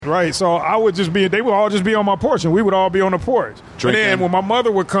Right, so they would all just be on my porch, and we would all be on the porch. Drinking. And then when my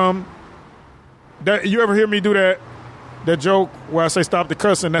mother would come, you ever hear me do that joke where I say stop the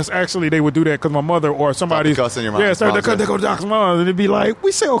cussing? That's actually, they would do that because my mother or somebody. Stop the cussing, your mom. Yeah, stop the cussing, they go to Doc's mom, and they'd be like,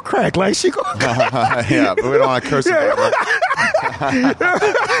 we sell crack, like she go. Yeah, but we don't want to curse about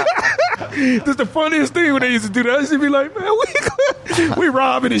That's the funniest thing when they used to do that. I used to be like, man, we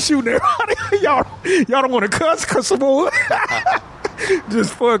robbing and shooting everybody. Y'all don't want to cuss some more.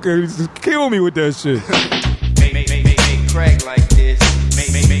 Just fucking kill me with that shit. Make crack like this.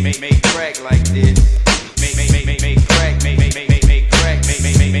 Make crack like this. Make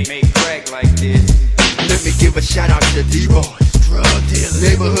crack like this. Let me give a shout out to D-Boys, drug dealers,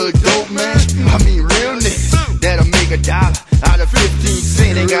 neighborhood dope man. I mean real niggas that'll make $1 out of 15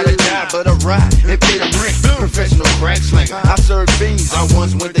 cents. Ain't gotta die but a ride and pay the rent. Professional crack slinger. I serve fiends. I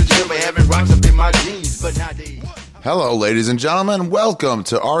once went to jail for having rocks up in my jeans, but nowadays. Hello, ladies and gentlemen. Welcome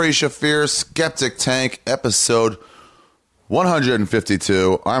to Ari Shaffir's Skeptic Tank, episode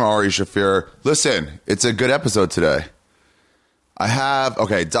 152. I'm Ari Shaffir. Listen, it's a good episode today.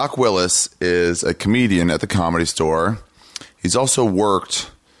 Doc Willis is a comedian at the Comedy Store. He's also worked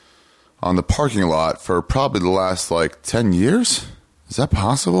on the parking lot for probably the last, 10 years? Is that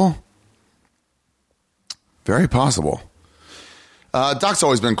possible? Very possible. Doc's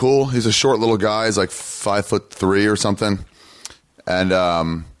always been cool. He's a short little guy. He's like 5'3" or something. And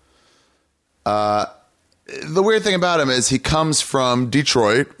the weird thing about him is he comes from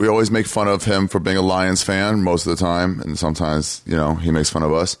Detroit. We always make fun of him for being a Lions fan most of the time. And sometimes, he makes fun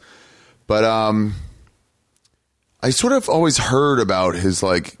of us. But I sort of always heard about his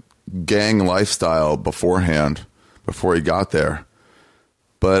gang lifestyle beforehand, before he got there.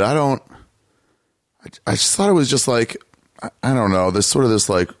 But I just thought it was just I don't know. There's sort of this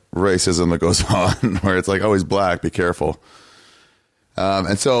racism that goes on where it's he's black, be careful.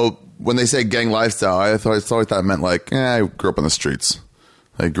 And so when they say gang lifestyle, I always thought that meant I grew up on the streets.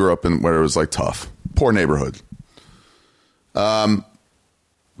 I grew up in where it was tough, poor neighborhood. But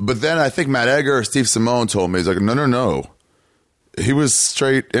then I think Matt Egger or Steve Simone told me, he's no. He was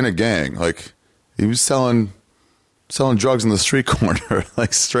straight in a gang. He was selling drugs in the street corner,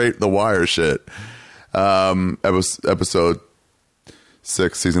 straight the wire shit. Episode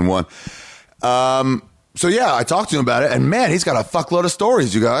 6, season 1. So yeah, I talked to him about it, and man, he's got a fuckload of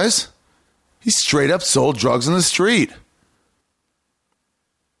stories, you guys. He straight up sold drugs in the street.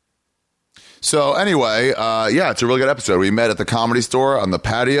 So anyway, it's a really good episode. We met at the Comedy Store on the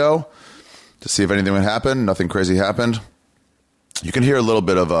patio to see if anything would happen. Nothing crazy happened. You can hear a little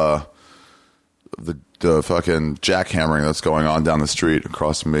bit of the fucking jackhammering that's going on down the street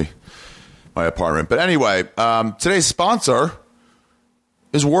across from me. My apartment. But anyway, today's sponsor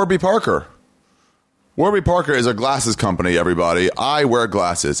is Warby Parker. Warby Parker is a glasses company, everybody. I wear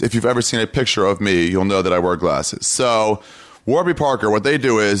glasses. If you've ever seen a picture of me, you'll know that I wear glasses. So Warby Parker, what they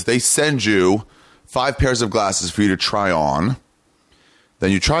do is they send you 5 pairs of glasses for you to try on.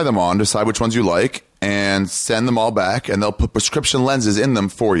 Then you try them on, decide which ones you like, and send them all back, and they'll put prescription lenses in them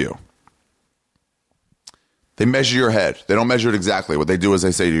for you. They measure your head. They don't measure it exactly. What they do is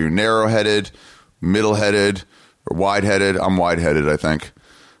they say you're narrow-headed, middle-headed, or wide-headed. I'm wide-headed, I think.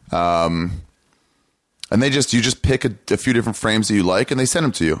 And you just pick a few different frames that you like, and they send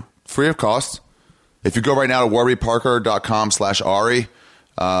them to you, free of cost. If you go right now to warbyparker.com/Ari,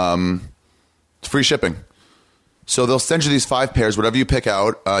 it's free shipping. So they'll send you these 5 pairs, whatever you pick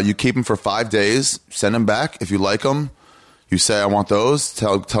out. You keep them for 5 days, send them back. If you like them, you say, I want those.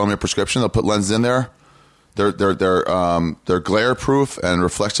 Tell them your prescription. They'll put lenses in there. They're glare proof and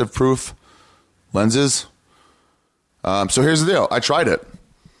reflective proof lenses. So here's the deal. I tried it.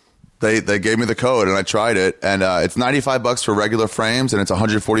 They gave me the code and I tried it, and it's $95 for regular frames and it's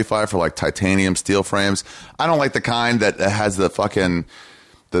 $145 for titanium steel frames. I don't like the kind that has the fucking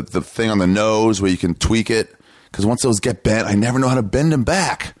the thing on the nose where you can tweak it, because once those get bent, I never know how to bend them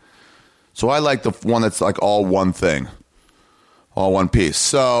back. So I like the one that's all one thing. All one piece.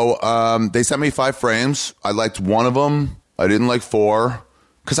 So they sent me 5 frames. I liked one of them. I didn't like 4.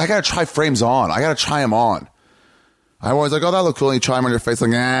 Because I got to try frames on. I got to try them on. I was like, oh, that looks cool. And you try them on your face.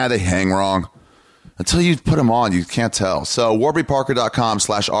 They hang wrong. Until you put them on, you can't tell. So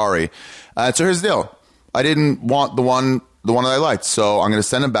warbyparker.com/Ari. So here's the deal. I didn't want the one that I liked. So I'm going to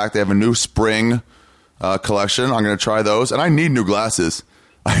send them back. They have a new spring collection. I'm going to try those. And I need new glasses.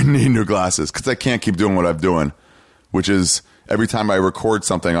 Because I can't keep doing what I'm doing, which is every time I record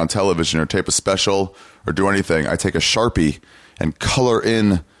something on television or tape a special or do anything, I take a Sharpie and color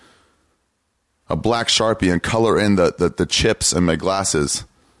in a black Sharpie and color in the chips in my glasses.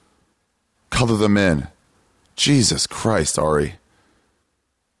 Color them in. Jesus Christ, Ari.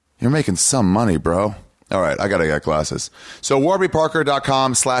 You're making some money, bro. All right, I got to get glasses. So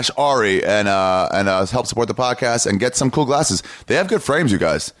warbyparker.com/Ari and help support the podcast and get some cool glasses. They have good frames, you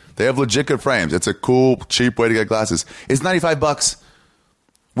guys. They have legit good frames. It's a cool, cheap way to get glasses. It's $95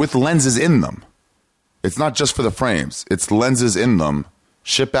 with lenses in them. It's not just for the frames. It's lenses in them.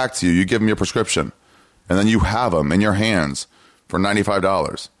 Ship back to you. You give them your prescription. And then you have them in your hands for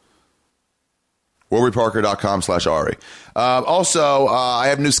 $95. warbyparker.com/Ari. Also, I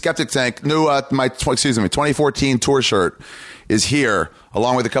have new Skeptic Tank. My 2014 tour shirt is here,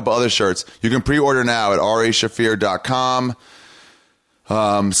 along with a couple other shirts. You can pre-order now at arishafir.com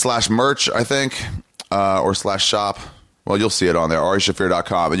 /merch, I think, or /shop. Well, you'll see it on there,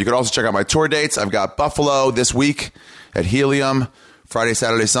 arishafir.com. And you can also check out my tour dates. I've got Buffalo this week at Helium, Friday,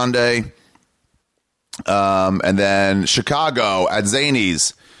 Saturday, Sunday. And then Chicago at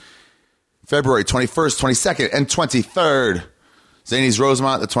Zanies, February 21st, 22nd, and 23rd. Zanies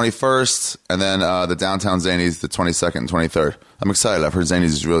Rosemont, the 21st, and then the downtown Zanies, the 22nd and 23rd. I'm excited. I've heard Zanies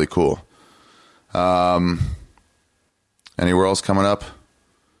is really cool. Anywhere else coming up?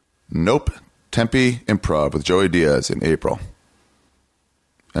 Nope. Tempe Improv with Joey Diaz in April.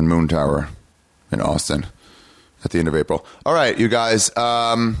 And Moon Tower in Austin at the end of April. All right, you guys.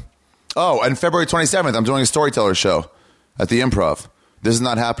 And February 27th, I'm doing a storyteller show at the Improv. This is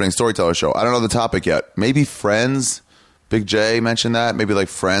not happening, storyteller show. I don't know the topic yet. Maybe Friends. Big J mentioned that. Maybe like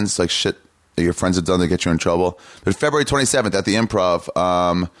Friends, like shit that your friends have done to get you in trouble. But February 27th at the Improv.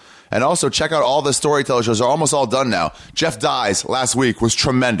 And also check out all the storyteller shows. They're almost all done now. Jeff Dye's last week was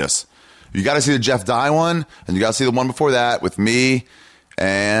tremendous. You got to see the Jeff Dye one, and you got to see the one before that with me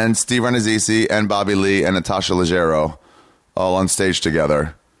and Steve Renazzisi and Bobby Lee and Natasha Leggero all on stage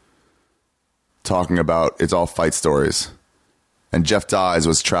together talking about it's all fight stories. And Jeff Dye's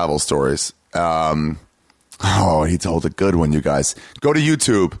was travel stories. He told a good one, you guys. Go to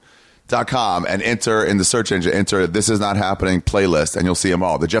YouTube.com and enter in the search engine, enter This Is Not Happening playlist, and you'll see them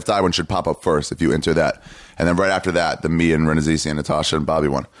all. The Jeff Dye one should pop up first if you enter that. And then right after that, the me and Renazzisi and Natasha and Bobby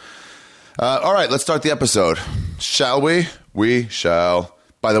one. All right, let's start the episode. Shall we? We shall.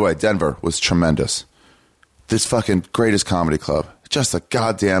 By the way, Denver was tremendous. This fucking greatest comedy club. Just a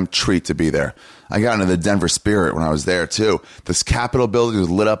goddamn treat to be there. I got into the Denver spirit when I was there, too. This Capitol building was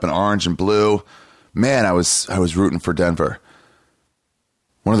lit up in orange and blue. Man, I was rooting for Denver.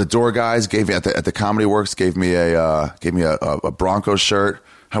 One of the door guys gave me at the Comedy Works gave me a Broncos shirt.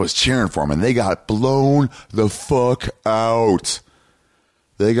 I was cheering for them, and they got blown the fuck out.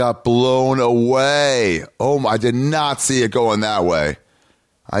 They got blown away. Oh, I did not see it going that way.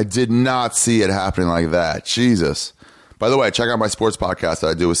 I did not see it happening like that. Jesus. By the way, check out my sports podcast that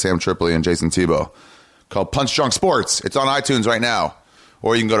I do with Sam Tripoli and Jason Tebow called Punch Drunk Sports. It's on iTunes right now.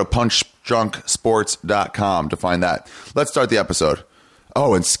 Or you can go to punchdrunksports.com to find that. Let's start the episode.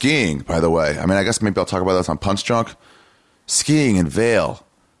 Oh, and skiing, by the way. I mean, I guess maybe I'll talk about this on Punch Drunk. Skiing in Vail.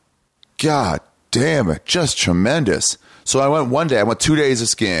 God damn it. Just tremendous. So I went 2 days of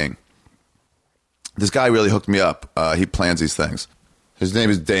skiing. This guy really hooked me up. He plans these things. His name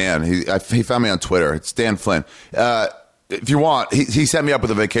is Dan. He found me on Twitter. It's Dan Flynn. If you want, he set me up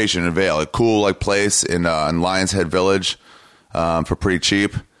with a vacation in Vail, a cool place in Lions Head Village for pretty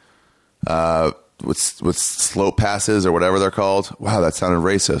cheap with slope passes or whatever they're called. Wow, that sounded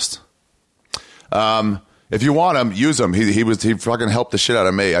racist. If you want him, use him. He fucking helped the shit out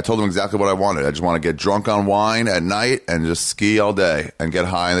of me. I told him exactly what I wanted. I just want to get drunk on wine at night and just ski all day and get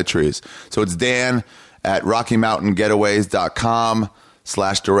high in the trees. So it's Dan at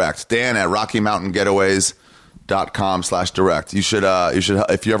RockyMountainGetaways.com/direct. Dan at RockyMountainGetaways.com/direct. You should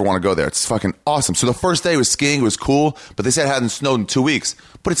if you ever want to go there. It's fucking awesome. So the first day was skiing. It was cool, but they said it hadn't snowed in 2 weeks.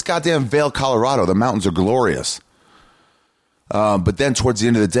 But it's goddamn Vail, Colorado. The mountains are glorious. But then towards the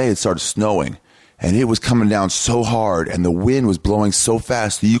end of the day, it started snowing. And it was coming down so hard, and the wind was blowing so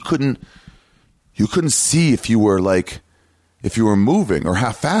fast that you couldn't see if you were moving or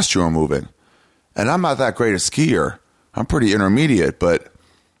how fast you were moving. And I'm not that great a skier. I'm pretty intermediate, but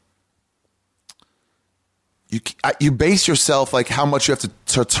you base yourself like how much you have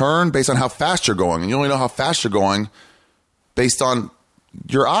to turn based on how fast you're going, and you only know how fast you're going based on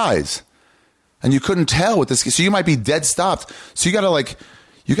your eyes. And you couldn't tell with this, so you might be dead stopped. So you gotta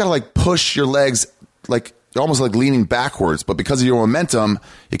push your legs almost like leaning backwards, but because of your momentum,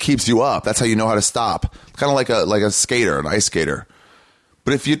 it keeps you up. That's how you know how to stop. Kind of like a skater, an ice skater.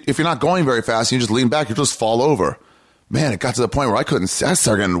 But if you're not going very fast and you just lean back, you just fall over. Man, it got to the point where I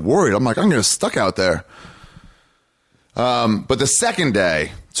started getting worried. I'm like, I'm getting stuck out there. But the second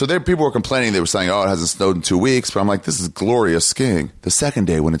day, so there people were complaining. They were saying, oh, it hasn't snowed in 2 weeks. But I'm like, this is glorious skiing. The second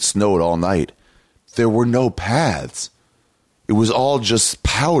day when it snowed all night, there were no paths. It was all just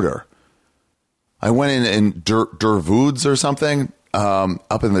powder. I went in Der Woods or something,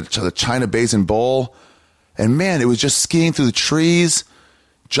 up in the China Basin Bowl. And man, it was just skiing through the trees,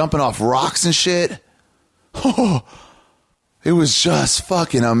 jumping off rocks and shit. Oh, it was just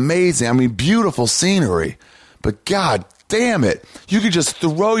fucking amazing. I mean, beautiful scenery. But god damn it, you could just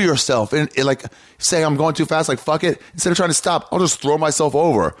throw yourself in, like, say I'm going too fast, like fuck it. Instead of trying to stop, I'll just throw myself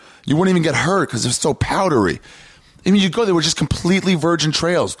over. You wouldn't even get hurt because it's so powdery. I mean, you go there with just completely virgin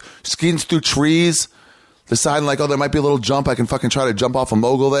trails, skiing through trees, deciding like, oh, there might be a little jump. I can fucking try to jump off a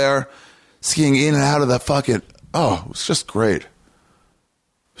mogul there. Skiing in and out of that fucking, oh, it was just great.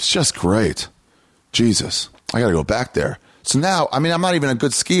 It's just great. Jesus, I got to go back there. So now, I mean, I'm not even a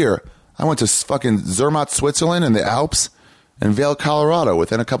good skier. I went to fucking Zermatt, Switzerland in the Alps and Vail, Colorado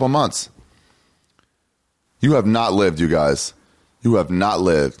within a couple months. You have not lived, you guys. You have not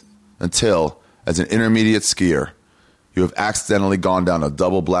lived until, as an intermediate skier, you have accidentally gone down a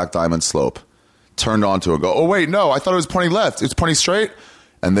double black diamond slope, turned onto it, go, oh, wait, no, I thought it was pointing left. It's pointing straight.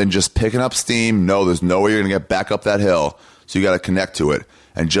 And then just picking up steam. No, there's no way you're going to get back up that hill. So you got to connect to it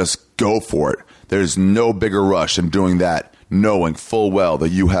and just go for it. There's no bigger rush than doing that, knowing full well that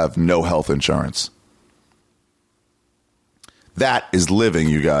you have no health insurance. That is living,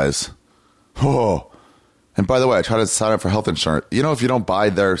 you guys. Oh. And by the way, I try to sign up for health insurance. You know, if you don't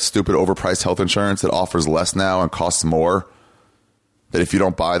buy their stupid overpriced health insurance that offers less now and costs more, that if you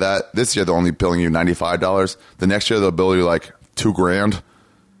don't buy that, this year they're only billing you $95. The next year they'll bill you like $2,000.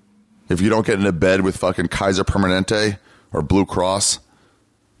 If you don't get into bed with fucking Kaiser Permanente or Blue Cross,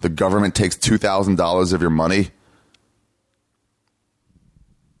 the government takes $2,000 of your money.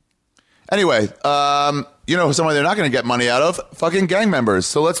 Anyway, you know somebody they're not going to get money out of? Fucking gang members.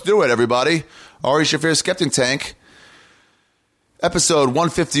 So let's do it, everybody. Ari Shaffir's Skeptic Tank, episode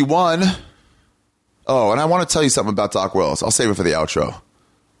 151. Oh, and I want to tell you something about Doc Willis. I'll save it for the outro.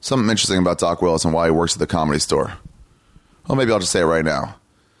 Something interesting about Doc Willis and why he works at the Comedy Store. Well, maybe I'll just say it right now.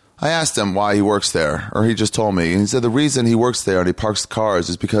 I asked him why he works there, or he just told me. And he said the reason he works there and he parks cars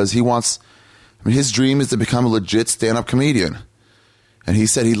is because he wants, I mean, his dream is to become a legit stand-up comedian. And he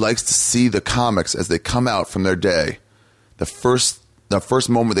said he likes to see the comics as they come out from their day. The first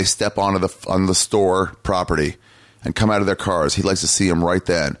moment they step on the store property and come out of their cars, he likes to see them right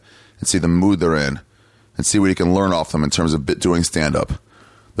then and see the mood they're in and see what he can learn off them in terms of doing stand-up.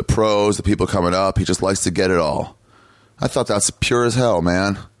 The pros, the people coming up, he just likes to get it all. I thought that's pure as hell,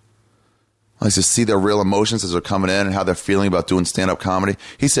 man. I like to see their real emotions as they're coming in and how they're feeling about doing stand-up comedy.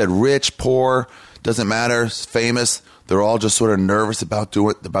 He said rich, poor, doesn't matter, famous. They're all just sort of nervous about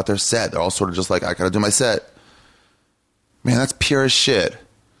their set. They're all sort of just like, I got to do my set. Man, that's pure as shit.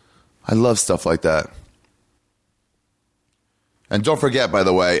 I love stuff like that. And don't forget, by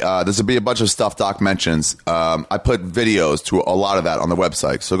the way, there's will be a bunch of stuff Doc mentions. I put videos to a lot of that on the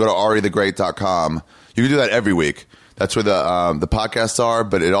website. So go to arithegreat.com. You can do that every week. That's where the podcasts are,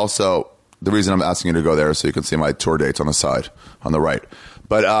 but it also... The reason I'm asking you to go there is so you can see my tour dates on the side, on the right.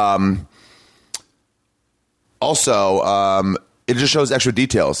 But also, it just shows extra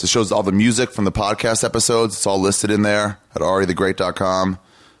details. It shows all the music from the podcast episodes. It's all listed in there at arithegreat.com.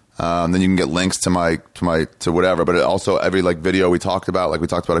 Then you can get links to whatever. But it also, every like video we talked about, like we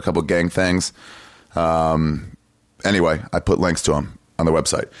talked about a couple gang things. Anyway, I put links to them on the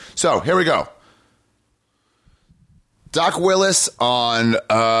website. So here we go. Doc Willis on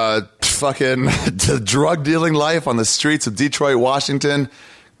fucking the drug dealing life on the streets of Detroit, Washington.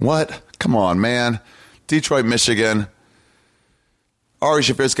 What? Come on, man. Detroit, Michigan. Ari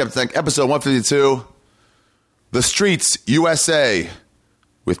Shaffir's Skeptic Tank, episode 152. The Streetz, USA,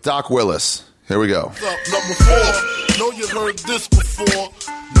 with Doc Willis. Here we go. Number 4, know you heard this before.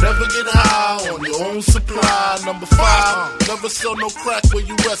 Never get high on your own supply. Number 5, never sell no crack where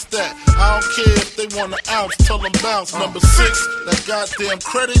you rest at. I don't care if they want an ounce, tell them bounce. Number 6, that goddamn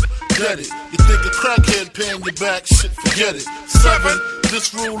credit, get it. You think a crackhead paying you back, shit, forget it. 7,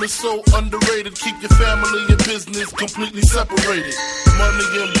 this rule is so underrated. Keep your family and business completely separated. Money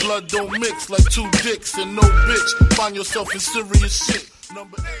and blood don't mix like two dicks and no bitch. Find yourself in serious shit.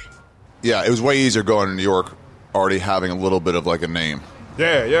 Number 8. Yeah, it was way easier going to New York already having a little bit of like a name.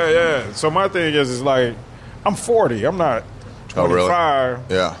 Yeah. So my thing is like, I'm 40. I'm not 25. Oh, really?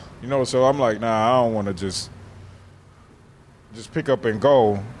 Yeah. You know, so I'm like, nah, I don't want to just pick up and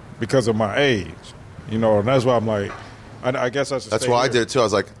go because of my age. You know, and that's why I'm like, I guess I should That's why here. I did it too. I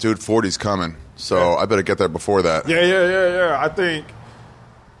was like, dude, 40's coming. So I better get there before that. Yeah. I think...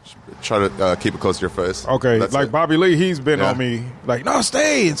 Try to keep it close to your face. Okay, That's like it. Bobby Lee, he's been on me like, no,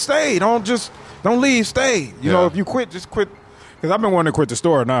 stay. Don't leave, stay. You know, if you quit, just quit. Because I've been wanting to quit the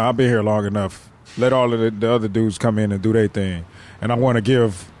store. Nah, I've been here long enough. Let all of the other dudes come in and do their thing. And I want to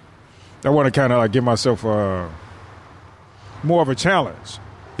give I want to kind of like give myself more of a challenge.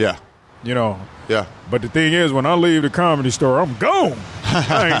 Yeah. You know. Yeah. But the thing is, when I leave the comedy store, I'm gone.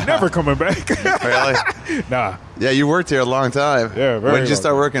 I ain't never coming back. Really? Nah. Yeah, you worked here a long time. Yeah, very When did you long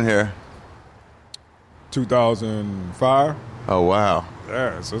start time. working here? 2005. Oh, wow.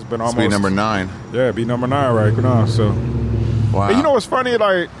 Yeah, so it's been This almost will be number 9. Yeah, it'd be number 9 right now. So, Wow. and you know what's funny?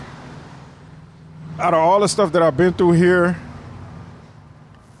 Like, out of all the stuff that I've been through here,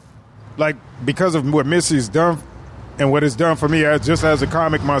 like because of what Missy's done and what it's done for me just as a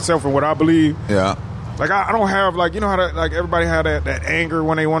comic myself and what I believe. Yeah. Like I don't have like, you know how that, like everybody had that anger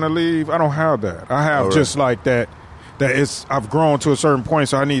when they want to leave. I don't have that. I have right. just like that I've grown to a certain point,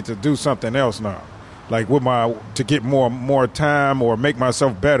 so I need to do something else now. Like to get more time or make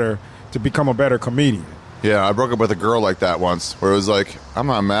myself better to become a better comedian. Yeah, I broke up with a girl like that once, where it was like, I'm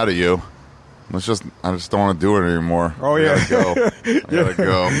not mad at you. I just don't want to do it anymore. Oh yeah, I gotta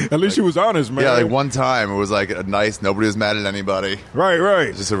go. At least she was honest, man. Yeah, like one time it was like a nice. Nobody was mad at anybody. Right.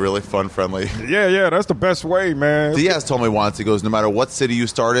 It's just a really fun, friendly. Yeah. That's the best way, man. Diaz told me once. He goes, no matter what city you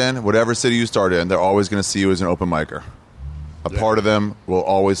start in, whatever city you start in, they're always going to see you as an open micer. A part of them will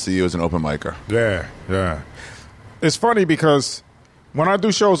always see you as an open micer. Yeah. It's funny because when I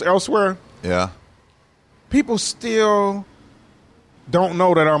do shows elsewhere, Yeah. people still don't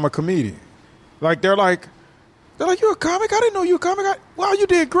know that I'm a comedian. Like they're like, you're a comic? I didn't know you were a comic. Wow, you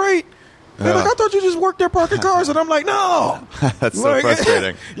did great. They're like, I thought you just worked there parking cars, and I'm like, no. That's so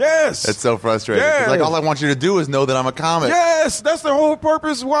frustrating. Yes. It's so frustrating. Yes. It's like, all I want you to do is know that I'm a comic. Yes, that's the whole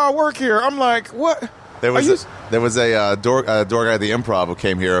purpose why I work here. I'm like, what? There was a door guy at the Improv who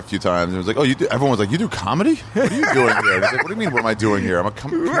came here a few times. And was like, everyone was like, you do comedy? What are you doing here? And he's like, what do you mean, what am I doing here? I'm a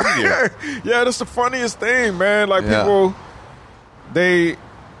comedian. Yeah, that's the funniest thing, man. Like Yeah. people,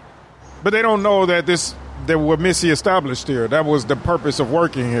 but they don't know that what Missy established here. That was the purpose of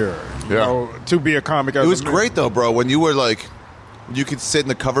working here. You know, to be a comic. It was great though, bro. When you were like, you could sit in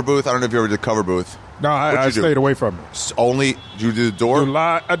the cover booth. I don't know if you ever did the cover booth. No, I stayed away from it. Only you do the door.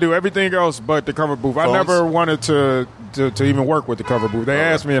 I do everything else but the cover booth. Phones? I never wanted to even work with the cover booth. They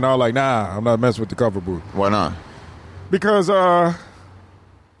asked me, and I was like, nah, I'm not messing with the cover booth. Why not? Because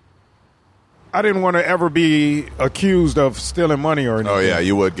I didn't want to ever be accused of stealing money or anything. Oh yeah,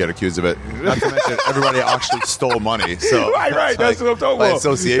 you would get accused of it. Not to mention everybody actually stole money. So right. That's what I'm talking by about.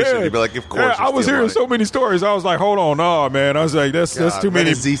 association, Yeah. you'd be like, of course. Yeah, I was hearing so many stories. I was like, hold on, no, man. I was like, that's too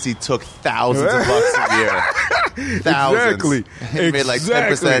many. ZC took thousands of bucks a year. Thousands. Exactly. He made like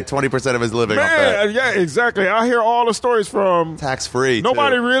 10%, 20% of his living off that. Man, yeah, exactly. I hear all the stories from Tax free.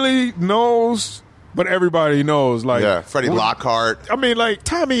 nobody really knows. But everybody knows, like... Yeah, Freddie Lockhart. I mean, like,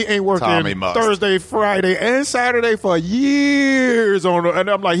 Tommy ain't working Tommy must. Thursday, Friday, and Saturday for years. And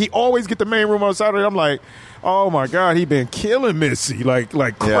I'm like, he always get the main room on Saturday. I'm like, oh, my God, he been killing Missy like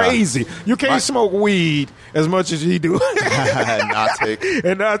crazy. You can't smoke weed as much as he do.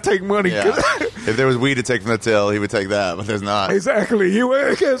 and not take money. Yeah. If there was weed to take from the till, he would take that, but there's not. Exactly. He would,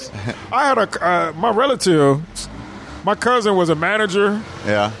 because I had my relative... My cousin was a manager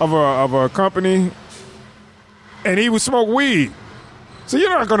of a company, and he would smoke weed. So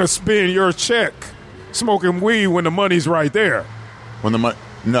you're not going to spend your check smoking weed when the money's right there. When the money...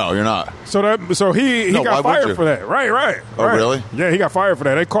 No, you're not. So he got fired for that. Right. Oh, really? Yeah, he got fired for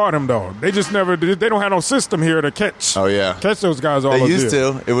that. They caught him, though. They just never... They don't have no system here to catch. Oh, yeah. Catch those guys all They over used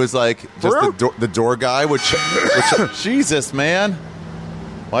to. It was like just the door guy would... Jesus, man.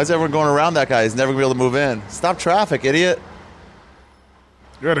 Why is everyone going around that guy? He's never going to be able to move in. Stop traffic, idiot.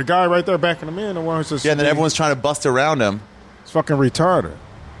 Yeah, the guy right there backing him in. The one who's just... Yeah, and then everyone's trying to bust around him. It's fucking retarded.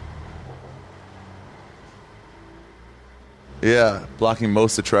 Yeah, blocking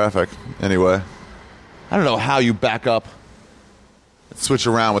most of traffic. Anyway. I don't know how you back up and switch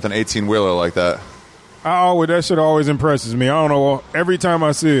around with an 18-wheeler like that. That shit always impresses me. I don't know. Every time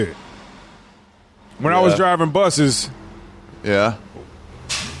I see it. When I was driving buses... Yeah.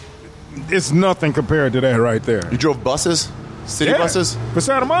 It's nothing compared to that right there. You drove buses? City buses? For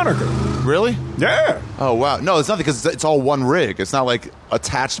Santa Monica. Really? Yeah. Oh, wow. No, it's not because it's all one rig. It's not like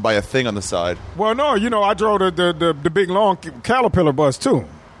attached by a thing on the side. Well, no, I drove the big long Caterpillar bus too.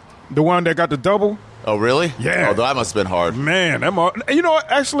 The one that got the double. Oh, really? Yeah. Oh, that must have been hard. Man,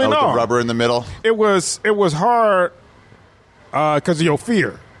 actually With no. the rubber in the middle? It was hard because of your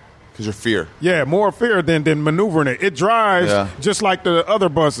fear. Because your fear. Yeah, more fear than maneuvering it. It drives just like the other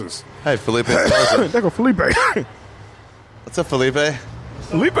buses. Hey, Felipe. There go Felipe. What's up, Felipe?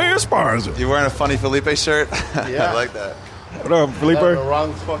 Felipe Esparza. You wearing a funny Felipe shirt? Yeah. I like that. What up, Felipe? The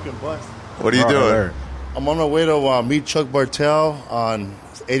wrong fucking bus. What are you doing? I'm on my way to meet Chuck Bartel on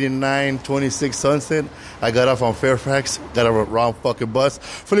 89, 26 Sunset. I got off on Fairfax. Got a wrong fucking bus.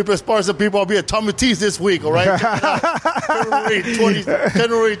 Felipe Esparza, people, I'll be at Tommy T's this week, all right? January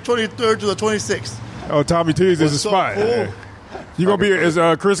 23rd to the 26th. Oh, Tommy T's is a spot. Cool? You gonna be? Is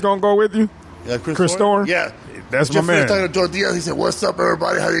Chris gonna go with you? Yeah, Chris Thorne? Yeah. That's Jeff my man. talking to George Diaz. He said, "What's up,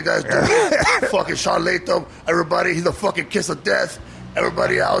 everybody? How you guys doing?" Fucking Sean Latham. Everybody, he's a fucking kiss of death.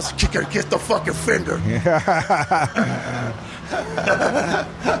 Everybody else, kiss the fucking finger.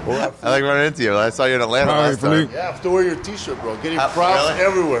 I like running into you. I saw you in Atlanta last time. Yeah, I have to wear your T-shirt, bro. Getting props really?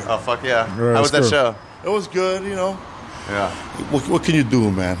 everywhere. Oh, fuck yeah. Yeah, How was that cool. show? It was good, you know. Yeah. What can you do,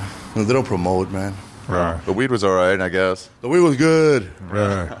 man? You know, they don't promote, man. Right. The weed was all right, I guess. The week was good.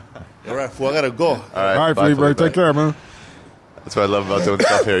 Right. All right, fool, I gotta go. All right, All right, bye, Felipe. Take care, man. That's what I love about doing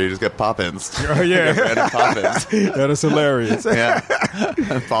stuff here. You just get pop-ins. Oh, yeah. Random pop-ins. That is hilarious. Yeah.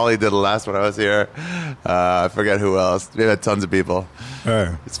 Polly did the last one I was here. I forget who else. We had tons of people.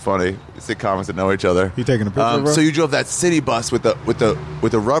 Hey. It's funny. You see comics that know each other. You taking a picture, bro? So you drove that city bus with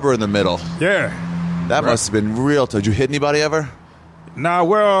the rubber in the middle. Yeah. That must have been real. Did you hit anybody ever? Nah,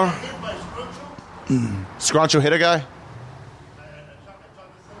 well. Scruncho hit a guy?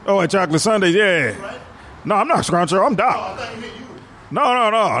 Oh, at Chocolate Sundays, yeah. No, I'm not Scruncher. I'm Doc.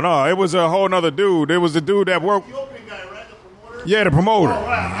 No. It was a whole nother dude. It was the dude that worked. Yeah, the promoter.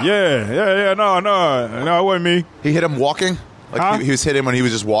 Yeah. No, it wasn't me. He hit him walking? Like Huh? he was hit him when he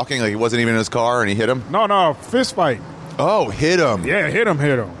was just walking? Like he wasn't even in his car and he hit him? No, fist fight. Oh, hit him. Yeah, hit him.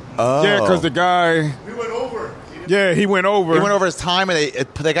 Oh. Yeah, because the guy. We went over. Yeah, he went over. He went over his time and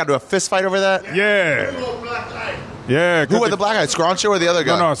they got into a fist fight over that? Yeah. Yeah. Who was the black guy? Scruncho or the other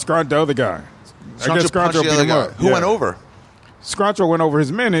guy? No, the other guy. I guess Scruncho punched the beat other him guy. up. Who went over? Scruncho went over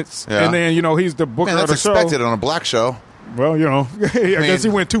his minutes, Yeah. and then, he's the booker Man, of that's the show. expected on a black show. Well, I guess he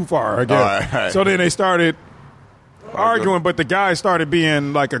went too far, I guess. All right. So then they started arguing, but the guy started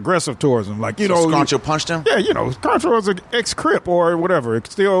being, like, aggressive towards him. Like, So Scruncho punched him? Yeah, Scruncho was an ex-Crip or whatever.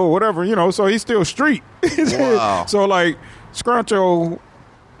 Still whatever, so he's still street. Wow. So, like, Scruncho...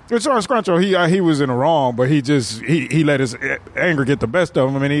 he was in the wrong, but he let his anger get the best of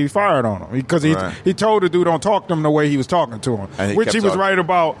him, and he fired on him because he told the dude don't talk to him the way he was talking to him, And which kept he was talking. right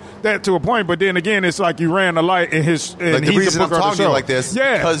about that to a point. But then again, it's like you ran the light in his. And Like the he's reason I'm booker of the talking to you show. like this,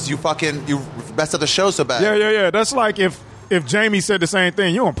 yeah, because you messed up the show so bad. yeah. That's like if Jamie said the same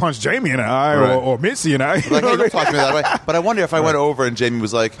thing, you don't punch Jamie in the eye Right. or Mitzi in the eye. Like, hey, don't talk to me that way. But I wonder if I went over and Jamie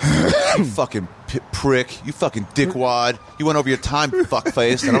was like, "You fucking prick, you fucking dickwad, you went over your time,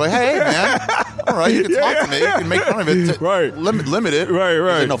 fuckface." And I'm like, "Hey, man, all right, you can talk to me, you can make fun of it, Right. limit it, Right. He's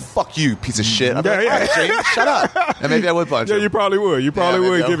like, no, fuck you, piece of shit." I'm like, Yeah. "All right, Jamie, shut up." And maybe I would punch Yeah, him. you probably would. You probably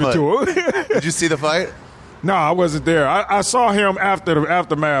maybe would I give it to him. Did you see the fight? No, I wasn't there. I saw him after the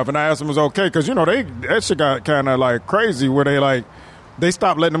aftermath, and I asked him if it was okay because that shit got kind of like crazy where they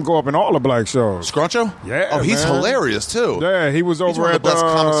stopped letting him go up in all the black shows. Scruncho? Yeah, Oh, he's man. hilarious too. Yeah, he was over one of at the best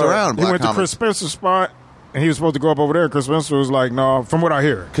comics around, He black went to comics. Chris Spencer's spot, and he was supposed to go up over there. Chris Spencer was like, "No," from what I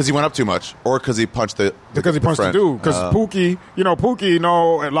hear. Because he went up too much, or because he punched the The dude. Because Pookie,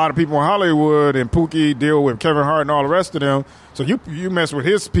 Pookie, a lot of people in Hollywood, and Pookie deal with Kevin Hart and all the rest of them. So you mess with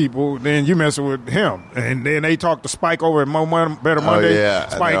his people, then you mess with him. And then they talked to Spike over at Better Monday. yeah.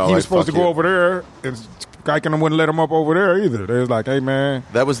 And Spike, they're all he like, was supposed to "Fuck go you." over there, and Spike and them wouldn't let him up over there either. They was like, "Hey, man."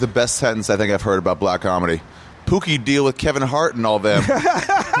 That was the best sentence I think I've heard about black comedy. Pookie deal with Kevin Hart and all them.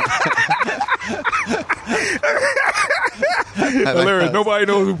 Hilarious. Nobody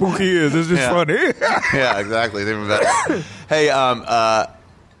knows who Pookie is. It's just Yeah. funny. Yeah, exactly. It's even better. Hey,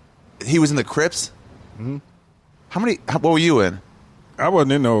 he was in the Crips. Mm-hmm. What were you in? I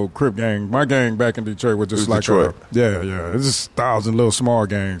wasn't in no Crip gang. My gang back in Detroit was just It was like Detroit. It's just 1,000 little small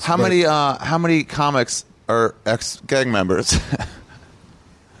gangs. How many comics are ex-gang members?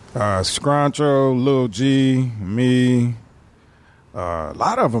 Scruncho, Lil G, me, a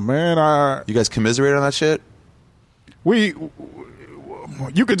lot of them, man. You guys commiserate on that shit? You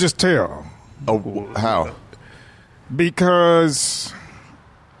could just tell Oh, how? because,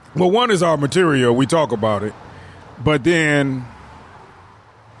 well, one is our material. We talk about it, but then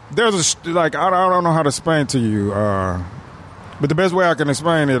there's I don't know how to explain to you, but the best way I can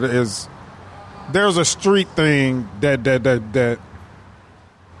explain it is there's a street thing that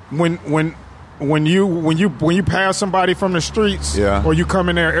when you pass somebody from the streets, Yeah. or you come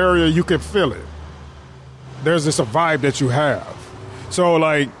in their area, you can feel it. There's just a vibe that you have. So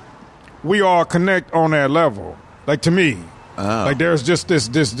like we all connect on that level. Like to me, like there's just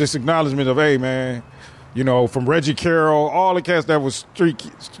this acknowledgement of, hey man, from Reggie Carroll, all the cats that was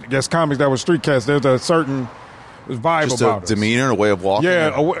comics that was street cats. There's a certain vibe just about a us. demeanor and a way of walking.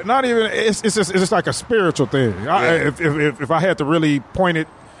 Yeah, not even. It's just like a spiritual thing. If I had to really point it,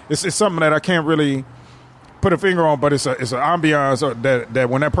 it's something that I can't really put a finger on, but it's an ambiance that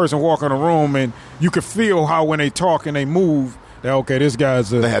when that person walk in a room and you can feel how when they talk and they move, that okay, this guy's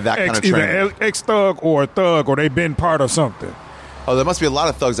They have that kind of either training. ex-thug or a thug, or they've been part of something. Oh, there must be a lot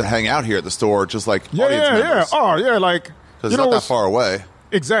of thugs that hang out here at the store, just like audience members. Oh, yeah, like Because it's not that far away.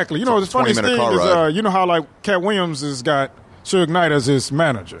 Exactly. You know, the funniest 20-minute thing car is, ride. you know how like Cat Williams has got Suge Knight as his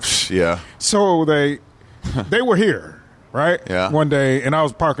manager. Yeah. So they were here, right? Yeah. One day, and I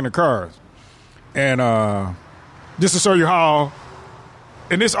was parking the cars, and just to show you how,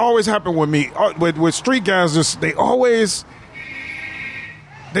 and this always happened with me with street guys.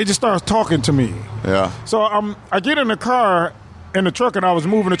 They just start talking to me. Yeah. So I get in the car, in the truck, and I was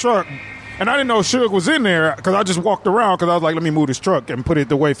moving the truck, and I didn't know Suge was in there because I just walked around because I was like, let me move this truck and put it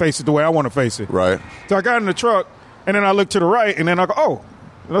face it the way I want to face it. Right. So I got in the truck, and then I looked to the right, and then I go, oh.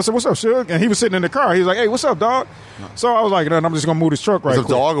 And I said, what's up, Suge? And he was sitting in the car. He was like, hey, what's up, dog? So I was like, I'm just going to move this truck right What's up,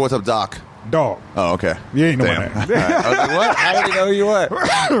 quick. dog, or what's up, Doc? Dog. Oh, okay. You ain't know my Damn. name. All right. I was like, what? How did he know who you were?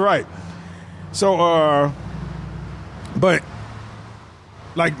 Right. So, but,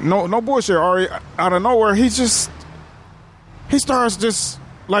 like, no bullshit, Ari. Out of nowhere, he starts just,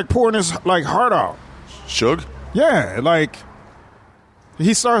 like, pouring his, like, heart out. Suge? Yeah, like,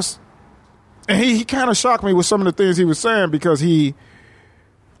 he starts, and he kind of shocked me with some of the things he was saying because I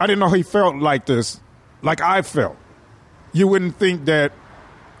didn't know he felt like this, like I felt. You wouldn't think that,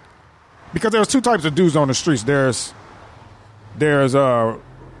 because there's two types of dudes on the streets. There's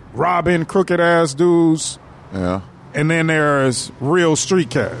robbing, crooked ass dudes, Yeah. and then there's real street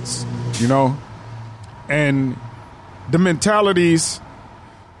cats, you know? And the mentalities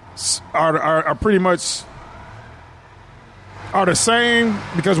are pretty much are the same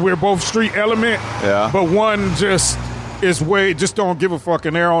because we're both street element. Yeah. But one just don't give a fuck,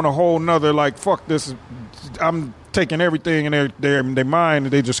 and they're on a whole nother, like, fuck this. I'm taking everything in their mind,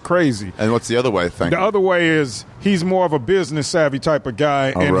 and they're just crazy. And what's the other way? The other way is he's more of a business savvy type of guy,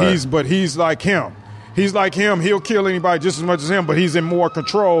 and right. he's like him. He's like him. He'll kill anybody just as much as him, but he's in more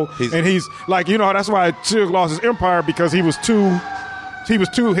control. And he's like, you know, that's why Suge lost his empire, because his hands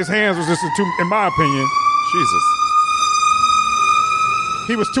was just too, in my opinion. Jesus.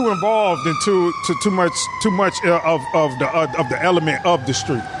 He was too involved in too much of the element of the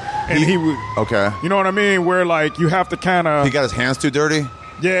street. And he would, Okay. you know what I mean? Where like you have to kind of, He got his hands too dirty?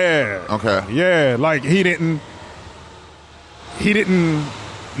 yeah, Okay. yeah, like he didn't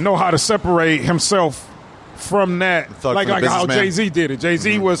know how to separate himself from that, Thug like from the how businessman. Jay-Z did it.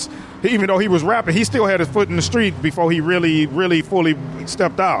 Jay-Z was, even though he was rapping, he still had his foot in the street before he really fully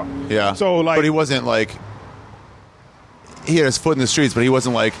stepped out. Yeah. So like, But he wasn't like, he had his foot in the streets, but he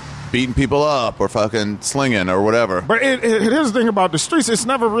wasn't like beating people up or fucking slinging or whatever. But here's the thing about the streets, it's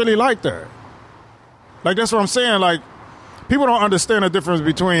never really like that. Like, that's what I'm saying. Like, people don't understand the difference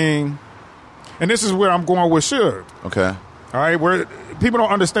between, and this is where I'm going with Suge. Okay. All right, where people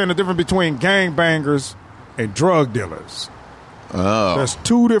don't understand the difference between gangbangers and drug dealers. Oh. There's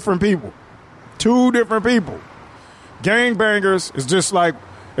two different people. Gangbangers is just like,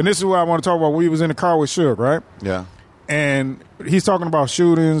 and this is what I want to talk about. We was in the car with Suge, right? Yeah. And he's talking about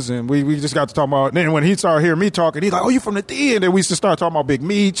shootings, and we just got to talk about. Then when he started hearing me talking, he's like, "Oh, you from the D?" And then we used to start talking about Big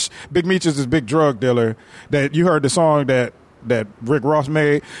Meech. Big Meech is this big drug dealer that you heard the song that Rick Ross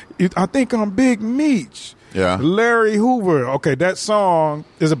made. I think I'm Big Meech. Yeah. Larry Hoover. Okay, that song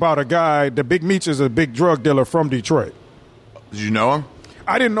is about a guy. The Big Meech is a big drug dealer from Detroit. Did you know him?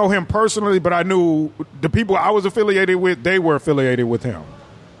 I didn't know him personally, but I knew the people I was affiliated with. They were affiliated with him.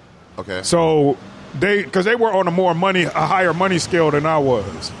 Okay. So because they were on a higher money scale than I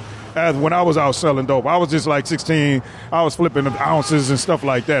was. As when I was out selling dope, I was just like 16. I was flipping ounces and stuff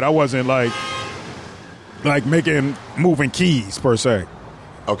like that. I wasn't like moving keys per se.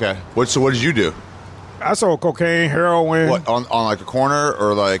 Okay. So what did you do? I sold cocaine, heroin. What, on like a corner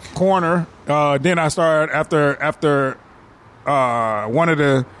or like? Corner. Then I started after one of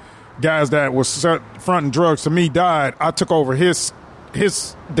the guys that was fronting drugs to me died. I took over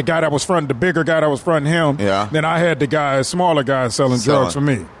the guy that was fronting, the bigger guy that was fronting him. Yeah. Then I had the smaller guys selling drugs for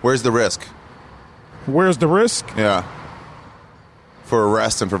me. Where's the risk? Where's the risk? Yeah. For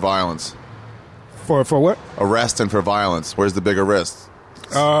arrest and for violence. For what? Arrest and for violence. Where's the bigger risk?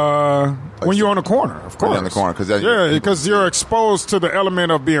 When you're on the corner, of course. On the corner, because you're exposed to the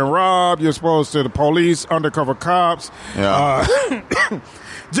element of being robbed. You're exposed to the police, undercover cops. Yeah.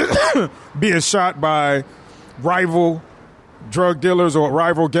 Just being shot by rival drug dealers or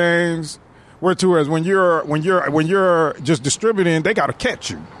rival gangs. Whereas when you're just distributing, they got to catch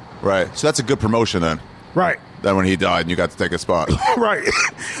you. Right. So that's a good promotion then. Right. Then when he died, you got to take a spot. Right.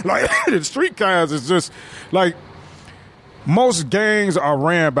 Like, the street guys is just, like, most gangs are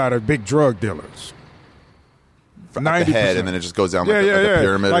ran by the big drug dealers. From the head, and then it just goes down like a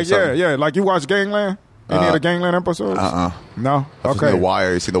pyramid like, or something. Yeah. Like, you watch Gangland? Any of the Gangland episodes? No? Okay. The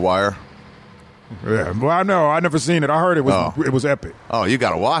Wire. You see The Wire? Yeah. Well, I know. I never seen it. I heard it was epic. Oh, you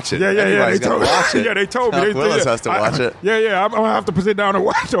got to watch it. Yeah. Everybody's got to watch it. Yeah, they told me. Willis has to watch it. Yeah. I'm going to have to sit down and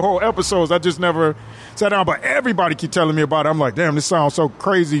watch the whole episodes. I just never sat down. But everybody keep telling me about it. I'm like, damn, this sounds so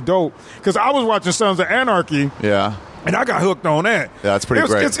crazy dope. Because I was watching Sons of Anarchy. Yeah. And I got hooked on that. Yeah, that's pretty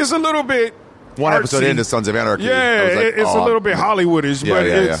great. It's a little bit one artsy. Episode into Sons of Anarchy. Yeah, I was like, it's a little bit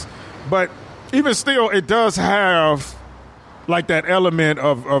Hollywoodish. But even still, it does have like that element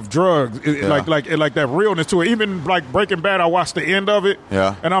of drugs, like that realness to it. Even like Breaking Bad, I watched the end of it,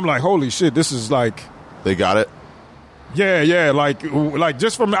 and I'm like, holy shit, this is like they got it. Yeah, like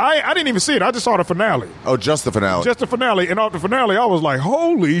just from I didn't even see it. I just saw the finale. Oh, just the finale. Just the finale, and off the finale, I was like,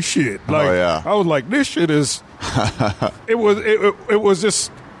 holy shit! Like, I was like, this shit is. It was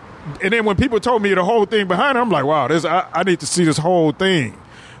just, and then when people told me the whole thing behind it, I'm like, wow, I need to see this whole thing,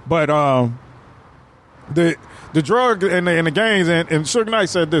 but the drug and the gangs, and Suge Knight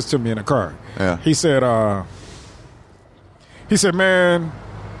said this to me in the car. Yeah. He said, man,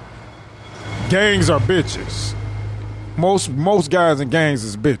 gangs are bitches. Most guys in gangs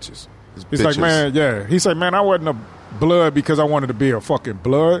is bitches. He's like, man, yeah. He said, man, I wasn't a blood because I wanted to be a fucking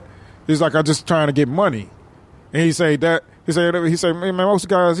blood. He's like, I'm just trying to get money. And he said, man, most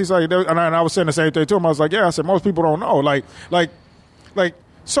guys, he's like, and I was saying the same thing to him. I was like, yeah, I said, most people don't know. Like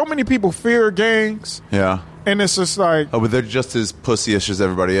so many people fear gangs. Yeah. And it's just like, oh, but they're just as pussyish as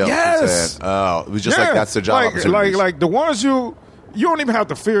everybody else. Yes. Oh, it was just like that's their job. Like the ones you don't even have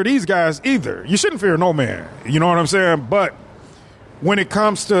to fear these guys either. You shouldn't fear no man. You know what I'm saying? But when it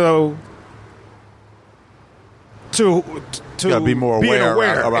comes to you gotta be more aware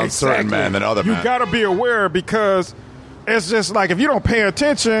around certain men than other men. You gotta be aware because it's just like if you don't pay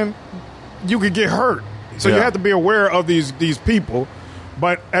attention, you could get hurt. So you have to be aware of these people.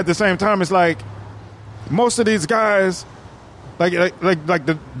 But at the same time, it's like most of these guys, like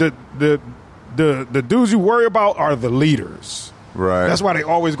the dudes you worry about are the leaders. Right. That's why they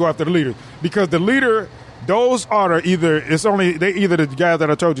always go after the leaders, because the leader, those are either the guys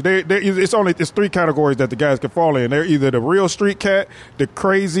that I told you. It's three categories that the guys can fall in. They're either the real street cat, the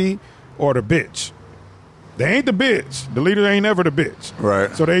crazy, or the bitch. They ain't the bitch. The leader ain't never the bitch.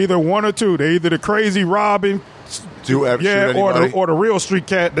 Right. So they're either one or two. They're either the crazy robbing. Or the real street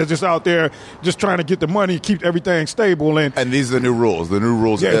cat that's just out there just trying to get the money, keep everything stable. And these are the new rules. The new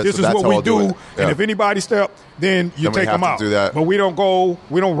rules. Yeah, this is what we do. Yeah. And if anybody step, then you take them out. Do that. But we don't go.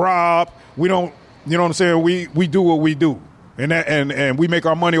 We don't rob. We don't. You know what I'm saying? We do what we do, and we make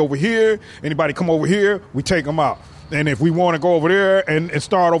our money over here. Anybody come over here, we take them out. And if we want to go over there and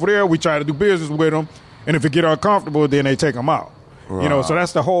start over there, we try to do business with them. And if it get uncomfortable, then they take them out. Right. You know, so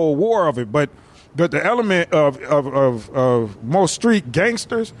that's the whole war of it. But the element of most street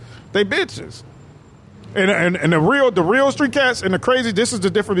gangsters, they bitches. And the real street cats and the crazy, this is the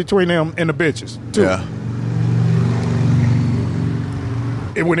difference between them and the bitches too. Yeah.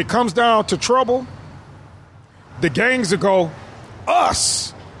 And when it comes down to trouble, the gangs will go,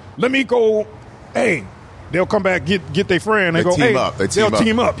 us. Let me go, hey. They'll come back, get their friend. They go, team hey, up. They'll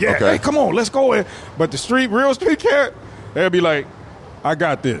team up. Yeah, okay. Hey, come on, let's go. But the real street cat, they'll be like, I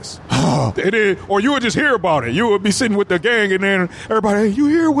got this. Or you would just hear about it. You would be sitting with the gang, and then everybody, hey, you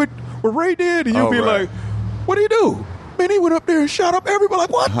hear what Ray did? And you'd be like, what did he do? Man, he went up there and shot up everybody. Like,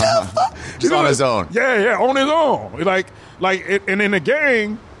 what the fuck? Just on his own. Yeah, on his own. And in the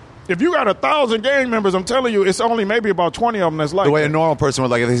gang, if you got 1,000 gang members, I'm telling you, it's only maybe about 20 of them that's like the way a normal person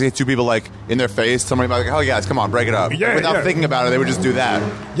would, like, if they see two people like in their face, somebody might be like, oh guys, come on, break it up. Yeah, without thinking about it, they would just do that.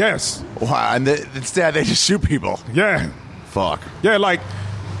 Yes. Wow, and instead they just shoot people. Yeah. Fuck. Yeah, like.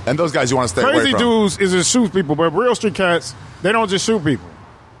 And those guys you want to stay away from. Crazy dudes is just shoot people, but real street cats, they don't just shoot people.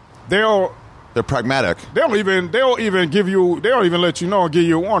 They're pragmatic. They'll even let you know and give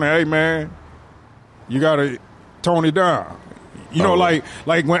you a warning. Hey man, you gotta tone it down. You know, like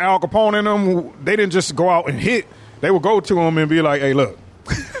when Al Capone and them, they didn't just go out and hit. They would go to him and be like, hey, look.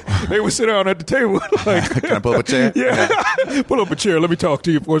 They would sit down at the table. Like, can I pull up a chair? Yeah. Pull up a chair. Let me talk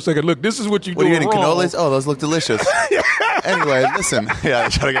to you for a second. Look, this is what you do. What are you eating, wrong. cannolis? Oh, those look delicious. Anyway, listen. Yeah, they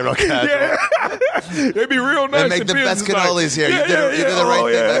try to get real casual. Yeah. They be real nice. They make the best cannolis here. You did the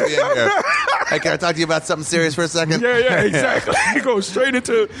right thing. Let me in here. Hey, can I talk to you about something serious for a second? Yeah, exactly. You go straight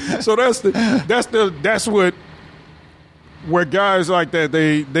into. So that's what. Where guys like that,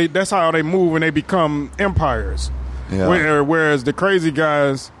 they that's how they move and they become empires. Yeah. Whereas the crazy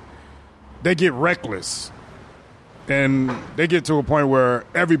guys, they get reckless, and they get to a point where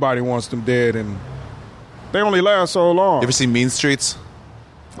everybody wants them dead, and they only last so long. You ever seen Mean Streets?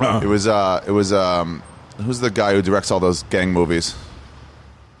 It was who's the guy who directs all those gang movies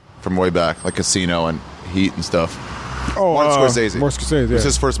from way back, like Casino and Heat and stuff? Martin Scorsese. Martin Scorsese, yeah. It was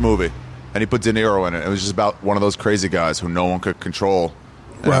his first movie, and he put De Niro in it. It was just about one of those crazy guys who no one could control.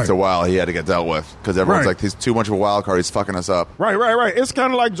 And after a while, he had to get dealt with because everyone's like, he's too much of a wild card. He's fucking us up. Right. It's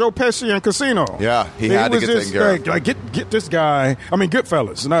kind of like Joe Pesci in Casino. Yeah, he had to get taken care of. Like, get this guy. I mean,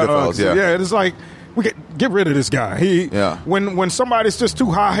 Goodfellas. Goodfellas, yeah. Yeah, it's like we get rid of this guy. When somebody's just too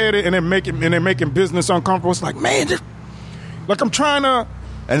high headed and they're making business uncomfortable, it's like, man, like I'm trying to.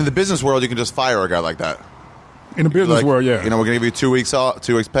 And in the business world, you can just fire a guy like that. In the business world, yeah. You know, we're gonna give you 2 weeks off,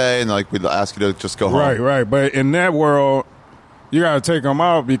 2 weeks pay, and like we'd ask you to just go home. Right. But in that world, you got to take them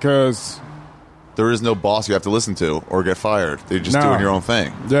out because there is no boss you have to listen to or get fired. They're just doing your own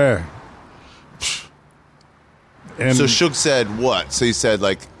thing. Yeah. And so Suge said what? So he said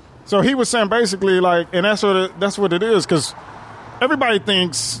like. So he was saying basically like, and that's what it is, because everybody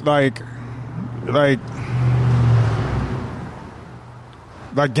thinks like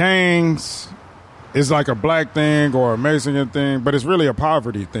gangs is like a black thing or a Mexican thing, but it's really a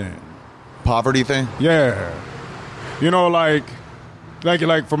poverty thing. Poverty thing? Yeah. You know, like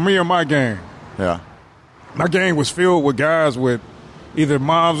for me and my gang. Yeah. My gang was filled with guys with either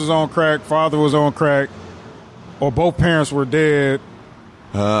moms was on crack, father was on crack, or both parents were dead.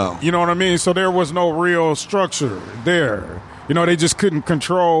 Oh. You know what I mean? So there was no real structure there. You know, they just couldn't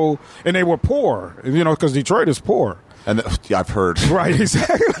control, and they were poor, you know, because Detroit is poor. And I've heard. Right,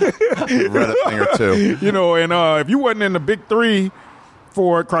 exactly. Read a thing or two. You know, and if you wasn't in the big three,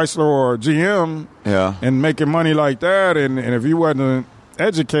 Ford, Chrysler, or GM, and making money like that, and if you wasn't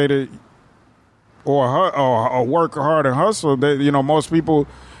educated or work hard and hustle, you know, most people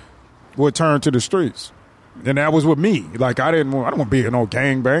would turn to the streets. And that was with me. Like, I don't want to be no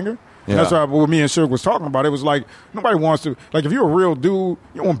gangbanger. Yeah. That's what me and Suge was talking about. It was like, nobody wants to, like, if you're a real dude,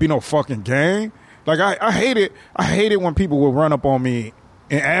 you don't want to be no fucking gang. Like, I hate it when people would run up on me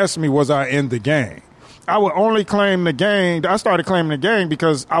and ask me, was I in the gang? I would only claim the gang. I started claiming the gang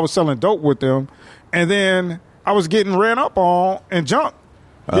because I was selling dope with them, and then I was getting ran up on and jumped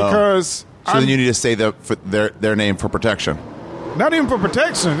because. So then you need to say their name for protection. Not even for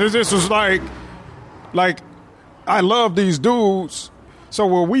protection. This was like I love these dudes. So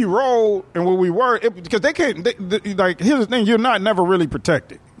when we roll and when we work, because they can't. Like, here's the thing: you're not never really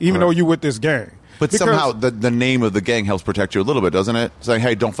protected, even though you're with this gang. But because somehow the name of the gang helps protect you a little bit, doesn't it? It's like,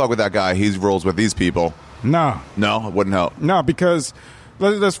 hey, don't fuck with that guy. He rolls with these people. No, it wouldn't help. No, because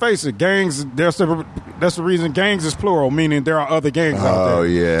let's face it, gangs. That's the reason gangs is plural, meaning there are other gangs out there. Oh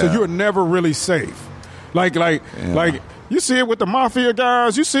yeah. So you're never really safe. Like you see it with the mafia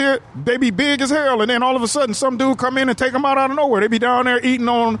guys. You see it. They be big as hell, and then all of a sudden, some dude come in and take them out of nowhere. They be down there eating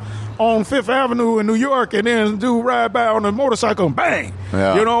on Fifth Avenue in New York, and then dude ride by on a motorcycle and bang.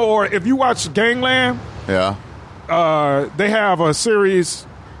 Yeah. You know, or if you watch Gangland, they have a series.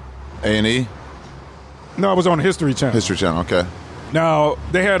 A&E? No, it was on the History Channel. History Channel, okay. Now,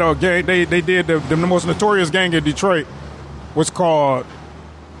 they had a gang. They did the most notorious gang in Detroit was called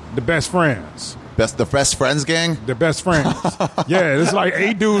the Best Friends. The Best Friends gang? The Best Friends. Yeah, it's like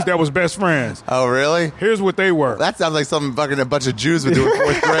 8 dudes that was best friends. Oh, really? Here's what they were. That sounds like something fucking a bunch of Jews would do in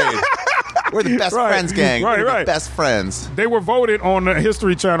 4th grade. We're the Best Friends gang. We're the best friends. They were voted on the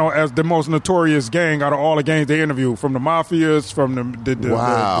History Channel as the most notorious gang out of all the gangs they interviewed, from the mafias, from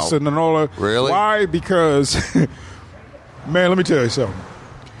the Sinaloa. Really? Why? Because, man, let me tell you something.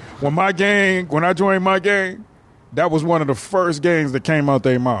 When I joined my gang, that was one of the first gangs that came out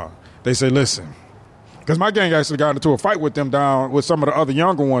their mouth. They said, listen. Because my gang actually got into a fight with them down with some of the other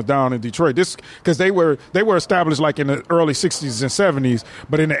younger ones down in Detroit. Because they were established like in the early 60s and 70s.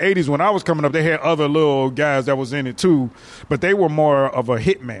 But in the 80s when I was coming up, they had other little guys that was in it too. But they were more of a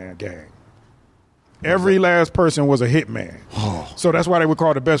hitman gang. Every last person was a hitman. Oh. So that's why they were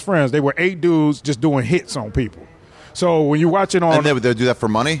called the Best Friends. They were 8 dudes just doing hits on people. So when you watch it on... And they would do that for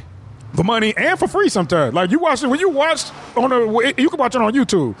money? For money and for free sometimes. Like, you watch it, when you watch you can watch it on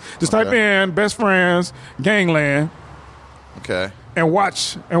YouTube. Just type in Best Friends, Gangland. Okay. And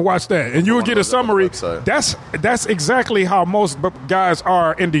watch that. And you will get a summary. That's exactly how most guys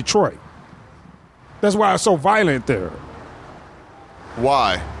are in Detroit. That's why it's so violent there.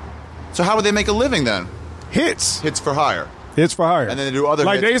 Why? So how would they make a living then? Hits. Hits for hire. Hits for hire. And then they do other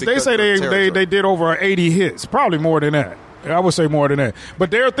hits. They say they did over 80 hits. Probably more than that. I would say more than that. But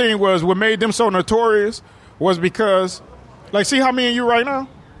their thing was, what made them so notorious was because, like, see how me and you right now?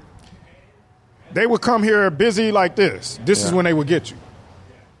 They would come here busy like this. This is when they would get you.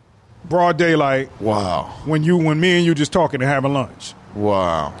 broad daylight. Wow. When me and you just talking and having lunch.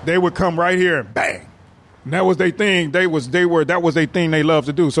 Wow. They would come right here and bang. And that was their thing. That was their thing they loved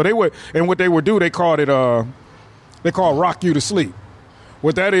to do. So they would, and what they would do, they called rock you to sleep.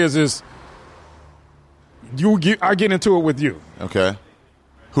 What that is I get into it with you. Okay.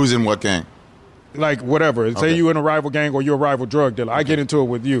 Who's in what gang? Like whatever. Okay. Say you in a rival gang or you're a rival drug dealer. I get into it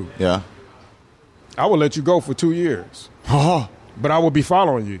with you. Yeah. I would let you go for 2 years. But I would be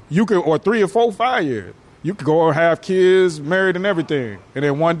following you. You could, or 3 or 4, 5 years. You could go and have kids, married and everything. And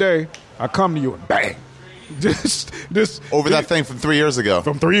then one day, I come to you and bang. Just over that thing from 3 years ago.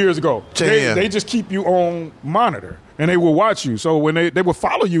 From 3 years ago. Damn. They just keep you on monitor. And they will watch you. So when they will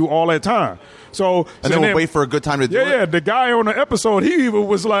follow you all that time. So and then we'll wait for a good time to do it. Yeah, the guy on the episode, he even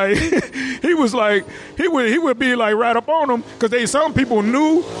was like, he would be like right up on them because some people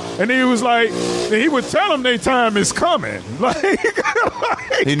knew, and he was like, and he would tell them their time is coming. Like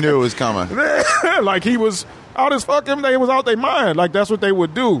he knew it was coming. Like he was out his fucking, they was out their mind. Like that's what they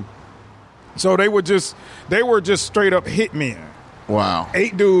would do. So they were just straight up hitmen. Wow.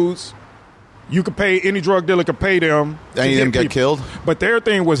 8 dudes. You could pay, any drug dealer could pay them. Any of them get killed? But their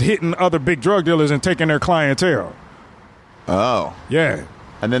thing was hitting other big drug dealers and taking their clientele. Oh. Yeah.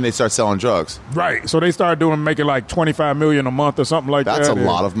 And then they start selling drugs. Right. So they started making like $25 million a month or something like that. That's a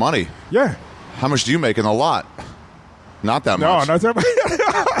lot of money. Yeah. How much do you make in a lot? Not that much. No, not that much.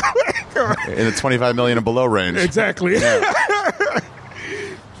 In the $25 million and below range. Exactly. Yeah.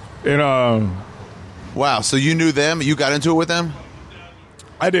 And wow. So you knew them? You got into it with them?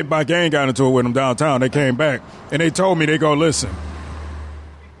 I did. My gang got into it with them downtown. They came back and they told me, they go, listen,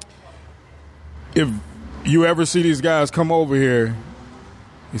 if you ever see these guys come over here,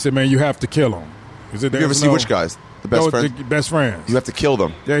 he said, man, you have to kill them. He said, you ever see which guys? The best friends? The best friends. You have to kill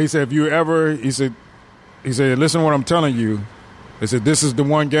them. Yeah, he said, if you ever, he said, listen to what I'm telling you. He said, this is the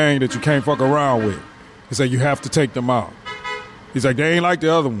one gang that you can't fuck around with. He said, you have to take them out. He's like, they ain't like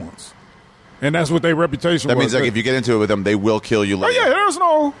the other ones. And that's what their reputation was. That means like if you get into it with them, they will kill you later. Oh, yeah, there's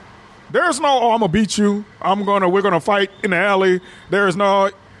no, oh, I'm going to beat you. We're going to fight in the alley. There's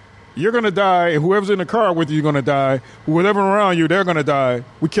no, you're going to die. And whoever's in the car with you, you're going to die. Whoever around you, they're going to die.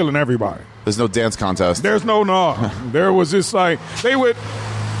 We're killing everybody. There's no dance contest. There's no. There was just like,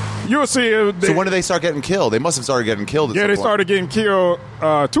 you'll see. So when did they start getting killed? They must have started getting killed at some point. Started getting killed. 2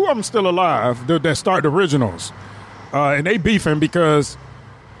 of them still alive that started originals. And they beefing because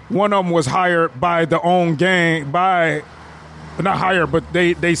one of them was hired by the own gang, not hired, but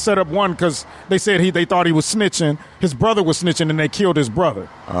they set up one because they said they thought he was snitching. His brother was snitching, and they killed his brother.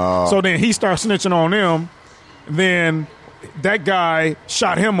 So then he started snitching on them. Then that guy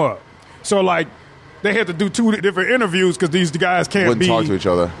shot him up. So like they had to do 2 different interviews because these guys wouldn't talk to each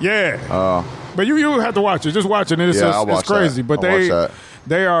other. Yeah. But you have to watch it. Just watch it. It's crazy. That. But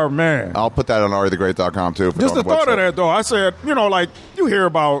they are, man. I'll put that on aritheGreat.com too. Just the thought of that though. I said, like you hear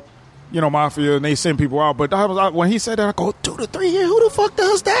about, mafia and they send people out, but when he said that, I go 2 to 3 years. Who the fuck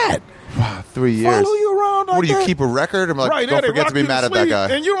does that? Wow, 3 years. Follow you around. Like what do you keep a record? I'm like, right, don't forget to be mad at that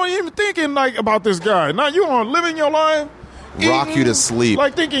guy. And you don't even thinking like about this guy. Now you don't living your life. Rock you to sleep.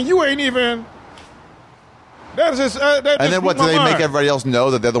 Like thinking you ain't even. That's just. And then what? Do they make everybody else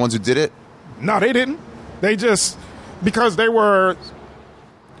know that they're the ones who did it? No, they didn't. They just because they were.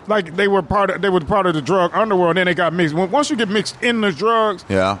 Like they were part of the drug underworld, and then they got mixed. Once you get mixed in the drugs,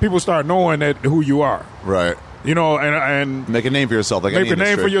 people start knowing that who you are. Right. And make a name for yourself. Like make a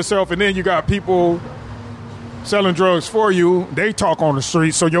name for yourself, and then you got people selling drugs for you. They talk on the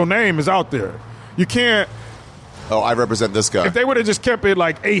street, so your name is out there. You can't. Oh, I represent this guy. If they would have just kept it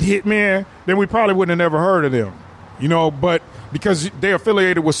like 8 hitmen, then we probably wouldn't have never heard of them. But because they're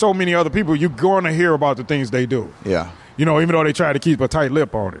affiliated with so many other people, you're going to hear about the things they do. Yeah. Even though they try to keep a tight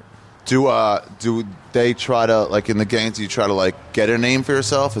lip on it. Do they try to, like in the gangs, do you try to like get a name for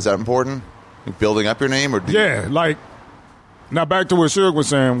yourself? Is that important? Like building up your name? Or like, now back to what Suge was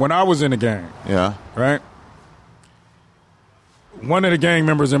saying, when I was in the gang. Yeah. Right? One of the gang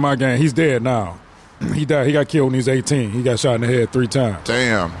members in my gang, he's dead now. He died. He got killed when he was 18. He got shot in the head 3 times.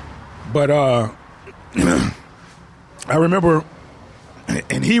 Damn. But I remember,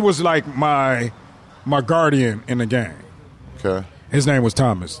 and he was like my guardian in the gang. Okay. His name was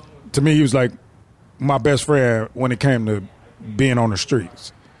Thomas. To me, he was like my best friend when it came to being on the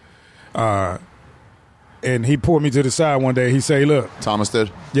streets. And he pulled me to the side one day. He said, look. Thomas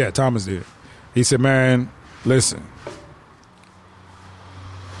did? Yeah, Thomas did. He said, man, listen.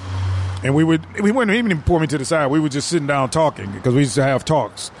 And he wouldn't even pull me to the side. We were just sitting down talking because we used to have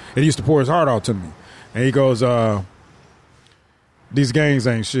talks. And he used to pour his heart out to me. And he goes, these gangs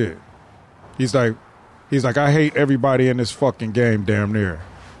ain't shit. He's like, I hate everybody in this fucking game damn near.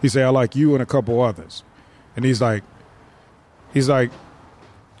 He said, I like you and a couple others. And he's like,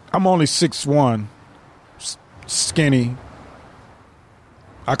 I'm only 6'1", skinny.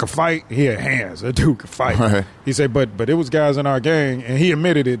 I could fight. He had hands. That dude could fight. Right. He said, but it was guys in our gang, and he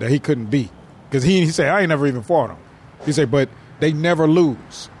admitted it that he couldn't beat. Because he said, I ain't never even fought them. He said, but they never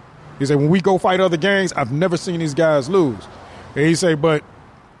lose. He said, when we go fight other gangs, I've never seen these guys lose. And he said, but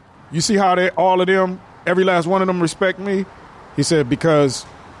you see how all of them, every last one of them respect me? He said, because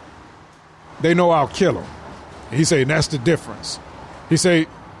they know I'll kill them. He said, that's the difference. He said,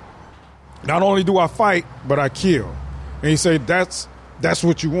 not only do I fight, but I kill. And he said, that's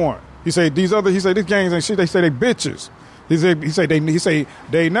what you want. He said, these gangs ain't shit. They say they bitches. He said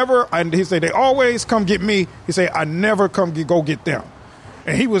they never. And he said they always come get me. He said I never go get them.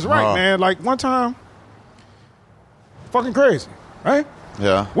 And he was right, man. Like one time, fucking crazy, right?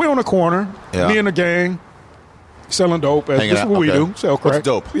 Yeah. We on the corner, me and the gang, selling dope. This is what we do. Sell crack. What's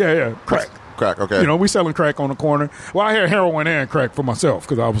dope? Yeah, crack. Crack, okay. You know, we selling crack on the corner. Well, I had heroin and crack for myself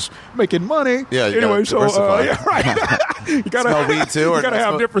because I was making money. Yeah, you anyway, diversify. Yeah, right. You gotta smell weed too, or you gotta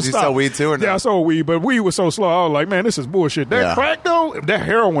have different stuff. You sell weed too, or no? Yeah, I sold weed, but weed was so slow. I was like, man, this is bullshit. That crack though, that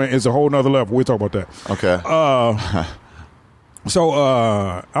heroin is a whole nother level. We'll talk about that. Okay. So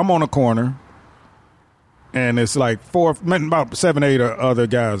I'm on a corner, and it's like about 7, 8 other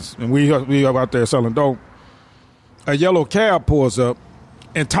guys, and we out there selling dope. A yellow cab pulls up,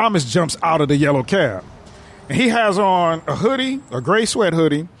 and Thomas jumps out of the yellow cab. And he has on a hoodie, a gray sweat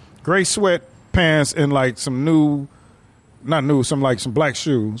hoodie, gray sweat pants, and like some black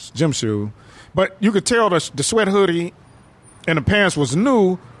shoes, gym shoes. But you could tell the sweat hoodie and the pants was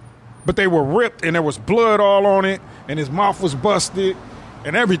new, but they were ripped and there was blood all on it, and his mouth was busted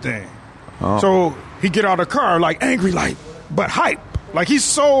and everything. Oh. So he get out of the car like angry, like, but hype. Like he had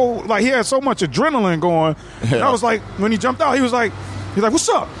so much adrenaline going. Yeah. And I was like, when he jumped out, he's like, what's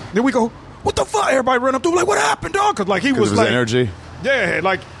up? Then we go, what the fuck? Everybody run up to him like, what happened, dog? Because like he was like energy. Yeah,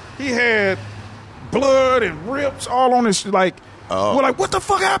 like he had blood and rips all on his like. Oh. We're like, what the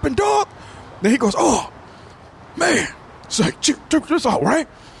fuck happened, dog? Then he goes, oh man, it's like check this out, right?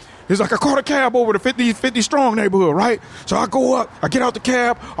 He's like, I caught a cab over the 50 strong neighborhood, right? So I go up, I get out the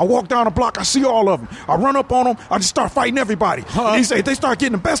cab, I walk down the block, I see all of them. I run up on them, I just start fighting everybody. And he said, they start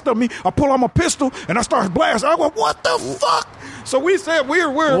getting the best of me. I pull out my pistol, and I start blasting. I go, what the fuck? So we said,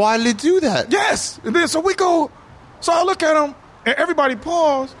 we're why did he do that? Yes. And then so we go, so I look at him, and everybody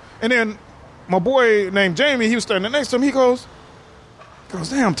paused, and then my boy named Jamie, he was standing next to him, he goes,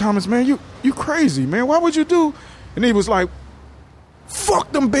 damn, Thomas, man, you crazy, man. Why would you do? And he was like,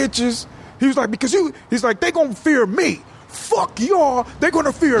 fuck them bitches. He was like, he's like, they gonna fear me. Fuck y'all, they're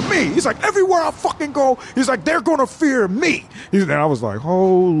gonna fear me. He's like, everywhere I fucking go, he's like, they're gonna fear me. And I was like,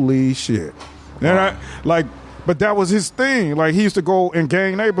 holy shit. And but that was his thing. Like, he used to go in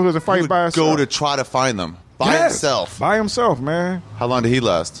gang neighborhoods and fight by himself. Go to try to find them by himself. By himself, man. How long did he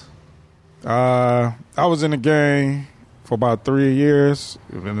last? I was in the gang for about 3 years,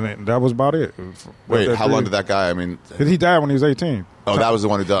 and that was about it. Wait, how long did that guy? I mean, he died when he was 18. Oh, that was the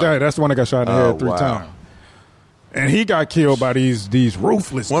one who died. Yeah, that's the one that got shot in the head 3 times. And he got killed by these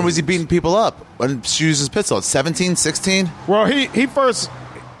ruthless. When was he beating people up? When he used his pistol? At 17, 16? Well,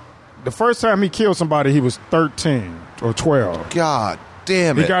 the first time he killed somebody, he was 13 or 12. God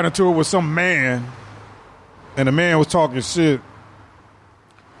damn it! He got into it with some man, and the man was talking shit.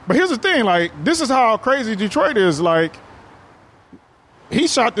 But here's the thing: like, this is how crazy Detroit is. Like, he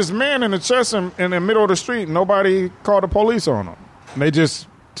shot this man in the chest in the middle of the street, and nobody called the police on him. And they just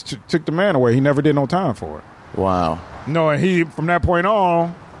took the man away. He never did no time for it. Wow. No, and he, from that point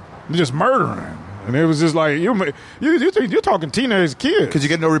on, just murdering. And it was just like, you're talking teenage kids. Because you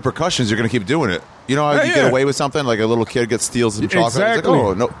get no repercussions, you're going to keep doing it. You know how you get away with something? Like a little kid steals some chocolate. Exactly. Like,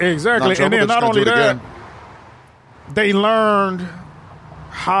 oh, no, exactly. And then not only that, they learned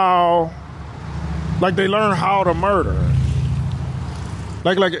how to murder.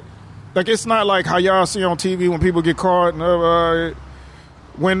 Like it's not like how y'all see on TV when people get caught.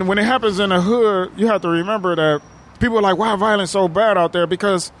 When it happens in the hood, you have to remember that people are like, why violence so bad out there?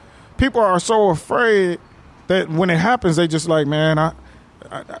 Because people are so afraid that when it happens, they just like, man, I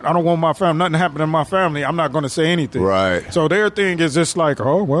don't want my family, nothing happened to my family. I'm not going to say anything. Right. So their thing is just like,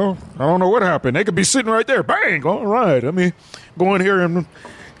 oh, well, I don't know what happened. They could be sitting right there. Bang. All right. I mean, go in here and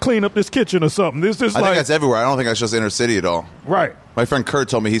clean up this kitchen or something. This is I think that's everywhere. I don't think that's just inner city at all. Right. My friend Kurt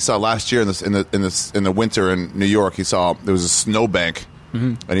told me he saw last year in the winter in New York, he saw there was a snowbank.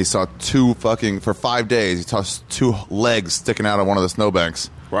 Mm-hmm. And he saw for 5 days, he saw 2 legs sticking out of one of the snowbanks.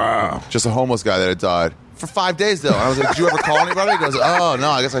 Wow. Just a homeless guy that had died. for 5 days, though. And I was like, did you ever call anybody? He goes, oh, no,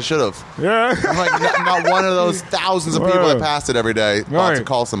 I guess I should have. Yeah. I'm like, not one of those thousands of people that pass it every day thought to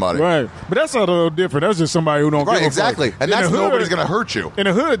call somebody. Right. But that's a little different. That's just somebody who don't give a fuck. Exactly. And that's nobody's going to hurt you. In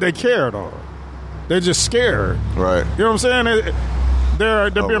the hood, they care, though. They're just scared. Right. You know what I'm saying? They're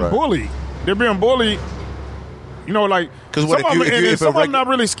being bullied. They're being bullied. You know, like, some of them not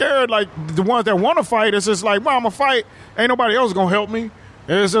really scared. Like, the ones that want to fight, it's just like, well, I'm going to fight. Ain't nobody else going to help me.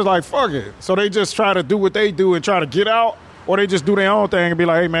 And it's just like, fuck it. So they just try to do what they do and try to get out, or they just do their own thing and be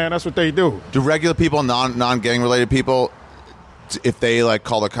like, hey, man, that's what they do. Do regular people, non-gang related people, if they, like,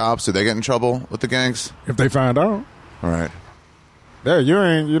 call the cops, do they get in trouble with the gangs? If they find out. All right. Yeah, you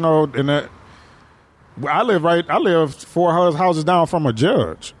ain't, you know, in that. I live 4 houses down from a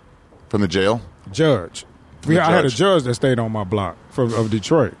judge. From the jail? Judge. I had a judge that stayed on my block of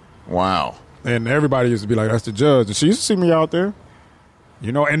Detroit. Wow. And everybody used to be like, that's the judge. And she used to see me out there.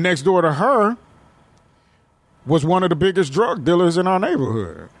 You know, and next door to her was one of the biggest drug dealers in our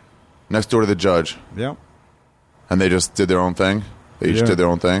neighborhood. Next door to the judge? Yeah. And they just did their own thing? They each did their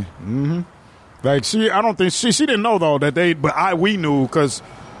own thing? Mm-hmm. Like, I don't think, she didn't know, though, that we knew, because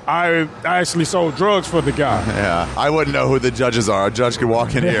I actually sold drugs for the guy. Yeah. I wouldn't know who the judges are. A judge could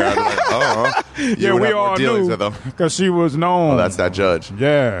walk in here. I'd be like, oh. Yeah, we all knew, because she was known. Oh, that's that judge.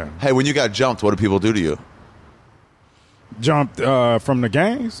 Yeah. Hey, when you got jumped, what did people do to you? Jumped from the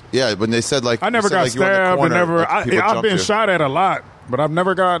gangs? Yeah, when they said, like, I never got stabbed. I've been shot at a lot, but I've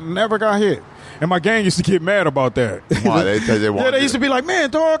never got hit. And my gang used to get mad about that. Why? They used to be like, man,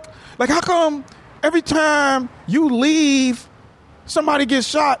 dog, like, how come every time you leave, somebody gets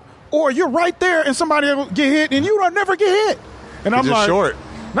shot, or you're right there and somebody will get hit and you don't never get hit? And I'm like, short.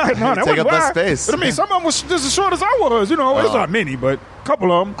 No, that take was up less space. But I mean, some of them was just as short as I was. You know, it's not many, but a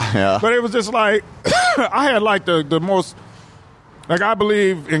couple of them. Yeah. But it was just like, I had like the most, like, I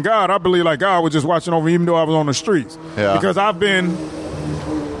believe in God. I believe like God was just watching over me, even though I was on the streets. Yeah. Because I've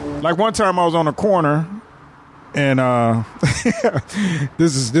been, like, one time I was on a corner, and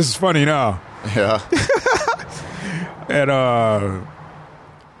this is funny now. Yeah. And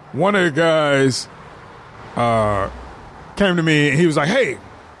one of the guys came to me and he was like, hey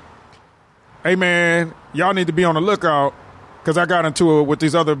man, y'all need to be on the lookout, because I got into it with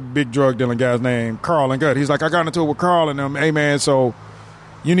these other big drug dealing guys named Carl and Gut. He's like, I got into it with Carl and them. Hey man, so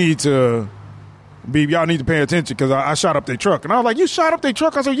y'all need to pay attention, because I shot up their truck. And I was like, you shot up their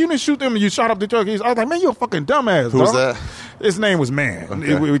truck? I said, you didn't shoot them and you shot up their truck. I was like, man, you a fucking dumbass. Who was that? His name was Man.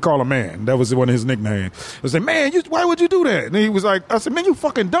 Okay. We call him Man. That was one of his nicknames. I said, man, why would you do that? And he was like, I said, man, you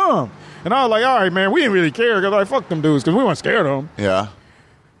fucking dumb. And I was like, all right, man, we didn't really care, because I fucked them dudes, because we weren't scared of them. Yeah.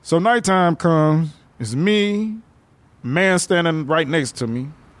 So nighttime comes, it's me, Man standing right next to me.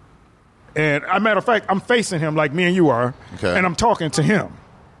 And as a matter of fact, I'm facing him like me and you are. Okay. And I'm talking to him.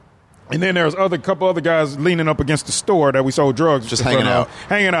 And then there's couple other guys leaning up against the store that we sold drugs. Just hanging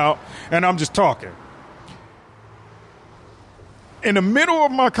out. And I'm just talking. In the middle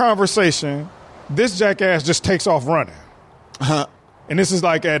of my conversation, this jackass just takes off running. And this is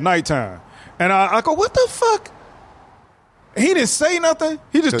like at nighttime. And I go, what the fuck? He didn't say nothing.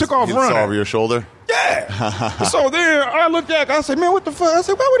 He just took off running. Over your shoulder? Yeah. So then I looked back. I said, man, what the fuck? I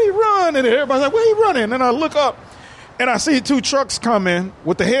said, why would he run? And everybody's like, where he running? And then I look up, and I see 2 trucks coming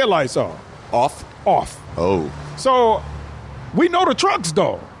with the headlights off. Off. Oh. So we know the trucks,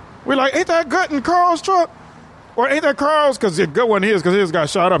 though. We're like, ain't that Gut and Carl's truck? Or ain't that Carl's? Because the Gut wasn't his, because his got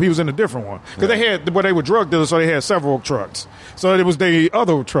shot up. He was in a different one. Because they were drug dealers, so they had several trucks. So it was the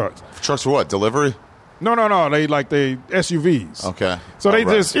other trucks. Trucks for what? Delivery? No. They SUVs. Okay. So they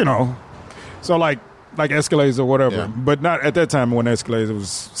just, you know, so like Escalades or whatever. Yeah. But not at that time when Escalades, it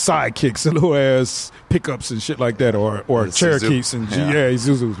was sidekicks and little ass pickups and shit like that, or Cherokees and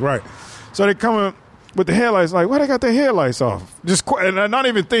Isuzus, right. So they come with the headlights, like, why they got their headlights off? Just and I'm not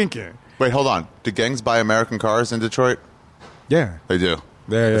even thinking. Wait, hold on. Do gangs buy American cars in Detroit? Yeah. They do.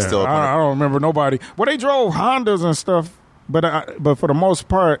 Yeah. Still I don't remember nobody. Well, they drove Hondas and stuff, but for the most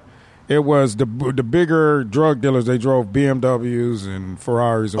part, it was the bigger drug dealers. They drove BMWs and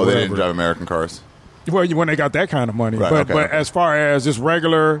Ferraris or whatever. They didn't drive American cars? Well, when they got that kind of money. Right, but as far as just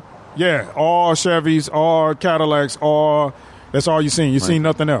regular, all Chevys, all Cadillacs, that's all you seen. You seen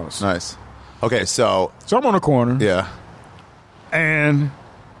nothing else. Nice. Okay, so I'm on the corner. Yeah. And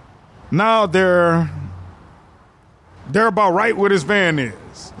now they're about right where this van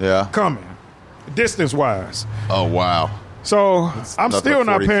is. Yeah. Coming. Distance-wise. Oh, wow. So I'm still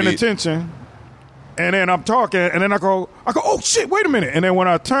not paying feet. attention. And then I'm talking, and then I go, oh, shit, wait a minute. And then when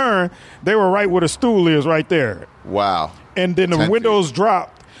I turn, they were right where the stool is right there. Wow. And then the windows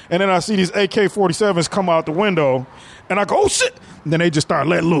dropped, and then I see these AK-47s come out the window, and I go, oh, shit. And then they just start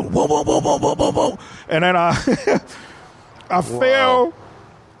letting loose. Whoa, whoa, whoa, whoa, whoa, whoa, whoa. And then I fell.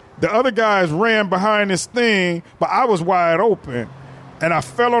 The other guys ran behind this thing, but I was wide open. And I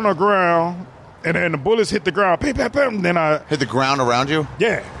fell on the ground, and then the bullets hit the ground. Pam, pam, pam. And then I hit the ground around you?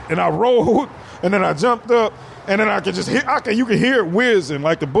 Yeah. And I rolled, and then I jumped up, and then I could just hear, you could hear it whizzing,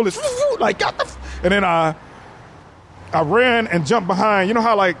 like the bullets, like, and then I ran and jumped behind. You know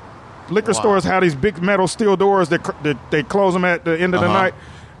how, like, liquor stores have these big metal steel doors that they close them at the end of the night?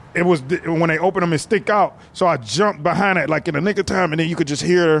 It was when they open them and stick out. So I jumped behind it like in the nick of time, and then you could just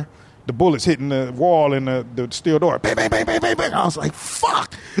hear the bullets hitting the wall in the steel door. Bang, bang, bang, bang, bang, bang. I was like,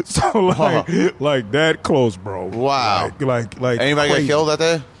 fuck. So like that close, bro. Wow. Like anybody crazy. got killed that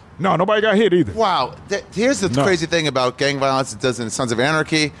day? No, nobody got hit either. Wow. Here's the crazy thing about gang violence. It does it in Sons of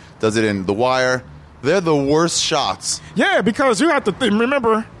Anarchy, does it in The Wire. They're the worst shots. Yeah, because you have to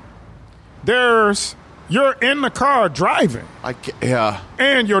remember, you're in the car driving.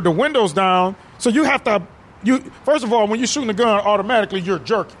 And the window's down, so you have to. First of all, when you're shooting a gun, automatically you're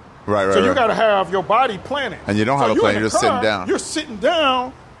jerking. Right. So you got to have your body planted. And you don't have a plan. You're just sitting down. You're sitting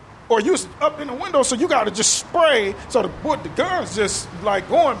down, or you're up in the window, so you got to just spray. So the gun's just like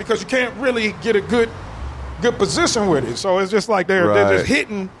going because you can't really get a good position with it. So it's just like they're just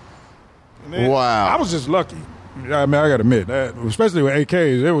hitting. Wow. I was just lucky. I mean, I got to admit that, especially with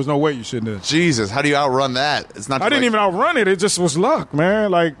AKs, there was no way you shouldn't have. Jesus, how do you outrun that? It's not. I didn't even outrun it. It just was luck,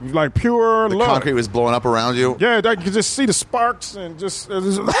 man. Like pure luck. The concrete was blowing up around you. Yeah, you could just see the sparks and just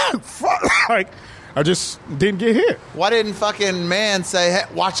like I just didn't get hit. Why didn't fucking man say, hey,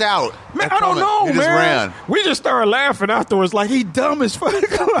 watch out? Man, I don't know, man. He just ran. We just started laughing afterwards like he dumb as fuck.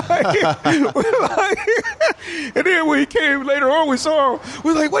 And then when he came later on, we saw him.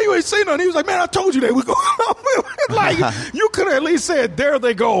 We was like, why you ain't saying nothing? He was like, man, I told you they were going. Like, you could have at least said, there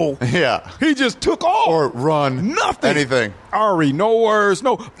they go. Yeah. He just took off. Or run. Nothing. Anything. Ari, no words,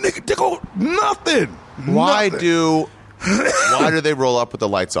 no. Nigga, they go, nothing. Why do they roll up with the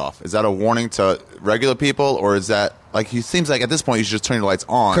lights off? Is that a warning to regular people, or is that like he seems like at this point you should just turn the lights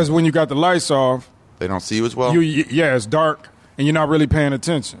on? Because when you got the lights off, they don't see you as well. It's dark and you're not really paying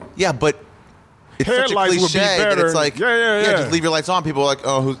attention. Yeah, but it's such a cliche that it's like, just leave your lights on. People are like,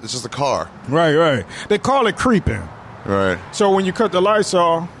 oh, it's just a car. Right. They call it creeping. Right. So when you cut the lights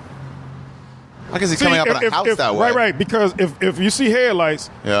off, I guess he's coming up in a house that way. Right. Because if you see headlights,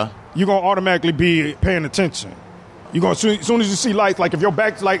 you're gonna automatically be paying attention. You're gonna as soon as you see lights, like if your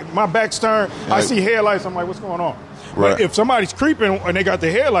back's like my back's turned, I see headlights. I'm like, what's going on? Right. But if somebody's creeping and they got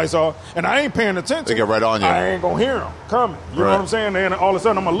the headlights off and I ain't paying attention, they get right on you. I ain't gonna hear them coming. You know what I'm saying? And all of a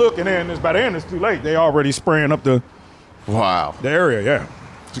sudden I'm gonna look, and then by the end it's too late. They already spraying up the area. Yeah.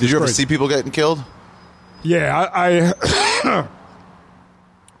 Did you ever see people getting killed? Yeah, I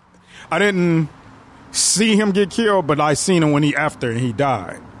I didn't see him get killed, but I seen him when after he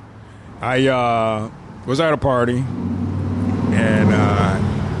died. I was at a party, and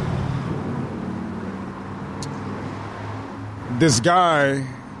this guy,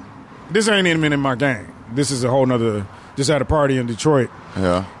 this ain't even in my gang. This is a whole nother, just at a party in Detroit.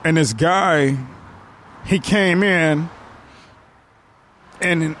 Yeah. And this guy, he came in,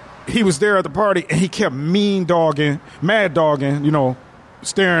 and he was there at the party, and he kept mad dogging,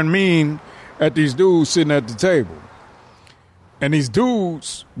 staring mean at these dudes sitting at the table. And these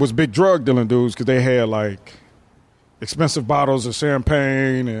dudes was big drug dealing dudes because they had like expensive bottles of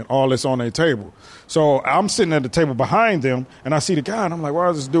champagne and all this on their table. So I'm sitting at the table behind them, and I see the guy, and I'm like, why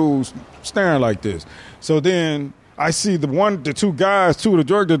is this dude staring like this? So then I see two of the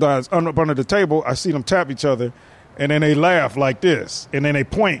drug dealer guys up under the table. I see them tap each other, and then they laugh like this, and then they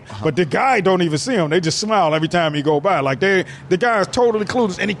point. But the guy don't even see him. They just smile every time he go by. Like the guy is totally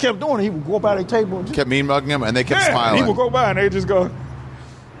clueless, and he kept doing it. He would go by their table and just kept mean mugging him, and they kept smiling. He would go by, and they just go,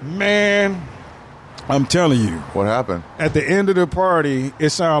 man, I'm telling you. What happened? At the end of the party,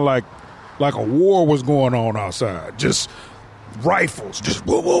 it sounded like a war was going on outside. Just rifles, just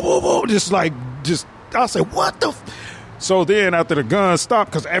whoa, whoa, whoa, whoa. I said, what the? So then after the guns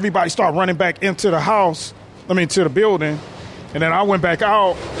stopped, because everybody started running back into the house, to the building, and then I went back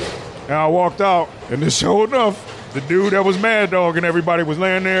out, and I walked out, and then sure enough, the dude that was mad dog and everybody was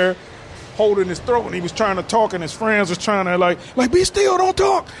laying there holding his throat, and he was trying to talk, and his friends was trying to like be still, don't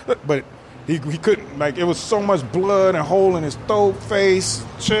talk. But he couldn't, like, it was so much blood and hole in his throat, face,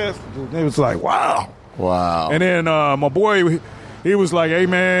 chest. It was like, wow. And then my boy, he was like, hey,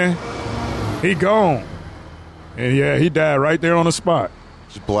 man, he gone. And yeah, he died right there on the spot.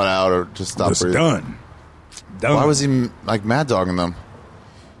 Just bled out or just stopped breathing? Done. Why was he like mad dogging them?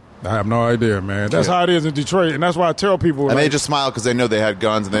 I have no idea, man. That's how it is in Detroit, and that's why I tell people. And they just smiled because they know they had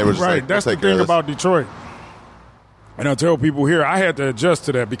guns, and they were just right. like, That's the thing about Detroit. And I tell people here, I had to adjust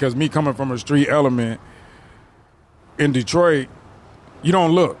to that because me coming from a street element in Detroit, you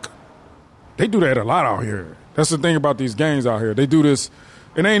don't look. They do that a lot out here. That's the thing about these gangs out here. They do this.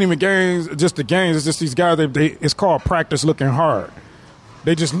 It ain't even gangs, just the gangs. It's just these guys. It's called practice looking hard.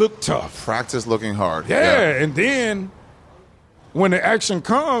 They just look tough. Practice looking hard. Yeah, and then when the action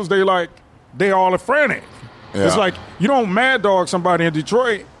comes, they all are frantic. Yeah. It's like you don't mad dog somebody in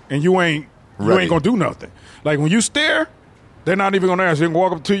Detroit and you ain't gonna do nothing. Like when you stare, they're not even gonna ask you. They can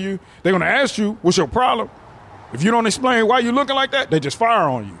walk up to you. They're gonna ask you, "What's your problem?" If you don't explain why you looking like that, they just fire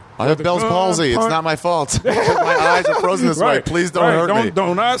on you. I have Bell's palsy. It's not my fault. My eyes are frozen this way. Please don't hurt me.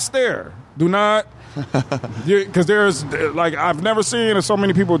 Do not stare. Do not. Because there's, like, I've never seen so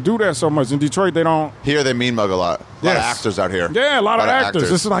many people do that so much. In Detroit, they don't. Here, they mean mug a lot. A lot of actors out here. Yeah, a lot of actors.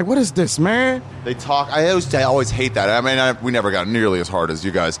 It's like, what is this, man? They talk. I always hate that. I mean, we never got nearly as hard as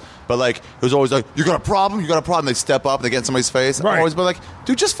you guys. But, like, it was always like, you got a problem? You got a problem? They step up. They get in somebody's face. Right. I've always been like,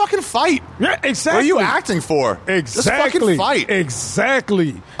 dude, just fucking fight. Yeah, exactly. What are you acting for? Exactly. Just fucking fight.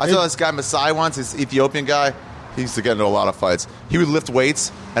 Exactly. I saw this guy, Masai, once, this Ethiopian guy. He used to get into a lot of fights. He would lift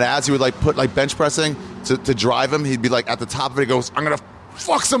weights, and as he would like put like bench pressing to drive him, he'd be like at the top of it. He goes, "I'm gonna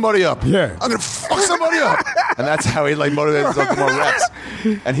fuck somebody up. Yeah, I'm gonna fuck somebody up." And that's how he like motivated himself to more reps.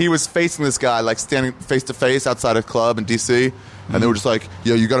 And he was facing this guy like standing face to face outside a club in DC, and they were just like,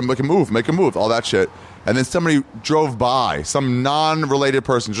 "Yo, you gotta make a move, all that shit." And then somebody drove by, some non-related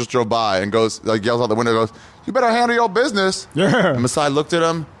person just drove by and goes, like yells out the window, goes, "You better handle your business." Yeah. And Masai looked at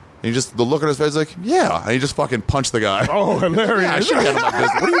him. And he just, the look on his face, like, yeah. And he just fucking punched the guy. Oh, hilarious. Yeah, I should handle my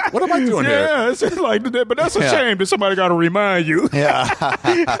business. What am I doing here? Yeah, it's just like that. But that's a shame that somebody got to remind you. Yeah.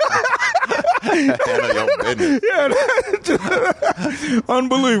 Handle your business. Yeah,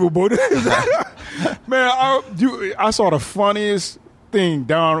 unbelievable. Man, I saw the funniest thing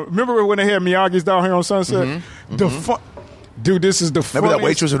down. Remember when they had Miyagi's down here on Sunset? Mm-hmm. Dude, this is the funniest. Remember that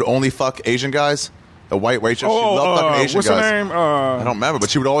waitress would only fuck Asian guys? The white waitress, she loved fucking Asian what's guys. What's her name? I don't remember, but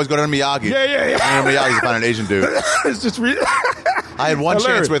she would always go to Miyagi. Yeah. And Miyagi's found an Asian dude. It's just I had one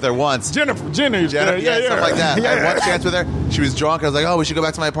chance with her once. Jenny. Yeah, something like that. Yeah. I had one chance with her. She was drunk. I was like, "Oh, we should go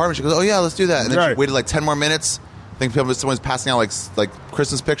back to my apartment." She goes, "Oh yeah, let's do that." And then she waited like 10 more minutes. I think someone's passing out like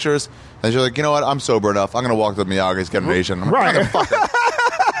Christmas pictures. And she's like, "You know what? I'm sober enough. I'm gonna walk to Miyagi's, get an Asian." I'm like,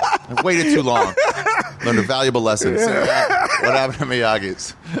 "Motherfucker." I waited too long. Learned a valuable lesson. So, what happened to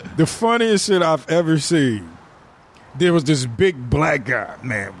Miyagi's? The funniest shit I've ever seen. There was this big black guy,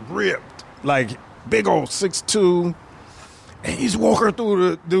 man, ripped, like big old 6'2", and he's walking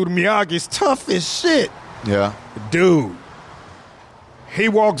through the Miyagi's tough as shit. Yeah. Dude, he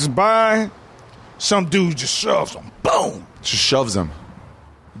walks by, some dude just shoves him. Boom. Just shoves him.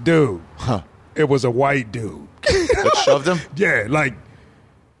 Dude, it was a white dude. That shoved him? Yeah, like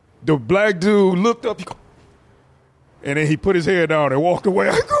the black dude looked up, and then he put his head down and walked away.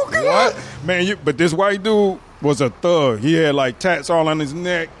 I go, what? Man, but this white dude was a thug. He had like tats all on his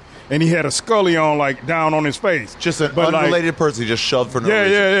neck, and he had a scully on like down on his face. Just an unrelated person he just shoved for no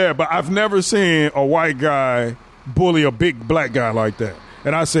reason. Yeah. But I've never seen a white guy bully a big black guy like that.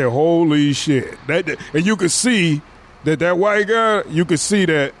 And I said, holy shit. And you could see that white guy, you could see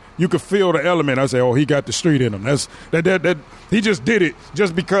that, you could feel the element. I said, oh, he got the street in him. That he just did it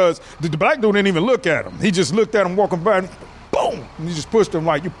just because the black dude didn't even look at him. He just looked at him walking by and boom. And he just pushed him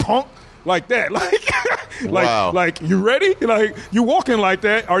like, you punk. Like that, wow. like you ready? Like you walking like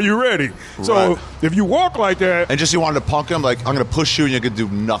that? Are you ready? So if you walk like that, and just you wanted to punk him, like I'm gonna push you and you could do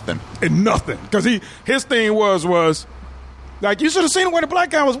nothing and nothing, because his thing was like you should have seen the way the black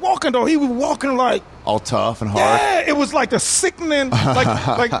guy was walking though. He was walking like all tough and hard. Yeah, it was like a sickening,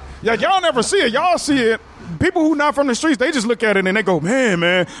 like y'all never see it. Y'all see it. People who not from the streets, they just look at it and they go,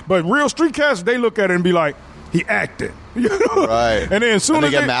 man. But real street cats, they look at it and be like, he acted. You know? Right. And then as soon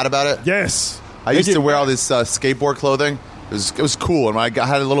as they get mad about it? Yes. I used to wear all this skateboard clothing. It was cool. And when I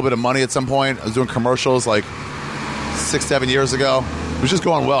had a little bit of money at some point, I was doing commercials like 6-7 years ago. It was just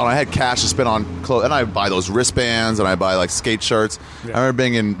going well, and I had cash to spend on clothes. And I buy those wristbands, and I buy like skate shirts. Yeah. I remember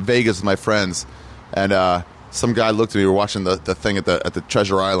being in Vegas with my friends, and some guy looked at me. We were watching the thing at the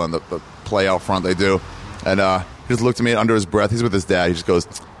Treasure Island, the play out front they do. And he just looked at me under his breath. He's with his dad. He just goes,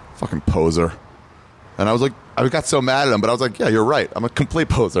 fucking poser. And I was like, I got so mad at him, but I was like, yeah, you're right. I'm a complete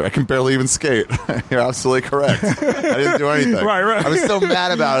poser. I can barely even skate. You're absolutely correct. I didn't do anything. Right. I was so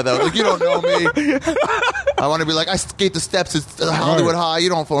mad about it, though. Like, you don't know me. I want to be like, I skate the steps. It's Hollywood High. You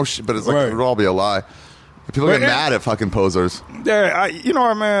don't follow shit. But it's like, it would all be a lie. People get mad at fucking posers. Yeah, you know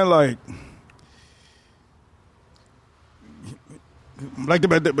what, man? Like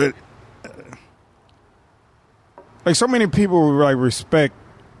so many people like respect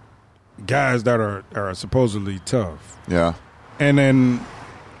guys that are supposedly tough. Yeah. And then,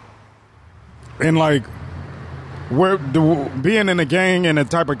 and like, being in the gang and the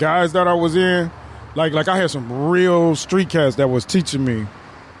type of guys that I was in, like I had some real street cats that was teaching me,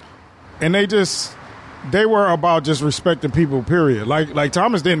 and they were about just respecting people, period. Like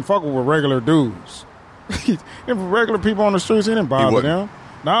Thomas didn't fuck with regular dudes. Regular people on the streets, he didn't bother them.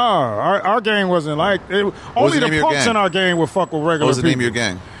 Nah, our gang wasn't like it. Only the punks in our gang would fuck with regular people. What was the name of your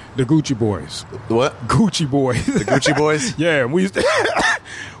gang? The Gucci Boys. The what? Gucci Boys. The Gucci Boys? Yeah, we used to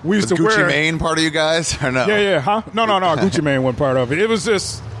Was Gucci Mane part of you guys or no? Yeah, huh? No. Gucci Mane wasn't part of it. It was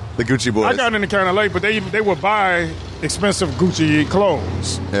just the Gucci Boys. I got in it kind of late, but they would buy expensive Gucci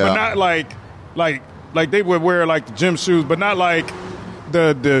clothes, but not like they would wear like the gym shoes, but not like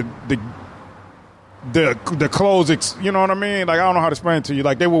the clothes. You know what I mean? Like I don't know how to explain it to you.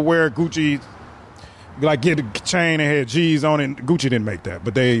 Like they would wear Gucci. Like get a chain and had G's on it. Gucci didn't make that,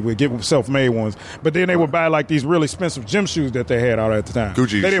 but they would get self-made ones. But then they would buy like these really expensive gym shoes that they had out at the time.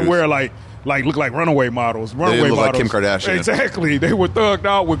 Gucci. They didn't wear like look like runaway models. They look like Kim Kardashian. Exactly. They were thugged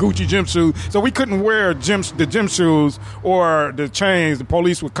out with Gucci gym shoes, so we couldn't wear the gym shoes or the chains. The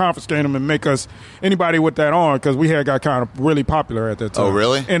police would confiscate them and make us anybody with that on because we had got kind of really popular at that time. Oh,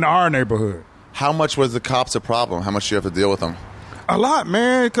 really? In our neighborhood. How much was the cops a problem? How much do you have to deal with them? A lot,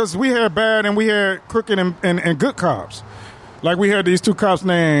 man, because we had bad and we had crooked and good cops. Like we had these two cops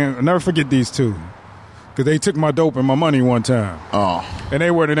named, I'll never forget these two, because they took my dope and my money one time. Oh. And they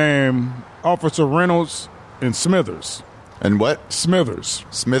were the name Officer Reynolds and Smithers. And what? Smithers.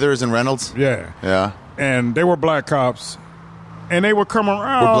 Smithers and Reynolds? Yeah. Yeah. And they were black cops. And they would come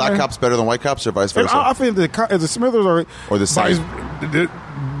around. Were black cops better than white cops or vice versa? I think the Smithers or the same.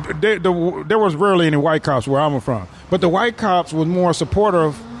 There was rarely any white cops where I'm from. But the white cops was more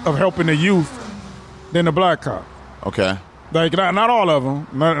supportive of helping the youth than the black cop. Okay. Like, not all of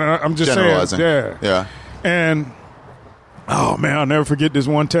them. I'm just generalizing. saying. Yeah. Yeah. And, oh, man, I'll never forget this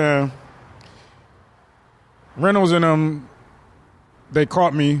one time. Reynolds and them, they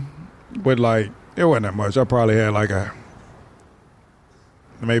caught me with, like, it wasn't that much. I probably had, like,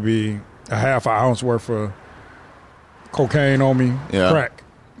 maybe a half an ounce worth of cocaine on me. Yeah. Crack.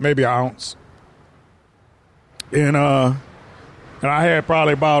 Maybe an ounce. And I had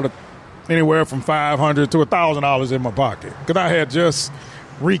probably about anywhere from $500 to $1,000 in my pocket because I had just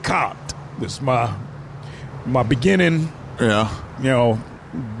recopped. This is my beginning. Yeah. You know,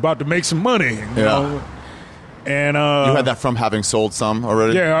 about to make some money. You know? And you had that from having sold some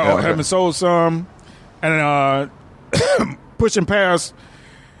already. Yeah, having sold some, and pushing past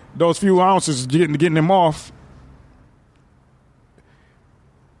those few ounces, getting them off,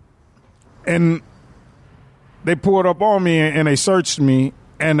 and they pulled up on me and they searched me.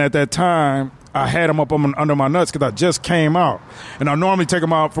 And at that time, I had them up under my nuts because I just came out. And I normally take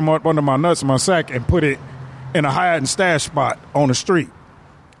them out from up under my nuts in my sack and put it in a hide and stash spot on the street.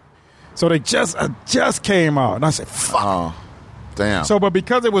 So I just came out. And I said, fuck. Oh, damn. So, but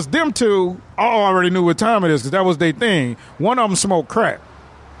because it was them two, I already knew what time it is because that was their thing. One of them smoked crack.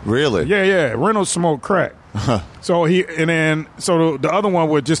 Really? Yeah. Reynolds smoked crack. So the other one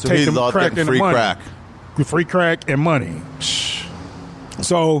would just take him crack and money. Free crack and money.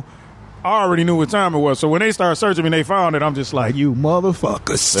 So I already knew what time it was. So when they started searching me and they found it, I'm just like, you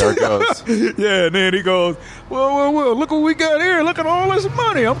motherfuckers. There it goes. Yeah, and then he goes, well, look what we got here. Look at all this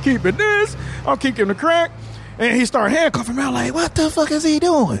money. I'm keeping this. I'm keeping the crack. And he started handcuffing me. I'm like, what the fuck is he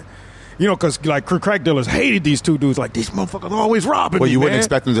doing? You know, because like crack dealers hated these two dudes. Like, these motherfuckers always robbing me, Well, you wouldn't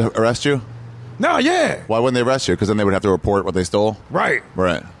expect them to arrest you? No, yeah. Why wouldn't they arrest you? Because then they would have to report what they stole? Right.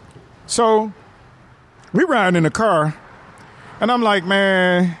 So we riding in the car, and I'm like,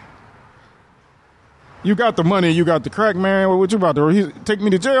 man, you got the money, you got the crack, man. What you about to take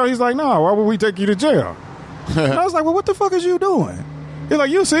me to jail? He's like, no, why would we take you to jail? And I was like, well, what the fuck is you doing? He's like,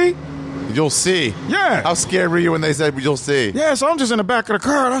 you see. You'll see. Yeah. How scared were you when they said you'll see? Yeah, so I'm just in the back of the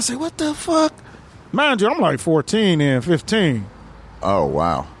car, and I say, what the fuck? Mind you, I'm like 14 and 15. Oh,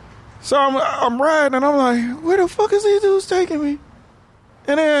 wow. So I'm riding, and I'm like, where the fuck is these dudes taking me?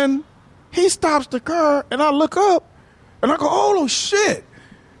 And then he stops the car, and I look up, and I go, oh, shit.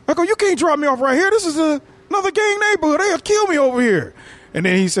 I go, you can't drop me off right here. This is another gang neighborhood. They'll kill me over here. And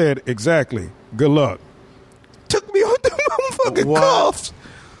then he said, exactly, good luck. Took me out the motherfucking cuffs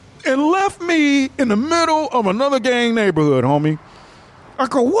and left me in the middle of another gang neighborhood, homie. I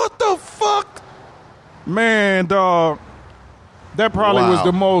go, what the fuck? Man, dog, that probably was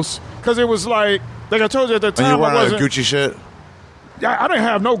the most, because it was like I told you at the time. And you weren't out of Gucci shit? I didn't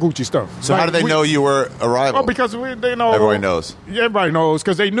have no Gucci stuff. So how did they know you were a rival? Oh, because they know. Everybody knows. Yeah, everybody knows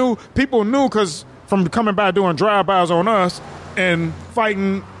because they knew. People knew because from coming by doing drive-bys on us and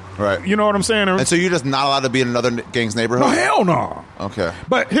fighting Right. You know what I'm saying? And so you're just not allowed to be in another gang's neighborhood? No, hell no. Okay.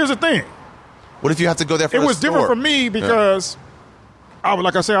 But here's the thing. What if you have to go there for It was different for me because,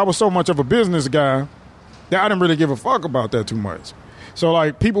 like I said, I was so much of a business guy that I didn't really give a fuck about that too much. So,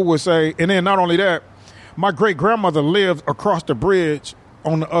 like, people would say, and then not only that, my great-grandmother lived across the bridge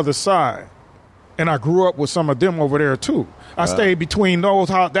on the other side. And I grew up with some of them over there, too. I stayed between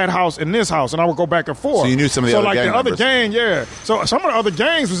that house and this house, and I would go back and forth. So you knew some of the other gang the other members. gang, yeah. So some of the other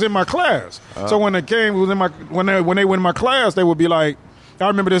gangs was in my class. So when the gang was in my when they went in my class, they would be like, I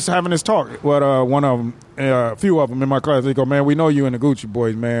remember having this talk with one of them, a few of them in my class. They go, man, we know you and the Gucci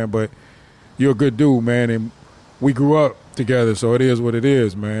Boys, man, but you're a good dude, man, and we grew up together, so it is what it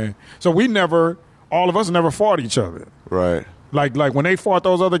is, man. So all of us never fought each other. Right. Like when they fought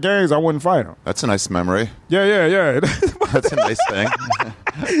those other gangs, I wouldn't fight them. That's a nice memory. Yeah. That's a nice thing.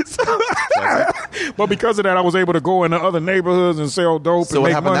 But because of that, I was able to go into other neighborhoods and sell dope. So and what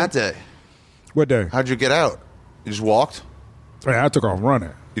make happened money. that day? What day? How'd you get out? You just walked? Yeah, I took off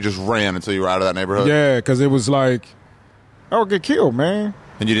running. You just ran until you were out of that neighborhood? Yeah, because it was like, I would get killed, man.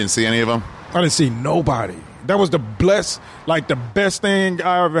 And you didn't see any of them? I didn't see nobody. That was the best thing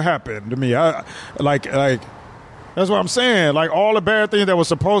I ever happened to me. That's what I'm saying. Like, all the bad things that was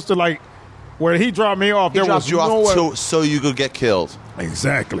supposed to, like, where he dropped me off, there was you off so you could get killed.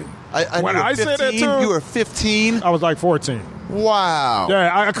 Exactly. When I said that too, you were 15? I was like 14. Wow.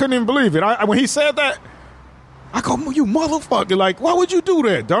 Yeah, I couldn't even believe it. When he said that, I go, you motherfucker. Like, why would you do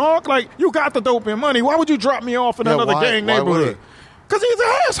that, dog? Like, you got the dope and money. Why would you drop me off in another gang neighborhood? Because he's an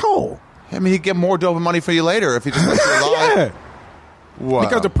asshole. I mean, he'd get more dope and money for you later if he just let you alive. Yeah. Wow.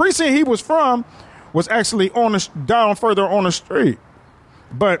 Because the precinct he was from was actually down further on the street.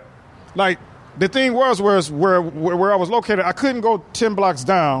 But, like, the thing was where I was located, I couldn't go 10 blocks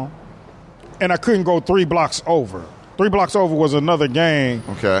down, and I couldn't go 3 blocks over. 3 blocks over was another gang.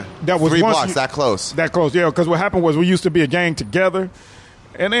 Okay. That was 3 blocks, that close? That close, yeah. Because what happened was we used to be a gang together,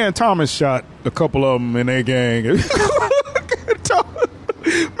 and then Thomas shot a couple of them in their gang.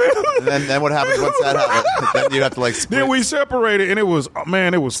 And then what happens once that happens? Then you have to, like, split. Then we separated, and it was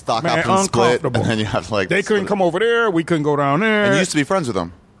stock up and uncomfortable. split, and then you have to, like, they couldn't come over there. We couldn't go down there. And you used to be friends with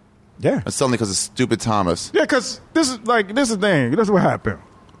them. Yeah. It's only because of stupid Thomas. Yeah, because this is the thing. This is what happened.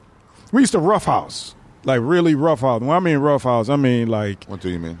 We used to roughhouse, like really roughhouse. When I mean roughhouse, I mean like. What do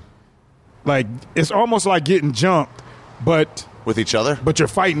you mean? Like, it's almost like getting jumped, but with each other. But you're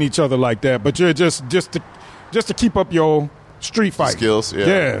fighting each other like that. But you're just to keep up your street fight skills. Yeah.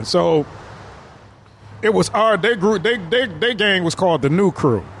 Yeah. So it was their gang was called the New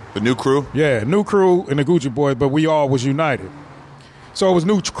Crew. The New Crew. Yeah, New Crew and the Gucci Boys, but we all was united. So it was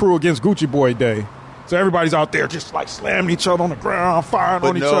New Crew against Gucci Boy Day. So everybody's out there just like slamming each other on the ground, firing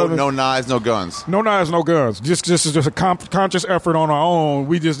on each other. No knives, no guns. No knives, no guns. Just a conscious effort on our own.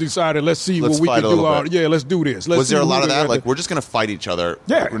 We just decided, let's see what we can do. Yeah, let's do this. Was there a lot of that? Like, we're just going to fight each other.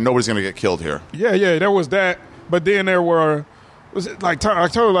 Yeah. Nobody's going to get killed here. Yeah, there was that. But then there were, I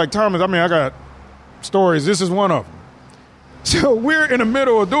told you, like Thomas, I mean, I got stories. This is one of them. So we're in the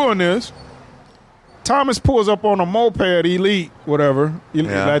middle of doing this. Thomas pulls up on a moped, Elite, whatever.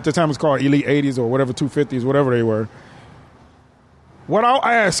 At the time it was called Elite 80s or whatever, 250s, whatever they were. Without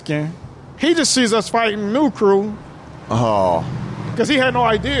asking, he just sees us fighting New Crew. Oh. Because he had no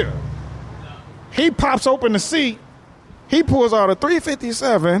idea. He pops open the seat. He pulls out a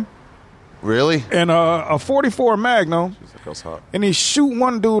 .357. Really? And a 44 Magnum. Jeez, that feels hot. And he shoot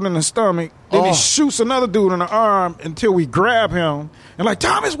one dude in the stomach. Then he shoots another dude in the arm until we grab him. And like,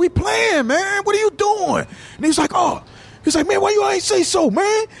 Thomas, we playing, man. What are you doing? And he's like, He's like, man, why you ain't say so,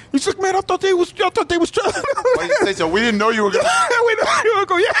 man? He's like, man, I thought they was trying. Why you say so? We didn't know you were going to. We know you were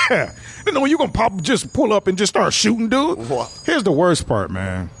going to go, yeah. Didn't know you going to just pull up and just start shooting, dude. What? Here's the worst part,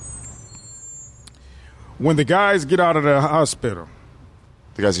 man. When the guys get out of the hospital.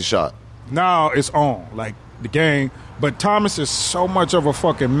 The guys he shot. Now it's on, like the gang. But Thomas is so much of a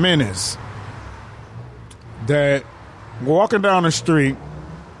fucking menace that we're walking down the street,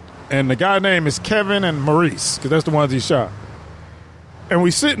 and the guy's name is Kevin and Maurice, because that's the ones he shot. And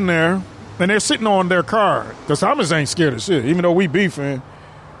we sitting there, and they're sitting on their car, because Thomas ain't scared of shit. Even though we beefing,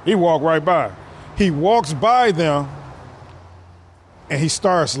 he walked right by. He walks by them, and he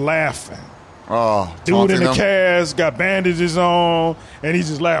starts laughing. Oh, dude in the cast, got bandages on, and he's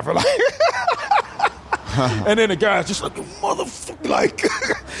just laughing like. And then the guy's just like, motherfucker, like.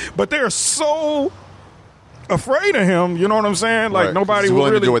 But they're so afraid of him, you know what I'm saying? Like, nobody he's will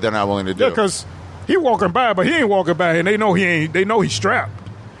willing really to do what they're not willing to do. Yeah, because he walking by, but he ain't walking by, and they know he ain't. They know he's strapped,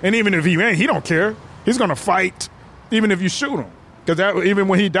 and even if he ain't, he don't care. He's gonna fight, even if you shoot him. Because even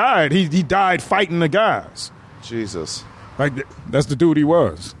when he died, he died fighting the guys. Jesus, like that's the dude he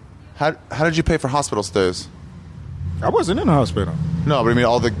was. How did you pay for hospital stays? I wasn't in the hospital. No, but I mean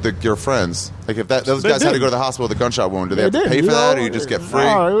all your friends. Like if those guys had to go to the hospital with a gunshot wound, do they have to pay for that, or you just get free?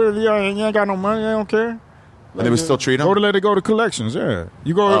 No, you ain't got no money. They don't care. And they would still treat them? Go to let it go to collections, yeah.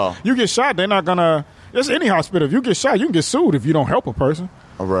 You go, you get shot, they're not going to... It's any hospital. If you get shot, you can get sued if you don't help a person.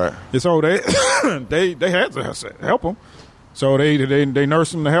 All right. And so they had to help them. So they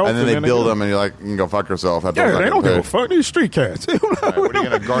nurse them to health. And then they bill them, and you're like, you can go fuck yourself. They don't give a fuck. These street cats. Right, what are you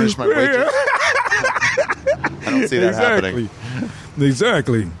going to garnish my wages? I don't see that happening.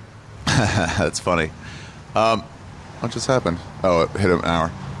 Exactly. That's funny. What just happened? Oh, it hit an hour.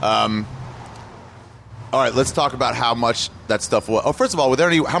 All right, let's talk about how much that stuff was. Oh, first of all,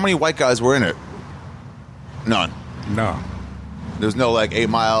 how many white guys were in it? None. No. There's no, 8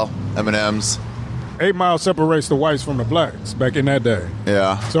 Mile, M&Ms. 8 Mile separates the whites from the blacks back in that day.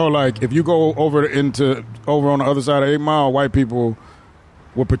 Yeah. So, if you go over on the other side of 8 Mile, white people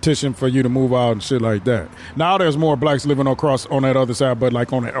will petition for you to move out and shit like that. Now there's more blacks living across on that other side, but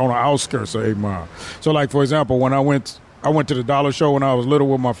on the outskirts of 8 Mile. So, for example, when I went to the Dollar Show when I was little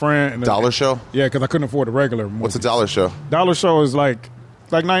with my friend. And Dollar Show? Yeah, because I couldn't afford the regular movie. What's a Dollar Show? Dollar Show is like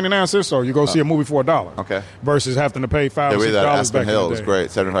 99 cents, so you go see a movie for $1. Okay. Versus having to pay $5 or $6 that Aspen back Hill in the was day.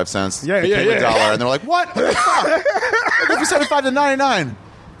 great. 75 cents. Yeah. $1, and they're like, what? What the fuck? They go from 75 to 99.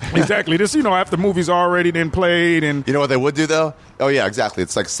 Exactly. This, after the movie's already been played, and you know what they would do though? Oh yeah, exactly.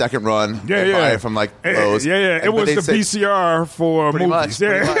 It's like second run. Yeah. Buy it from Lowe's. Yeah. It was the VCR for pretty movies.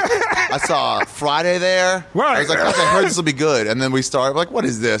 Pretty much. I saw Friday there. Right. I was like, gosh, I heard this will be good. And then we started like, what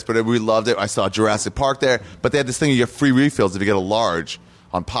is this? But we loved it. I saw Jurassic Park there. But they had this thing, you get free refills if you get a large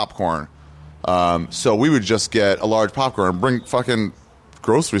on popcorn. So we would just get a large popcorn and bring fucking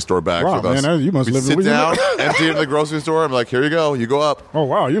grocery store bags with us. Man, you must We'd live sit down, empty it in the grocery store. I'm like, here you go. You go up. Oh,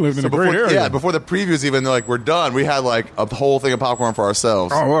 wow. You lived in a great area. Yeah, before the previews even, we're done, we had a whole thing of popcorn for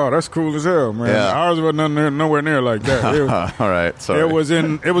ourselves. Oh, wow. That's cool as hell, man. Yeah. Ours was nowhere near like that. All right. Sorry. It was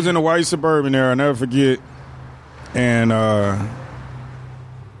in the white suburban there. I'll never forget. And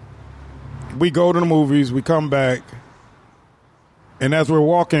we go to the movies. We come back. And as we're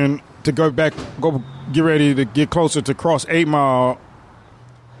walking to go get ready to get closer to cross 8 Mile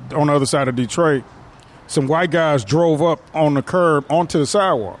on the other side of Detroit, some white guys drove up on the curb onto the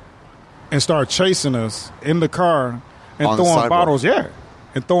sidewalk and started chasing us in the car and throwing bottles. Yeah,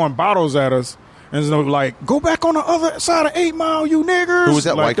 and throwing bottles at us. And so go back on the other side of 8 Mile, you niggers. Who was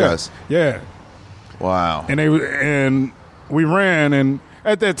that? White guys? Yeah. Wow. And we ran, and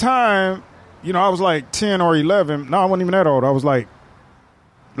at that time, I was 10 or 11. No, I wasn't even that old. I was like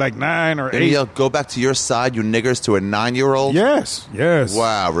 9 or 8. And you yell, go back to your side, you niggers, to a 9-year-old? Yes.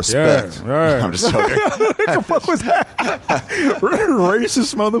 Wow, respect. Yeah, right. I'm just joking. What the fuck was that?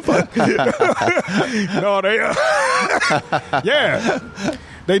 Racist motherfucker. No, they... yeah.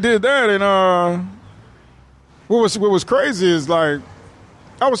 They did that, and what was crazy is, I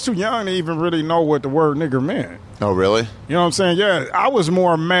was too young to even really know what the word nigger meant. Oh, really? You know what I'm saying? Yeah, I was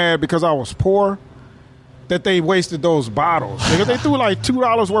more mad because I was poor that they wasted those bottles. Because they threw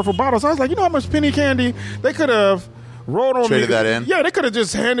 $2 worth of bottles. I was like, you know how much penny candy they could have rolled on Traded me? that in? Yeah, they could have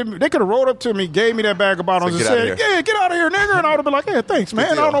just they could have rolled up to me, gave me that bag of bottles, and said, yeah, get out of here, nigger. And I would have been like, yeah, thanks,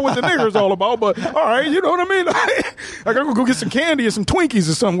 man. I don't know what the nigger is all about, but all right, you know what I mean? I gotta go get some candy and some Twinkies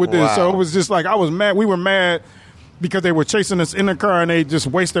or something with this. So it was just I was mad. We were mad because they were chasing us in the car and they just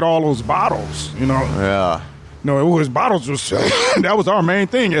wasted all those bottles, Yeah. No, it was bottles. That was our main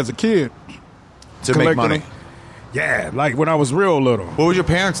thing as a kid. To make money. Them. Yeah, when I was real little. What were your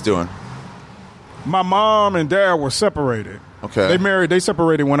parents doing? My mom and dad were separated. Okay. They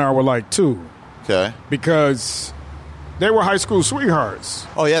separated when I was 2. Okay. Because they were high school sweethearts.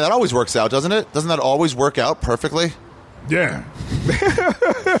 Oh, yeah, that always works out, doesn't it? Doesn't that always work out perfectly? Yeah.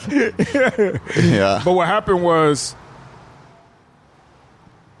 Yeah. But what happened was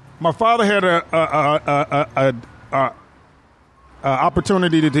my father had a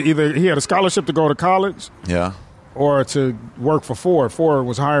opportunity to either he had a scholarship to go to college, Yeah. or to work for Ford. Ford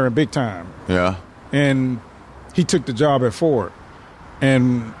was hiring big time, Yeah. and he took the job at Ford.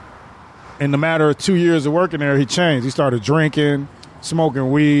 And in the matter of 2 years of working there, he changed. He started drinking,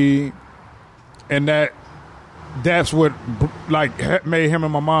 smoking weed, and that's what made him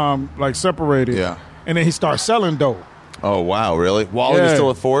and my mom separated. Yeah. And then he started selling dope. Oh, wow, really? While he was still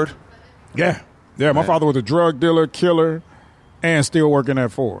at Ford? Yeah. Yeah, my father was a drug dealer, killer, and still working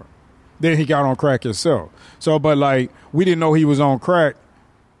at Ford. Then he got on crack himself. So, but we didn't know he was on crack.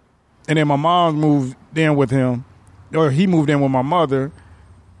 And then my mom moved in with him, or he moved in with my mother.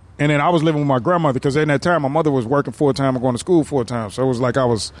 And then I was living with my grandmother because in that time my mother was working full-time and going to school full-time. So it was I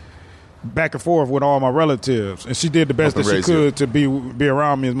was back and forth with all my relatives, and she did the best that she could to be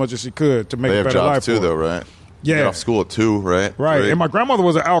around me as much as she could to make a better life for her. They have jobs too, though, right? Yeah. You get off school at 2, right? Right. 3. And my grandmother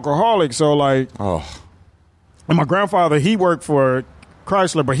was an alcoholic, so like, and my grandfather, he worked for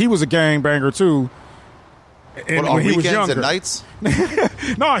Chrysler, but he was a gangbanger too. And on when he weekends was younger, and nights?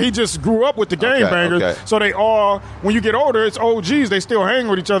 No, he just grew up with the gangbangers. Okay. So they all, when you get older, it's OGs. They still hang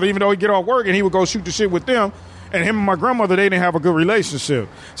with each other, even though he get off work and he would go shoot the shit with them. And him and my grandmother, they didn't have a good relationship.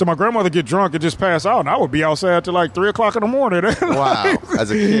 So my grandmother get drunk and just pass out, and I would be outside till like 3 o'clock in the morning. Wow, as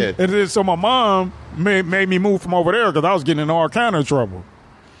a kid. And then, so my mom made me move from over there because I was getting in all kind of trouble.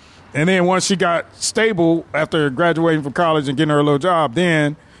 And then once she got stable after graduating from college and getting her a little job,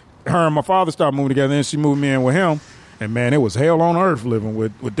 then her and my father started moving together, and she moved me in with him. And, man, it was hell on earth living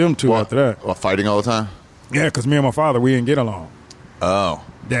with them two after that. Well, fighting all the time? Yeah, because me and my father, we didn't get along. Oh.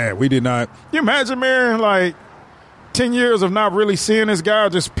 Yeah, we did not. You imagine, man, like 10 years of not really seeing this guy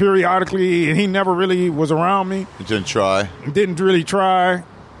just periodically, and he never really was around me. You didn't try? Didn't really try.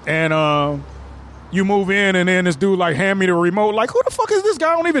 And you move in, and then this dude, like, hand me the remote. Like, who the fuck is this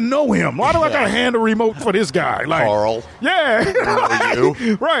guy? I don't even know him. Why do I got to hand the remote for this guy? Like, Carl? Yeah.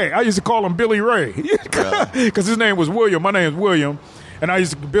 You? Right. I used to call him Billy Ray. Because his name was William. My name is William. And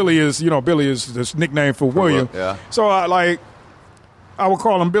Billy is this nickname for William. Yeah. So, I would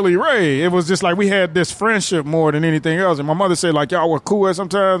call him Billy Ray. It was just like we had this friendship more than anything else. And my mother said, like, y'all were cool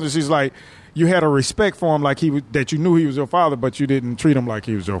sometimes. And she's like, you had a respect for him, like that you knew he was your father, but you didn't treat him like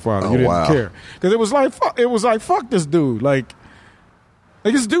he was your father. You didn't care. Because it was like, fuck this dude. Like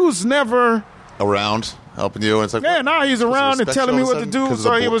this dude's never around helping you. And it's like, yeah, now he's around and telling me what to do.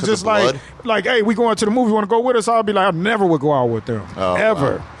 So he was just like, hey, we going to the movie. You want to go with us? I'll be like, I never would go out with them.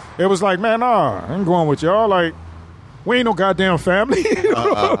 Ever. Wow. It was like, man, nah, I ain't going with y'all. Like, we ain't no goddamn family.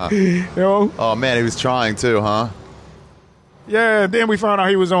 You know? Oh, man, he was trying too, huh? Yeah, then we found out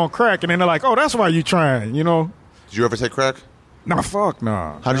he was on crack, and then they're like, oh, that's why you trying, you know? Did you ever take crack? Nah, fuck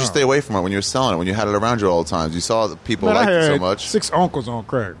nah. How did you stay away from it when you were selling it, when you had it around you all the time? You saw that people liked it so much. 6 uncles on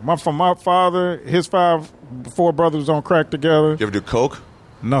crack. From my father, his 4 brothers on crack together. You ever do coke?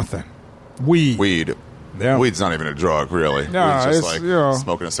 Nothing. Weed. Yeah. Weed's not even a drug, really. Nah, Weed's just like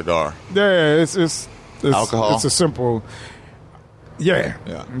smoking a cigar. Yeah, it's alcohol. It's a simple. Yeah.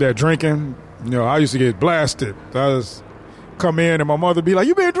 Drinking. You know, I used to get blasted. I was come in and my mother be like,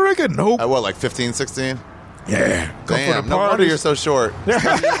 "You been drinking?" Nope. At what, like 15, 16? Yeah. Damn. No wonder you're so short.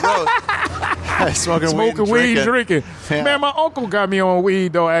 Smoking weed, drinking. Yeah. Man, my uncle got me on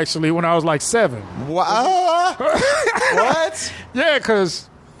weed though. Actually, when I was like 7. What? Yeah, because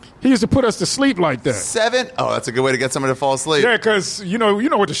he used to put us to sleep like that. 7? Oh, that's a good way to get somebody to fall asleep. Yeah, because you know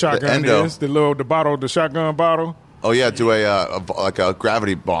what the shotgun is. The shotgun bottle. Oh yeah, do a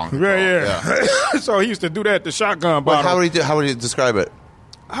gravity bong. Yeah. So he used to do that. The shotgun bottle. How would he describe it?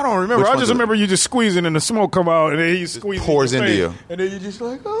 I don't remember. I just remember you just squeezing and the smoke come out, and then he squeezes. Pours into you, and then you just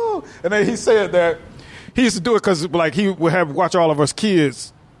like, oh. And then he said that he used to do it because like he would have watch all of us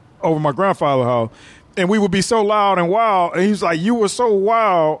kids over my grandfather's house, and we would be so loud and wild, and he's like, you were so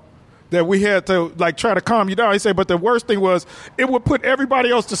wild that we had to like try to calm you down. He said, but the worst thing was it would put everybody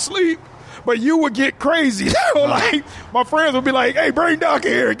else to sleep. But you would get crazy. So, like, my friends would be like, hey, bring Doc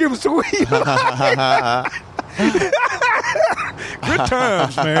here and give us some weed. Good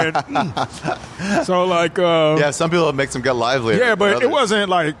times, man. So, like... some people make them get lively. Yeah, but it wasn't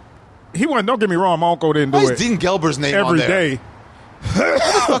like... He wasn't... Don't get me wrong, my uncle didn't do it. Why is Dean Gelber's name on there? Every day. What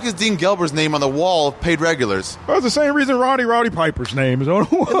the fuck is Dean Gelber's name on the wall of paid regulars? Well, it's the same reason Rowdy Piper's name is on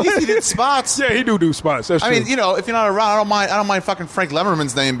the wall. At least he did spots. Yeah, he do spots. That's true. I mean, you know, if you're not around, I don't mind fucking Frank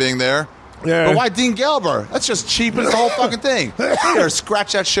Lemmerman's name being there. Yeah. But why Dean Gelber? That's just cheap as the whole fucking thing. You better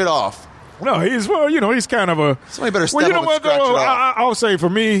scratch that shit off. No, he's kind of a... Somebody better step up and scratch it off. I'll say for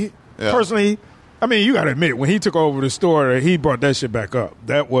me, personally... I mean, you got to admit, when he took over the store, he brought that shit back up.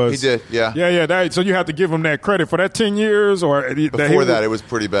 That was... He did, yeah. Yeah. So you have to give him that credit for that 10 years. Before that, it was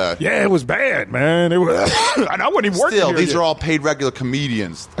pretty bad. Yeah, it was bad, man. It was. And I wasn't even working here these yet. are all paid regular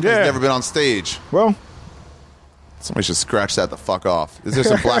comedians. He's never been on stage. Well... Somebody should scratch that the fuck off. Is there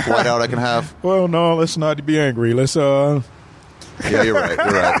some black whiteout I can have? Well, no, let's not be angry. Let's... Yeah, you're right.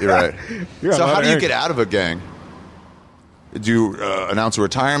 So how do you get out of a gang? Do you announce a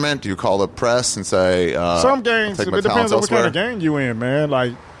retirement? Do you call the press and say... some gangs, it depends on what kind of gang you in, man.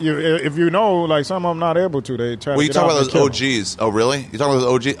 Like, if you know, like, some of them not able to, they try to get out. Well, you talk about those OGs. Oh, really? You talking about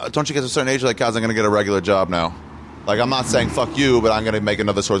those OGs? Don't you get to a certain age, like, guys, I'm going to get a regular job now? Like, I'm not saying fuck you, but I'm going to make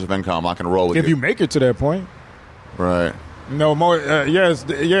another source of income. I'm not going to roll with you. If you make it to that point. Right. No more. Yes.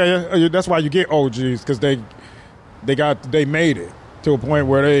 Yeah. That's why you get OGs, because they made it to a point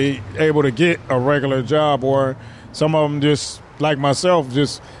where they able to get a regular job, or some of them just like myself,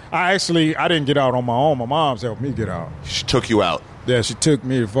 I didn't get out on my own. My mom's helped me get out. She took you out. Yeah, she took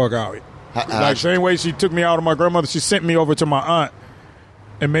me the fuck out. Like same way she took me out of my grandmother, she sent me over to my aunt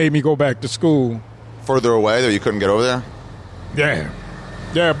and made me go back to school. Further away, that you couldn't get over there?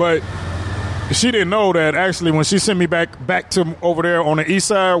 Yeah, but she didn't know that actually when she sent me back to over there on the east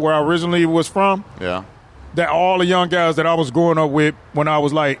side where I originally was from. Yeah. That all the young guys that I was growing up with when I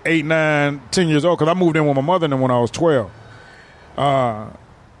was like 8, 9, 10 years old, because I moved in with my mother and when I was 12.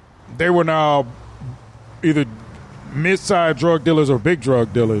 They were now either mid-sized drug dealers or big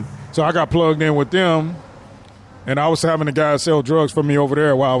drug dealers. So I got plugged in with them, and I was having the guys sell drugs for me over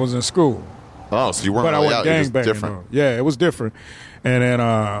there while I was in school. Oh, so you weren't really out. It was different. Yeah, it was different. And then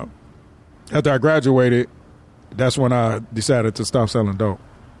after I graduated, that's when I decided to stop selling dope.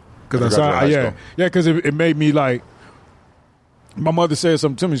 Because because it made me like. My mother said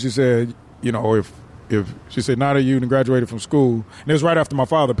something to me. She said, you know, if she said, now that you graduated from school, and it was right after my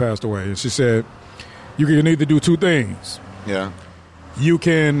father passed away, and she said, you can either do two things. Yeah.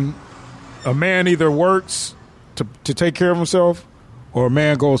 A man either works to take care of himself, or a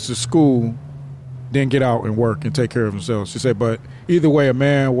man goes to school, then get out and work and take care of himself. She said, but either way, a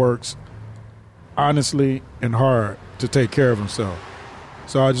man works honestly and hard to take care of himself.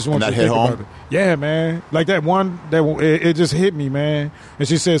 So I just want to think about it. Yeah, man. Like that one, it just hit me, man. And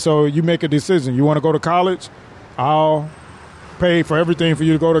she said, so you make a decision. You want to go to college? I'll pay for everything for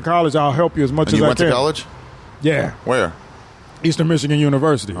you to go to college. I'll help you as much as I can. You went to college? Yeah. Where? Eastern Michigan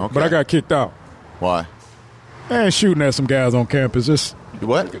University. Okay. But I got kicked out. Why? And shooting at some guys on campus. Just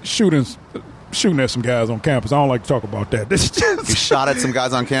what? Shooting at some guys on campus. I don't like to talk about that. This just, you shot at some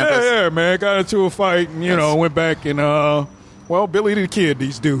guys on campus? Yeah, man. Got into a fight and, went back and, Billy the Kid,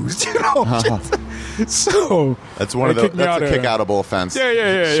 these dudes, So that's one of the that's a kick-outable offense.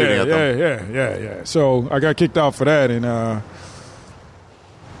 Yeah. So I got kicked out for that, and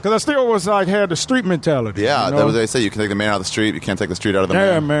because I still was like had the street mentality. Yeah, you know? That was what they say. You can take the man out of the street, you can't take the street out of the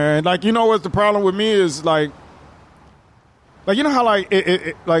man. Yeah, man. Like what's the problem with me is like you know how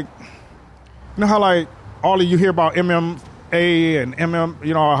all of you hear about MMA and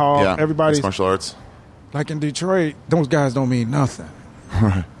how everybody's martial arts. Like in Detroit, those guys don't mean nothing.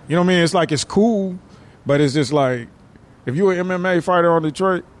 Right. You know what I mean? It's like it's cool, but it's just like if you're an MMA fighter on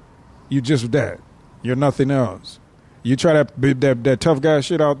Detroit, you just that. You're nothing else. You try that tough guy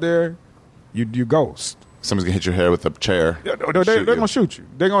shit out there, you ghost. Someone's gonna hit your head with a chair. They're gonna shoot you.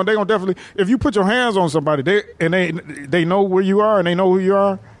 They're gonna definitely. If you put your hands on somebody, they know where you are and they know who you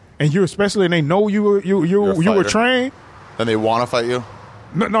are, and you especially and they know you were trained. Then they want to fight you.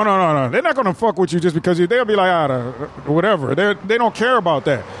 No. They're not going to fuck with you just because they'll be like, whatever. They don't care about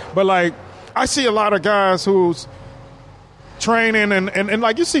that. But, like, I see a lot of guys who's training and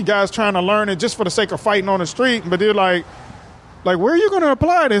like, you see guys trying to learn it just for the sake of fighting on the street, but they're like, where are you going to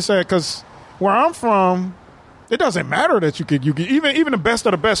apply this at? Because where I'm from, it doesn't matter that you could even the best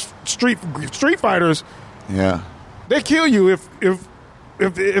of the best street fighters. Yeah. They kill you if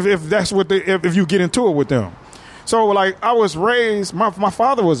that's what if you get into it with them. So, like, I was raised, my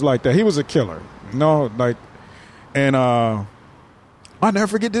father was like that. He was a killer, and I'll never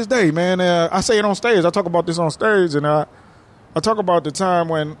forget this day, man. I say it on stage. I talk about this on stage, and I talk about the time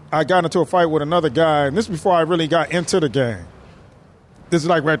when I got into a fight with another guy, and this is before I really got into the game. This is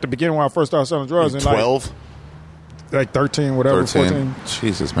like right at the beginning when I first started selling drugs. 12? Like 13, whatever, 14.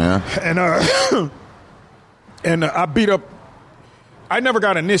 Jesus, man. And I beat up, I never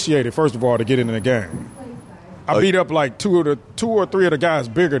got initiated, first of all, to get into the game. I beat up like two or three of the guys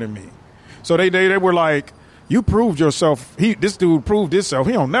bigger than me. So they were like, you proved yourself. This dude proved himself.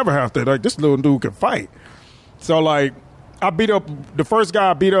 He don't never have to. Like, this little dude can fight. So, like, I beat up, the first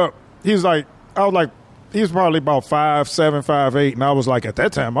guy I beat up, he was probably about 5'7", 5'8", and I was like, at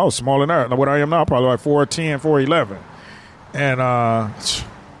that time, I was smaller than that. What I am now, probably like 4'10", 4'11". And,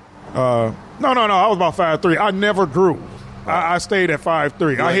 no, I was about 5'3". I never grew. I stayed at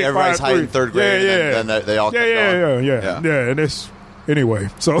 5'3". I hit everybody's 5'3". height in third grade, and then they all kept going. Yeah, and it's anyway.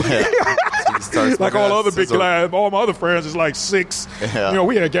 So like all other big guys, all my other friends is like 6. Yeah.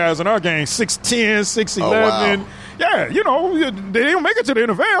 We had guys in our gang 6'10", 6'11". Oh, wow. Yeah, they don't make it to the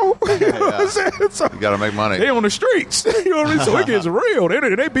NFL. You know what I'm saying? So you got to make money. They on the streets. You know what I mean? So it gets real.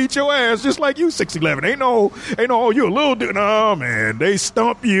 They beat your ass just like you 6'11". Ain't no, you a little dude. No, man. They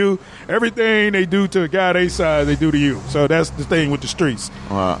stump you. Everything they do to a guy their size, they do to you. So that's the thing with the streets.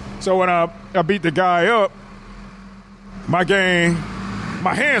 Wow. So when I beat the guy up, my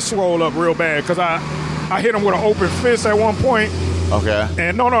hand swole up real bad because I hit him with an open fist at one point. Okay.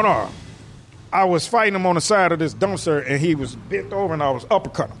 And no. I was fighting him on the side of this dumpster, and he was bent over, and I was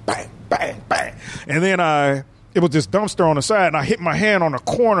uppercutting him. Bang, bang, bang. And then I it was this dumpster on the side, and I hit my hand on a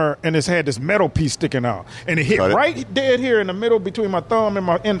corner, and it had this metal piece sticking out, and it hit right dead here in the middle between my thumb and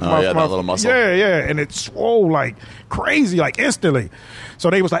my that little muscle. Yeah, and it swole like crazy, like instantly. So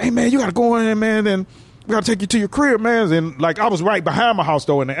they was like, "Hey man, you gotta go in, man, and we gotta take you to your crib, man." And like I was right behind my house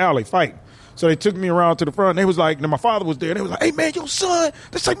though in the alley fighting. So they took me around to the front. And they was like, and my father was there. And they was like, "Hey man, your son."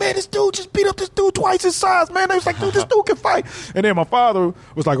 They was like, "Man, this dude just beat up this dude twice his size, man." They was like, "Dude, this dude can fight." And then my father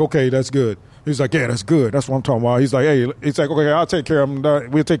was like, "Okay, that's good." He's like, "Yeah, that's good. That's what I'm talking about." He's like, "Hey," he's like, "Okay, I'll take care of him.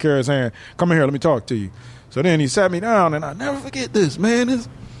 We'll take care of his hand. Come in here, let me talk to you." So then he sat me down, and I never forget this, man.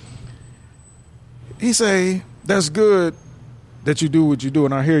 He say, "That's good that you do what you do,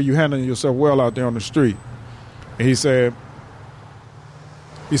 and I hear you handling yourself well out there on the street." And he said,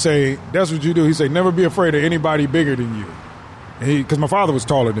 "That's what you do." He said, "Never be afraid of anybody bigger than you." Because my father was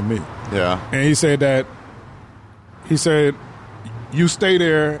taller than me. Yeah. And he said, "You stay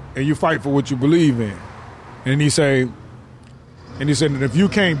there and you fight for what you believe in." And he said that if you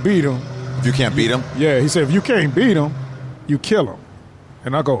can't beat him. If you can't beat him? Yeah. He said, if you can't beat him, you kill him.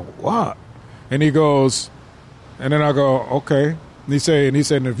 And I go, "What?" And he goes, and then I go, "Okay." And he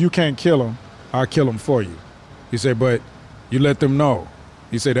said, if you can't kill him, I'll kill him for you. He said, "But you let them know."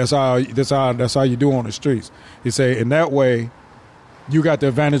 He said, that's how you do on the streets. He said, in that way, you got the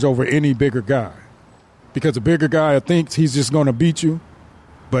advantage over any bigger guy. Because the bigger guy thinks he's just going to beat you,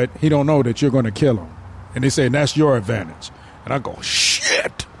 but he don't know that you're going to kill him. And they say, that's your advantage. And I go,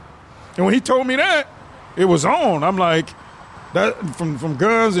 shit. And when he told me that, it was on. I'm like, that from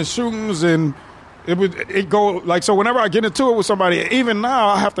guns and shootings, and it go like, so whenever I get into it with somebody, even now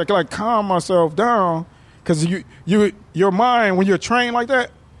I have to like calm myself down, because your mind, when you're trained like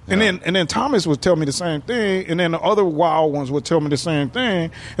that, and then Thomas would tell me the same thing, and then the other wild ones would tell me the same thing,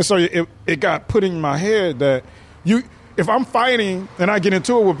 and so it got put in my head that if I'm fighting and I get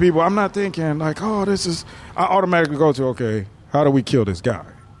into it with people, I'm not thinking like, oh, this is. I automatically go to, okay, how do we kill this guy?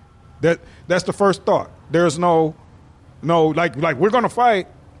 That's the first thought. There's no like we're gonna fight,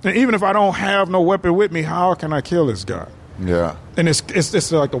 and even if I don't have no weapon with me, how can I kill this guy? Yeah, and it's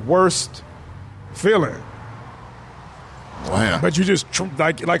just like the worst feeling. Wow. But you just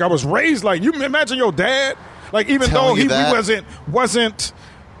like I was raised like, you imagine your dad, like even though he wasn't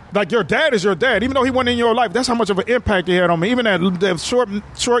like, your dad is your dad, even though he wasn't in your life, that's how much of an impact he had on me. Even that the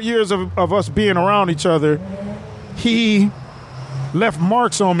short years of us being around each other, he left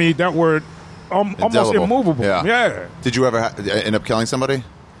marks on me that were almost immovable. Yeah. Did you ever end up killing somebody?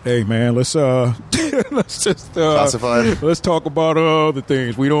 Hey man, let's just classified. Let's talk about other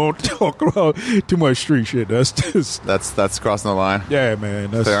things. We don't talk about too much street shit. That's crossing the line. Yeah, man.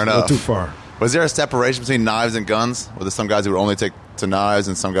 That's fair enough. Too far. Was there a separation between knives and guns? Were there some guys who would only take to knives,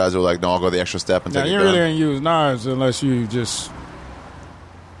 and some guys who were like, no, I'll go the extra step and take a gun? You really didn't use knives unless you just.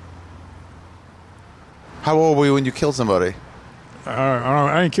 How old were you when you killed somebody?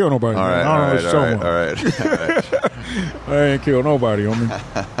 I ain't kill nobody. All right. I ain't kill nobody, homie.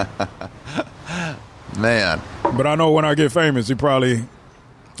 Man. But I know when I get famous, if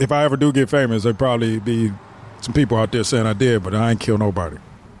I ever do get famous, there'd probably be some people out there saying I did, but I ain't kill nobody.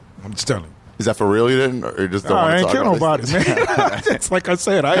 I'm just telling you. Is that for real you didn't? Or you just don't want to talk about I ain't kill nobody, man. It's like I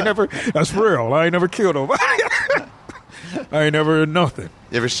said, that's for real. I ain't never killed nobody. I ain't never nothing.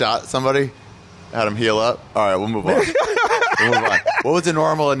 You ever shot somebody? Had him heal up? All right, we'll move on. What was the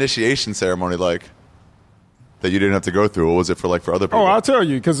normal initiation ceremony like that you didn't have to go through? What was it for other people? Oh, I'll tell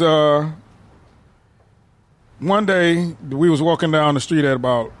you, because one day we was walking down the street at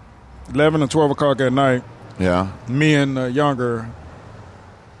about 11 or 12 o'clock at night. Yeah. Me and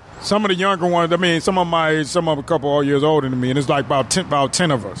some of the younger ones, I mean, some of my age, some of a couple of years older than me, and it's like about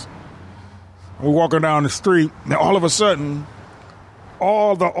 10 of us. We're walking down the street, and all of a sudden,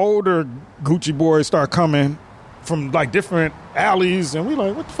 all the older Gucci boys start coming from like different alleys, and we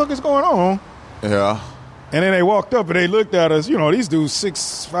like, what the fuck is going on? Yeah. And then they walked up and they looked at us, these dudes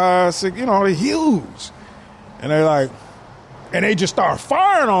 6'5", 6, they're huge. And they like, and they just start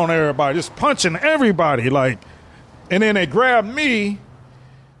firing on everybody, just punching everybody, like, and then they grabbed me,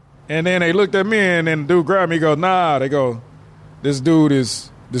 and then they looked at me, and then the dude grabbed me, goes, nah, they go, this dude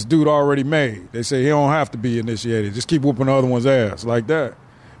already made. They say he don't have to be initiated. Just keep whooping the other one's ass like that.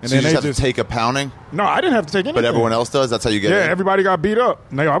 And so then you just have to take a pounding? No, I didn't have to take anything. But everyone else does? That's how you get it? Yeah, everybody got beat up.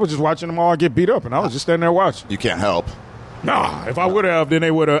 I was just watching them all get beat up, and I was just standing there watching. You can't help. Nah, if I would have, then they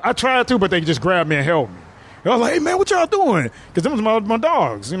would have. I tried to, but they just grabbed me and held me. I was like, hey, man, what y'all doing? Because them was my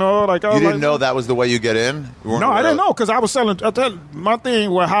dogs, Like, you didn't know that was the way you get in? No, I didn't know, because I was selling. My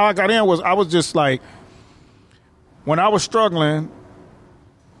thing, how I got in was, I was just like, when I was struggling,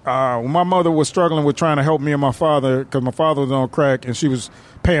 when my mother was struggling with trying to help me and my father, because my father was on crack, and she was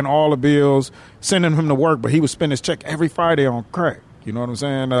paying all the bills, sending him to work, but he would spend his check every Friday on crack. You know what I'm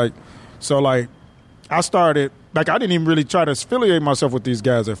saying? Like, so like, I started, like, I didn't even really try to affiliate myself with these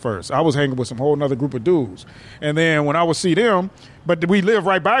guys at first. I was hanging with some whole other group of dudes. And then when I would see them, but we lived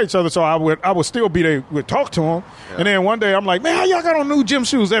right by each other, so I would still be there, would talk to them. Yeah. And then one day I'm like, man, how y'all got on new gym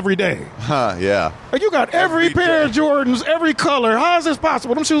shoes every day? Yeah. Like, you got every pair of Jordans, every color. How is this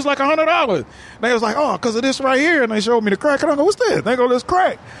possible? Them shoes like $100. And they was like, oh, because of this right here. And they showed me the crack. And I go, what's this? They go, this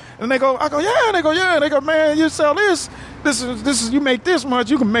crack. And they go, I go, yeah. And they go, yeah. And they go, man, you sell this. This is you make this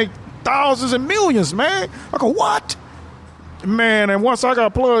much. You can make thousands and millions, man. I go, what? Man, and once I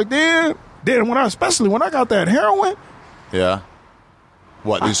got plugged in, then especially when I got that heroin. Yeah.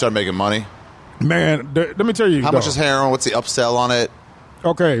 What, you start making money? Man, let me tell you. How much is heroin? What's the upsell on it?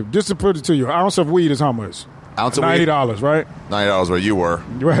 Okay, just to put it to you, an ounce of weed is how much? Ounce of $90, right? $90 where you were.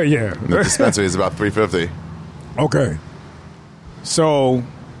 Right, yeah. And the dispensary is about $350. Okay. So,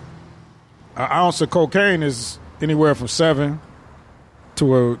 an ounce of cocaine is anywhere from $7 to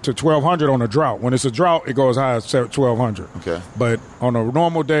 $1,200 on a drought. When it's a drought, it goes high as $1,200. Okay. But on a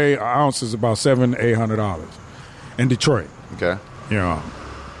normal day, an ounce is about $700 to $800 in Detroit. Okay. You know,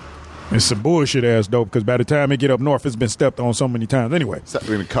 it's some bullshit ass dope because by the time it get up north, it's been stepped on so many times. Anyway, is that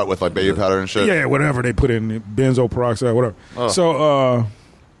been cut with like baby powder and shit? Yeah, whatever they put in benzo peroxide, whatever. Oh. So,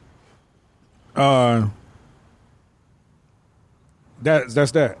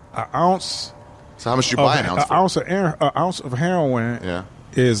 that's that. An ounce. So how much you buy an ounce for? An ounce of heroin. Yeah.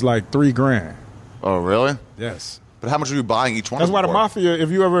 Is like $3,000. Oh, really? Yes. But how much are you buying each one? That's of why them the mafia,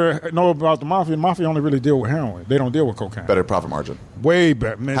 if you ever know about the mafia only really deal with heroin. They don't deal with cocaine. Better profit margin. Way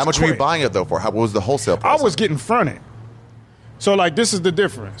better. Man, how much were you buying it, though, for? What was the wholesale price? I was getting fronted. So, like, this is the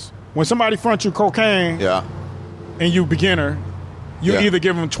difference. When somebody fronts you cocaine and you beginner, you either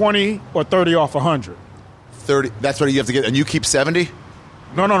give them 20 or 30 off 100. 30. That's what you have to get. And you keep 70?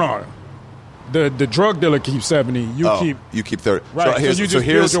 No. The drug dealer keeps 70. You keep 30. Right. So you just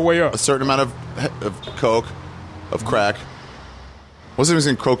build your way up. A certain amount of coke, of crack. What's the difference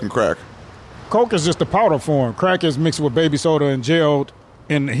between coke and crack? Coke is just the powder form. Crack is mixed with baby soda and gelled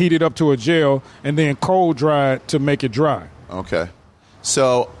and heated up to a gel and then cold dried to make it dry. Okay.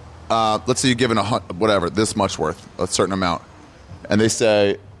 So let's say you're given this much worth, a certain amount, and they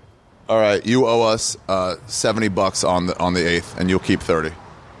say, all right, you owe us $70 on the 8th, and you'll keep 30.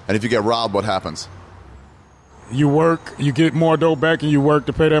 And if you get robbed, what happens? You work, you get more dough back, and you work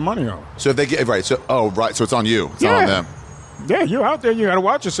to pay that money off. So if they get so it's on you. It's not on them. Yeah, you're out there. You got to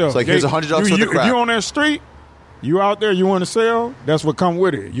watch yourself. It's like here's $100 for the crack. If you on that street, you out there, you want to sell. That's what come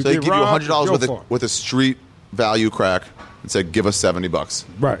with it. So they give you $100 with a street value crack and say, give us $70.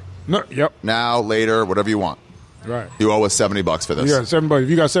 Right. No. Yep. Now, later, whatever you want. Right. You owe us $70 for this. Yeah, $70. If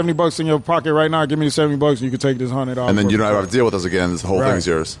you got $70 in your pocket right now, give me the $70, and you can take this $100. And then you don't have to deal with us again. This whole thing's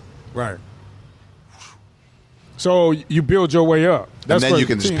yours. Right. So you build your way up. And then you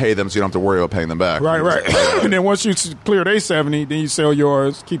can just pay them so you don't have to worry about paying them back. Right. And then once you clear their 70, then you sell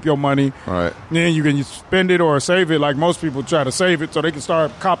yours, keep your money. Right. Then you can spend it or save it like most people try to save it so they can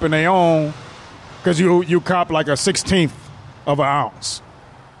start copping their own because you cop like a 16th of an ounce.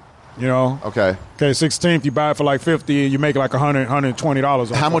 You know? Okay, 16th, you buy it for like $50 and you make like $100,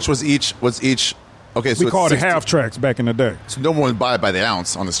 $120. How much was each? Okay, so we called it half tracks back in the day. So no one would buy it by the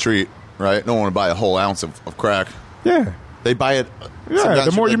ounce on the street, right? No one would buy a whole ounce of crack. Yeah. They buy it. Yeah,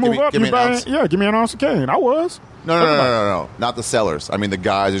 the more you move up, you buy it. Yeah, give me an ounce of cane. I was. No. Not the sellers. I mean the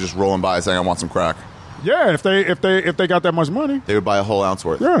guys are just rolling by saying, I want some crack. Yeah, if they got that much money, they would buy a whole ounce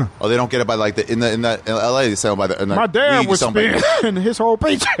worth. Yeah. Oh, they don't get it by like in LA. They sell by the. My dad would spend his whole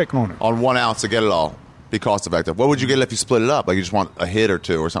paycheck on it. On 1 ounce to get it all. Be cost effective. What would you get if you split it up? Like you just want a hit or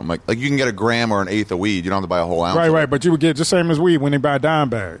two or something like you can get a gram or an eighth of weed. You don't have to buy a whole ounce. Right. But you would get the same as weed when they buy dime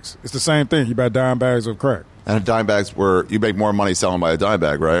bags. It's the same thing. You buy dime bags of crack. And dime bags you make more money selling by a dime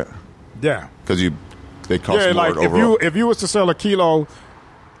bag, right? Yeah. Because they cost more like overall. if you was to sell a kilo.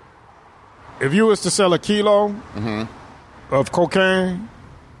 If you was to sell a kilo of cocaine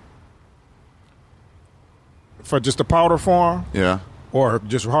for just a powder form, or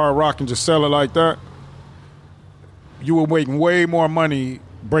just hard rock and just sell it like that, you would make way more money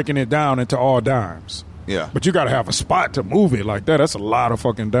breaking it down into all dimes. Yeah. But you got to have a spot to move it like that. That's a lot of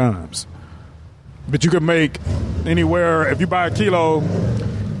fucking dimes. But you could make anywhere, if you buy a kilo,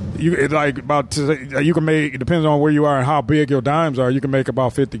 you can make, it depends on where you are and how big your dimes are, you can make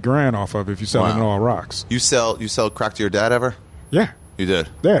about $50,000 off of it if you're selling it all rocks. You sell crack to your dad ever? Yeah. You did?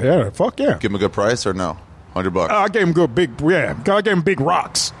 Yeah, fuck yeah. Give him a good price or no? $100? I gave him I gave him big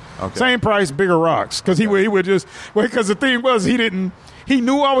rocks. Okay. Same price, bigger rocks. Because he would just, because the thing was, he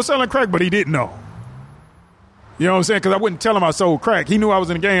knew I was selling crack, but he didn't know. You know what I'm saying? Because I wouldn't tell him I sold crack. He knew I was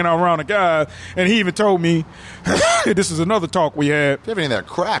in the gang and I was around a guy, and he even told me, this is another talk we had. If you have any of that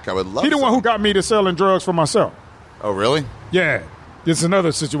crack, I would love He the one who got me to selling drugs for myself. Oh, really? Yeah. This is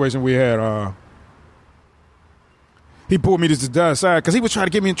another situation we had. He pulled me to the side because he was trying to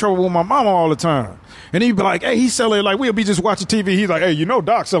get me in trouble with my mama all the time. And he'd be like, hey, he's selling, like, we'll be just watching TV. He's like, hey, you know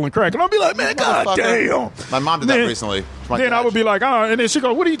Doc's selling crack. And I'll be like, man, God damn. My mom did that recently. Then I would be like, and then she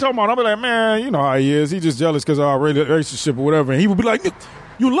go, what are you talking about? I'll be like, man, you know how he is. He's just jealous because of our relationship or whatever. And he would be like,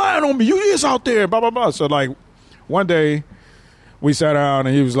 you lying on me. You is out there, blah, blah, blah. So, like, one day we sat down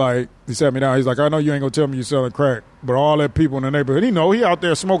and he sat me down. He's like, I know you ain't going to tell me you selling crack, but all that people in the neighborhood, he out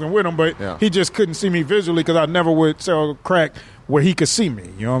there smoking with them, but he just couldn't see me visually because I never would sell crack where he could see me.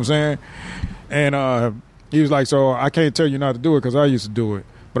 You know what I'm saying? And he was like, so I can't tell you not to do it because I used to do it,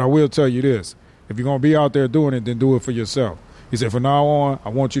 but I will tell you this. If you're going to be out there doing it, then do it for yourself. He said, from now on, I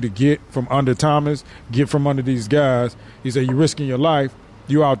want you to get from under Thomas, get from under these guys. He said, you're risking your life.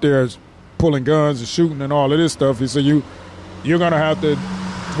 You out there pulling guns and shooting and all of this stuff. He said, you're going to have to,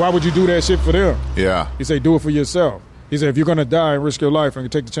 why would you do that shit for them? Yeah. He said, do it for yourself. He said, if you're going to die and risk your life and you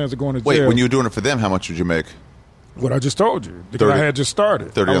take the chance of going to jail. Wait, when you were doing it for them, how much would you make? What I just told you. Because 30, I had just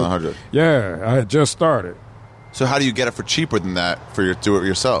started. 30 on the 100. Yeah, I had just started. So how do you get it for cheaper than that for do it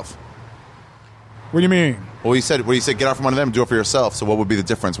yourself? What do you mean? Well, you said get out from under them, do it for yourself. So what would be the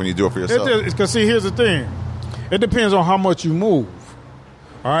difference when you do it for yourself? Because, see, here's the thing. It depends on how much you move.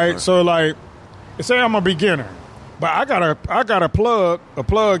 All right? So, like, say I'm a beginner, but I got a plug. A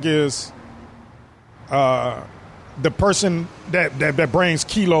plug is the person that brings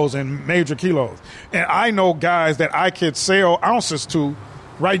kilos and major kilos. And I know guys that I could sell ounces to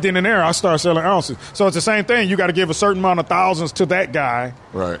right then and there. I start selling ounces. So it's the same thing. You got to give a certain amount of thousands to that guy.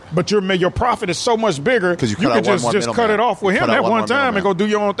 Right. But your profit is so much bigger because you can just cut it off with him that one time and go do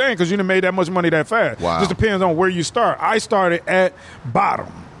your own thing because you done made that much money that fast. Wow. Just depends on where you start. I started at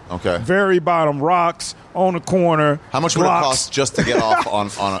bottom. Okay. Very bottom, rocks on the corner. How much would it cost just to get off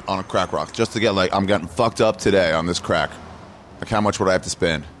on a crack rock? Just to get, like, I'm getting fucked up today on this crack. Like, how much would I have to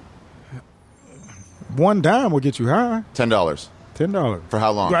spend? One dime will get you high. $10. $10. For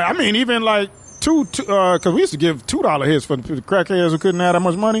how long? Right, I mean, even like because we used to give $2 hits for the crackheads who couldn't have that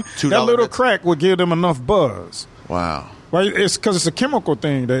much money. That little crack would give them enough buzz. Wow. Right, it's because it's a chemical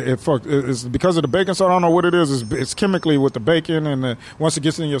thing that it's because of the bacon. So I don't know what it is. It's chemically with the bacon, and once it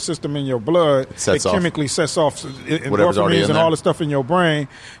gets in your system, in your blood, it chemically sets off endorphins and all the stuff in your brain.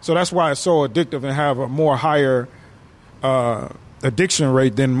 So that's why it's so addictive and have a more higher addiction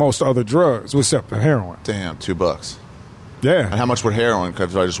rate than most other drugs, except for heroin. Damn, $2. Yeah. And how much would heroin?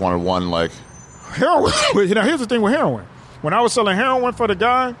 Because I just wanted one, like heroin. Now here's the thing with heroin. When I was selling heroin for the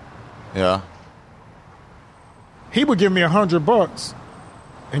guy, yeah. He would give me $100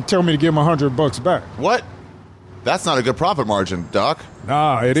 and tell me to give him $100 back. What? That's not a good profit margin, Doc.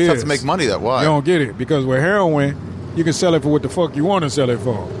 Nah, it is. It's tough to make money that way. You don't get it because with heroin, you can sell it for what the fuck you want to sell it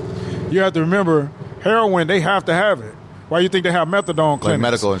for. You have to remember, heroin, they have to have it. Why you think they have methadone clinics? Like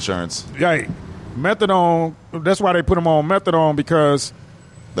medical insurance. Right. Methadone, that's why they put them on methadone because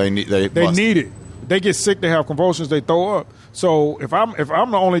they need it. They get sick, they have convulsions, they throw up. So if I'm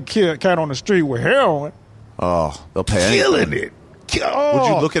the only cat on the street with heroin, they'll pay killing it. Would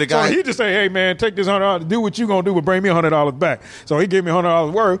you look at a guy? So he just say, hey, man, take this $100, do what you going to do, but bring me $100 back. So he gave me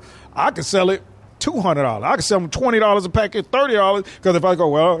 $100 worth. I could sell it $200. I could sell them $20 a packet, $30. Because if I go,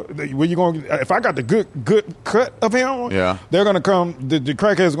 well, where you going? If I got the good cut of heroin, they're going to come. The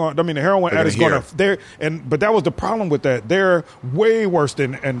crackheads going. I mean, the heroin addicts going to. But that was the problem with that. They're way worse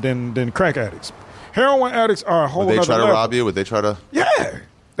than crack addicts. Heroin addicts are a whole. Would they try to level. rob you? Would they try to? Yeah,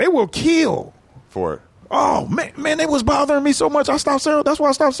 they will kill for it. Oh, man, it was bothering me so much. I stopped selling. That's why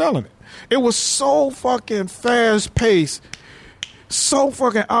I stopped selling it. It was so fucking fast-paced, so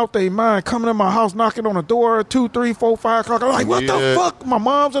fucking out their mind, coming in my house, knocking on the door, 2, 3, 4, 5 o'clock. I'm like, what the fuck? My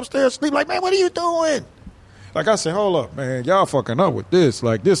mom's upstairs asleep. Like, man, what are you doing? Like, I said, hold up, man. Y'all fucking up with this.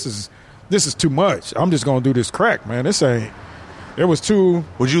 Like, this is too much. I'm just going to do this crack, man. This ain't. It was too.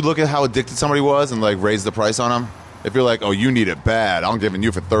 Would you look at how addicted somebody was and, like, raise the price on them? If you're like, oh, you need it bad, I'm giving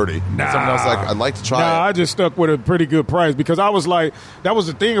you for $30. Nah. Someone else like, I'd like to try it. I just stuck with a pretty good price because I was like, that was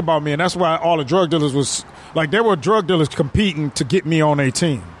the thing about me, and that's why all the drug dealers was like, there were drug dealers competing to get me on a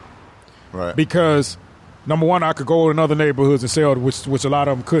team. Right. Because number one, I could go in other neighborhoods and sell, which a lot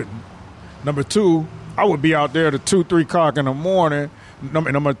of them couldn't. Number two, I would be out there to 2, 3 o'clock in the morning.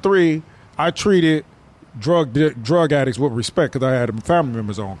 Number three, I treated drug addicts with respect because I had family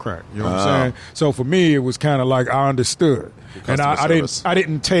members on crack. You know what I'm saying? So for me, it was kind of like I understood, and I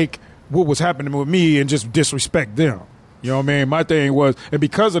didn't take what was happening with me and just disrespect them. You know what I mean? My thing was, and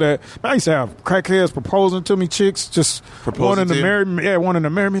because of that, I used to have crackheads proposing to me, chicks just wanting to marry me. Yeah, wanting to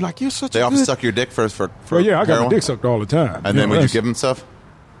marry me. Like, you're such a They good... often suck your dick first for yeah, I got heroin? my dick sucked all the time. And then would you give them stuff?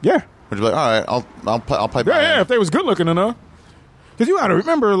 Yeah. Would you be like, all right, I'll play by Yeah, if they was good looking enough. Because you got to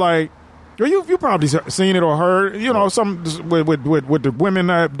remember, like, you probably seen it or heard, you know, some with the women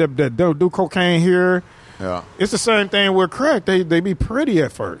that do cocaine here. Yeah. It's the same thing with crack. They be pretty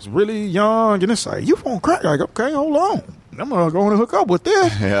at first, really young, and it's like, you want crack? Like, okay, hold on, I'm gonna go and hook up with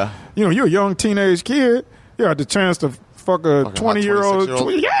this. Yeah. You know, you're a young teenage kid. You had the chance to fuck a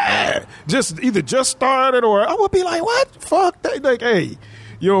 20-year-old. Yeah. Just started, or I would be like, what? Fuck. They like, hey,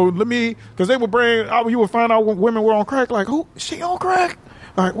 let me, because they would you would find out when women were on crack. Like, who? Is she on crack?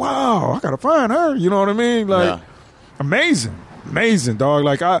 Like, wow, I gotta find her. You know what I mean? Like, amazing, dog.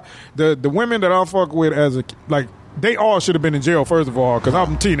 Like, the women that I fuck with they all should have been in jail, first of all, because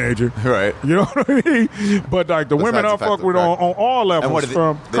I'm a teenager. Right. You know what I mean? But, like, the women I fuck with on all levels,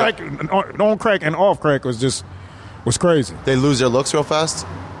 from crack, on crack and off crack, was crazy. They lose their looks real fast?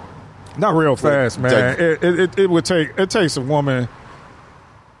 Not real fast, man. It takes a woman.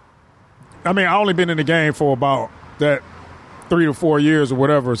 I mean, I only been in the game for about that 3 to 4 years or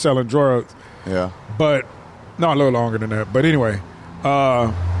whatever, selling drugs. Yeah. But, no, a little longer than that. But anyway,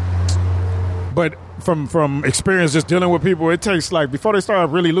 but from experience just dealing with people, it takes, like, before they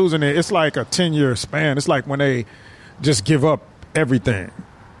start really losing it, it's like a 10-year span. It's like when they just give up everything.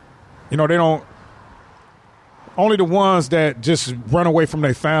 You know, they don't. Only the ones that just run away from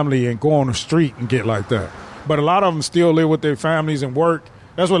their family and go on the street and get like that. But a lot of them still live with their families and work.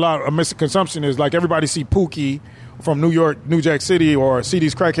 That's what a lot of misconception is. Like, everybody see Pookie from New Jack City, or see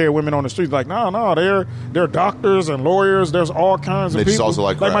these crackhead women on the streets. Like, no, they're doctors and lawyers. There's all kinds of people. They just also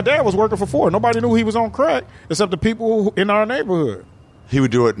like crack. My dad was working for Ford. Nobody knew he was on crack except the people in our neighborhood. He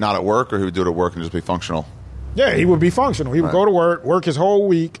would do it not at work, or he would do it at work and just be functional? Yeah, he would be functional. He would go to work his whole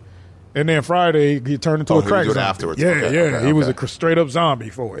week, and then Friday he turned into a crack he would do it zombie. afterwards. Yeah, Okay. He was a straight up zombie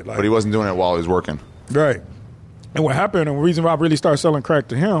for it. Like, But he wasn't doing it while he was working. Right. And what happened, and the reason why I really started selling crack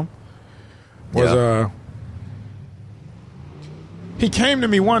to him was he came to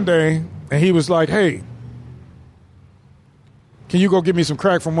me one day and he was like, hey, can you go get me some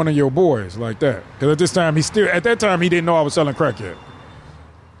crack from one of your boys, like that? Because at that time he didn't know I was selling crack yet.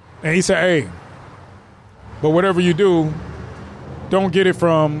 And he said, hey, but whatever you do, don't get it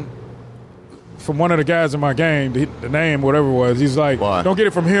from one of the guys in my gang, the name, whatever it was. He's like, why? Don't get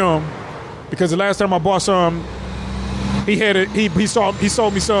it from him, because the last time I bought some, he had it. He sold me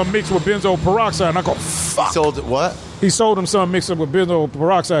some mixed with benzoyl peroxide, and I go, fuck. He sold what? He sold him some mixed up with benzoyl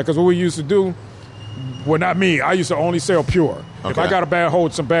peroxide, because what we used to do, well, not me. I used to only sell pure. Okay. If I got a bad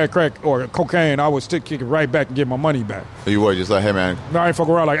hold, some bad crack or cocaine, I would kick it right back and get my money back. So you would just like, hey man, no, I ain't fuck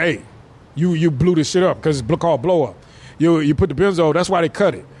around. Like, hey, you blew this shit up, because it's called blow up. You put the benzo. That's why they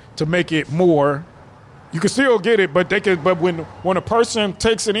cut it, to make it more. You can still get it, but when a person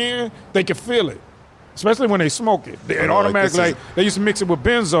takes it in, they can feel it. Especially when they smoke it. It automatically, they used to mix it with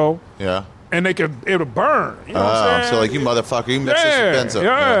benzo. Yeah. And it'll burn. You know what I'm saying? So like, you motherfucker, you mix this with benzo.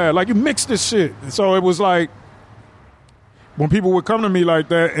 Yeah, like you mix this shit. So it was like, when people would come to me like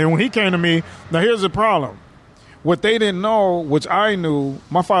that, and when he came to me, now here's the problem. What they didn't know, which I knew,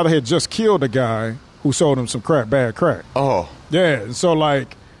 my father had just killed a guy who sold him some bad crack. Oh. Yeah, and so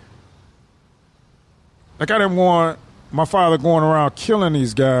like I didn't want my father going around killing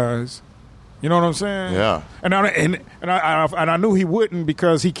these guys. You know what I'm saying? Yeah. And I knew he wouldn't,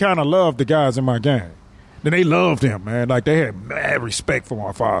 because he kind of loved the guys in my gang. Then they loved him, man. Like, they had mad respect for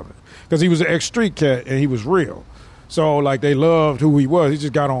my father, because he was an ex-street cat and he was real. So like, they loved who he was. He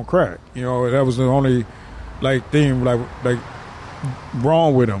just got on crack. You know, that was the only like thing like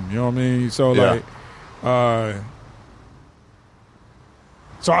wrong with him. You know what I mean? So like,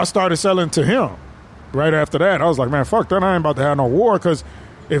 so I started selling to him. Right after that, I was like, man, fuck that. I ain't about to have no war, because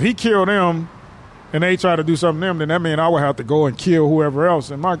if he killed them and they try to do something to them, then that means I would have to go and kill whoever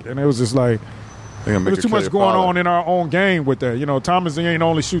else. And it was just like, there was too much going on in our own game with that. You know, Thomas, he ain't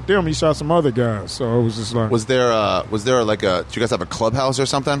only shoot them, he shot some other guys. So it was just like. Was there like did you guys have a clubhouse or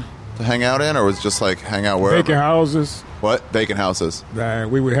something to hang out in, or was it just like hang out wherever? Vacant houses. What? Vacant houses.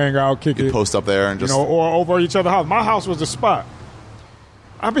 Man, we would hang out, kick it. Post up there and just. You know, or over each other's house. My house was the spot.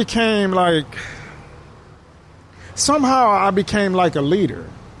 Somehow I became like a leader.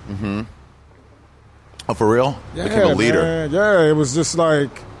 Mm-hmm. Oh, for real? Yeah, became a leader. Man. Yeah, it was just like,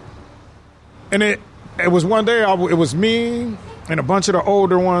 and it was one day. It was me and a bunch of the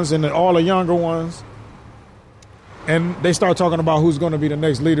older ones and all the younger ones, And they start talking about who's going to be the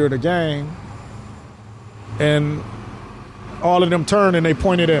next leader of the gang. And all of them turned and they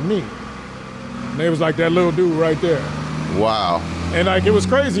pointed at me. And they was like, that little dude right there. Wow. And like, it was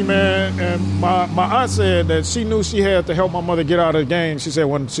crazy, man. And my aunt said that she knew she had to help my mother get out of the gang. She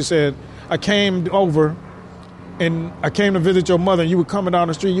said, I came over and I came to visit your mother, and you were coming down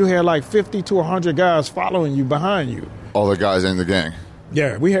the street. You had like 50 to 100 guys following you, behind you. All the guys in the gang?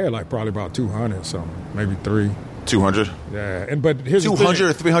 Yeah, we had like probably about 200 something, maybe 3. 200? Yeah, but here's 200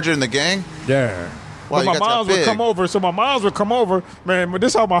 or 300 in the gang? Yeah. Wow, but my moms would come over, man, but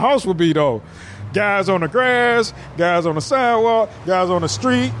this is how my house would be, though. Guys on the grass, guys on the sidewalk, guys on the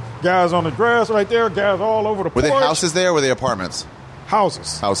street, guys on the grass right there, guys all over the porch. Were they houses there or were they apartments?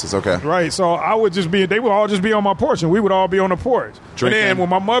 Houses, okay. Right, so they would all just be on my porch, and we would all be on the porch. Drinking. And then when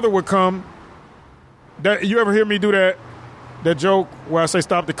my mother would come, you ever hear me do that joke where I say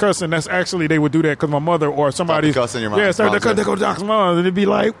stop the cussing? That's actually, they would do that because my mother or somebody. Stop the cussing, your mom. Yeah, so they go to Doc's mom, and they'd be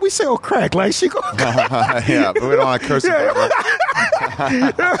like, we sell crack, like she go. Yeah, but we don't want to curse about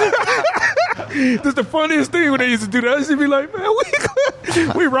That's the funniest thing when they used to do that. I used to be like, man,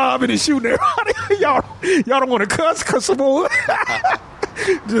 we robbing and shooting everybody. y'all don't want to cuss some more.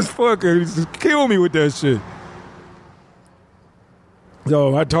 Just fucking just kill me with that shit.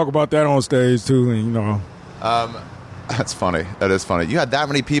 So I talk about that on stage too, and you know. That's funny. That is funny. You had that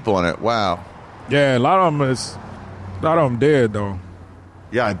many people in it. Wow. Yeah, a lot of them dead though.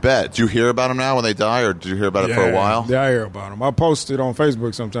 Yeah, I bet. Do you hear about them now when they die, or did you hear about it for a while? Yeah, I hear about them. I post it on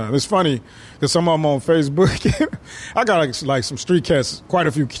Facebook sometimes. It's funny because some of them on Facebook. I got like some street cats, quite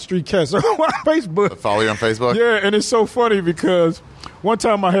a few street cats on Facebook. Follow you on Facebook? Yeah, and it's so funny because one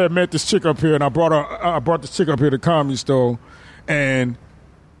time I had met this chick up here, and I brought this chick up here to the Comedy Store, and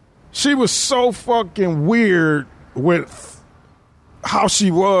she was so fucking weird with how she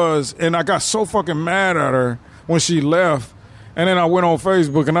was, and I got so fucking mad at her when she left. And then I went on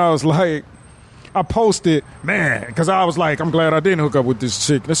Facebook and I was like, I posted, man, because I was like, I'm glad I didn't hook up with this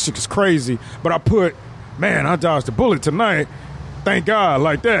chick. This chick is crazy. But I put, man, I dodged a bullet tonight. Thank God,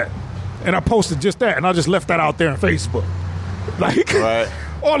 like that. And I posted just that, and I just left that out there on Facebook. Like, right.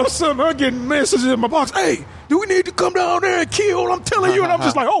 All of a sudden, I'm getting messages in my box. Hey, do we need to come down there and kill? I'm telling you. And I'm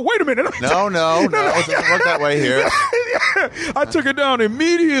just like, oh, wait a minute. No, it doesn't work that way here. I took it down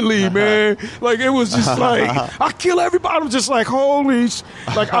immediately, man. Like, it was just like, I kill everybody. I'm just like, holy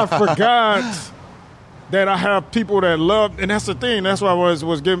like, I forgot that I have people that love, and that's the thing. That's what I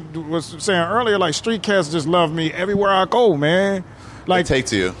was saying earlier. Like, street cats just love me everywhere I go, man. Like, they take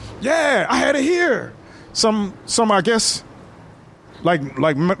to you. Yeah, I had it here. Some I guess, like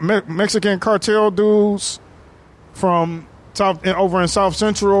Mexican cartel dudes from over in South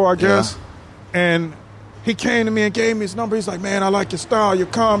Central, I guess. Yeah. And he came to me and gave me his number. He's like, man, I like your style, your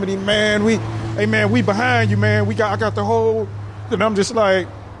comedy, man. We behind you, man. I got the whole. And I'm just like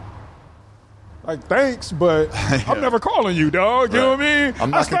thanks, but yeah. I'm never calling you, dog. You know what I mean? I'm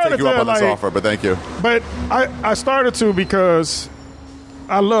not going to take you up on this offer, but thank you. But I started to because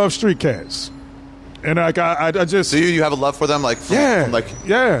I love street cats. And I just. Do you have a love for them? Yeah.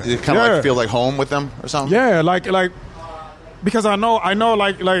 You kind of like feel like home with them or something? Yeah, like because I know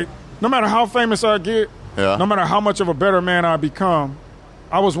like no matter how famous I get, no matter how much of a better man I become,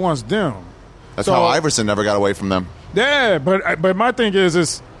 I was once them. That's how Iverson never got away from them. Yeah, but my thing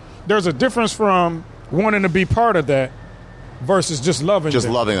is there's a difference from wanting to be part of that versus just loving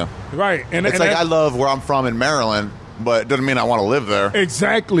them. Loving them. Right. And it's I love where I'm from in Maryland, but it doesn't mean I want to live there.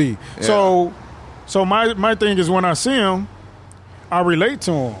 Exactly. Yeah. So my thing is when I see him, I relate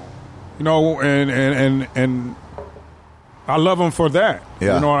to him, you know, and I love him for that.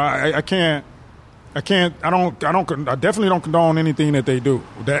 Yeah. You know, I definitely don't condone anything that they do,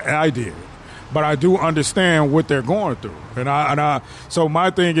 that I did, but I do understand what they're going through. So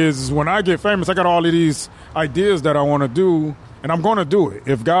my thing is when I get famous, I got all of these ideas that I want to do, and I'm going to do it.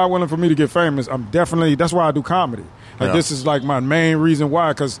 If God willing for me to get famous, that's why I do comedy. This is like my main reason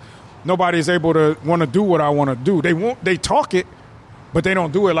why, because nobody's able to want to do what I want to do. They talk it, but they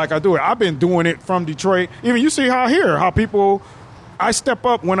don't do it like I do it. I've been doing it from Detroit. Even you see how people, I step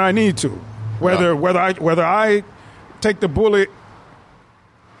up when I need to. Whether I take the bullet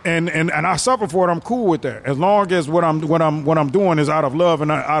and I suffer for it, I'm cool with that. As long as what I'm doing is out of love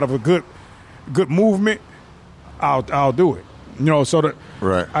and out of a good movement, I'll do it. You know, so that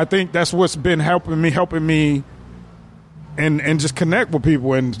right. I think that's what's been helping me. And just connect with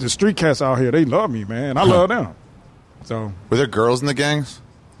people. And the street cats out here, they love me, man. I love them. So, were there girls in the gangs?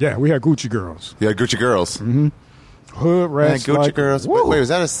 Yeah, we had Gucci girls. Yeah, Gucci girls. Mm-hmm. Hood rats. Gucci girls. Wait, was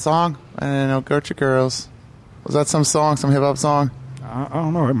that a song? I didn't know Gucci girls. Was that some song, some hip hop song? I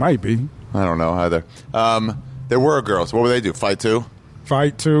don't know. It might be. I don't know either. There were girls. What would they do? Fight too?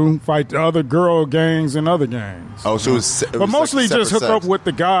 Fight the other girl gangs and other gangs. Oh, so it was but mostly like just hook separate up sex. with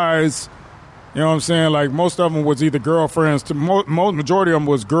the guys. You know what I'm saying? Like most of them was either girlfriends to majority of them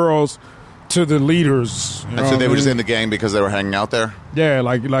was girls to the leaders. You know And so what they I were just mean? in the gang because they were hanging out there? Yeah,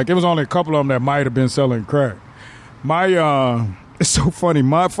 like it was only a couple of them that might have been selling crack. My it's so funny.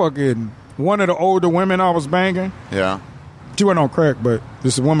 My fucking one of the older women I was banging. Yeah. She wasn't on crack, but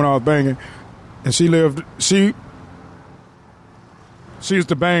this is a woman I was banging, and she used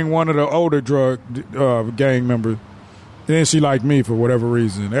to bang one of the older drug gang members. Then she liked me for whatever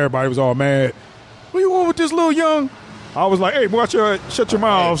reason. Everybody was all mad. What you want with this little young? I was like, hey, shut your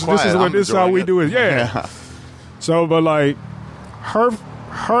mouth. Hey, quiet, This is how we it. do it. Yeah. So, but like,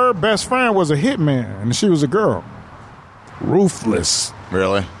 her best friend was a hitman, and she was a girl. Ruthless.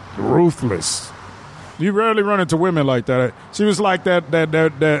 Really? Ruthless. You rarely run into women like that. She was like that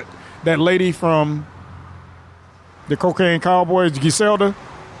lady from the Cocaine Cowboys, Giselda.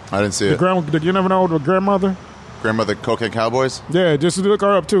 I didn't see it. You never know the grandmother? Grandmother Cocaine Cowboys? Yeah, just look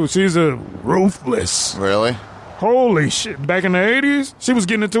her up too. She's a ruthless. Really? Holy shit! Back in the 80s, she was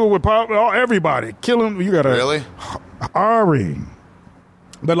getting into it with everybody, killing. You got to Really? Ari.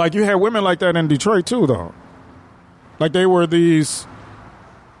 But like you had women like that in Detroit too, though. Like they were these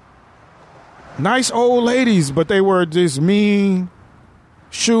nice old ladies, but they were just mean,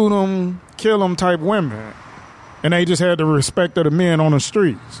 shoot them, kill them type women. And they just had the respect of the men on the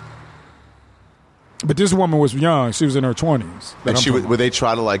streets. But this woman was young. She was in her 20s. And would they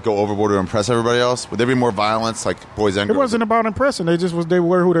try to like go overboard to impress everybody else? Would there be more violence, like boys and It girls? wasn't about impressing. They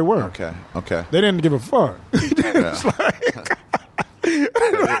were who they were. Okay. They didn't give a fuck. Yeah.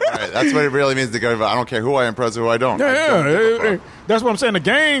 Right. That's what it really means to go. I don't care who I impress or who I don't. Yeah. That's what I'm saying.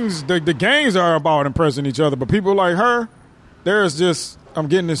 The gangs are about impressing each other. But people like her, there's just, I'm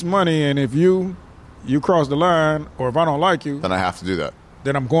getting this money, and if you cross the line, or if I don't like you, Then I have to do that.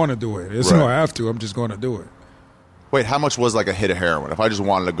 then I'm going to do it. It's Right. no I have to. I'm just going to do it. Wait, how much was like a hit of heroin? If I just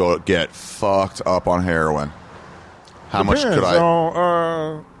wanted to go get fucked up on heroin, how much could I?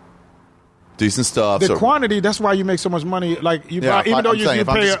 So, Decent stuff. the so- quantity. That's why you make so much money. Like you Yeah, buy, even though you if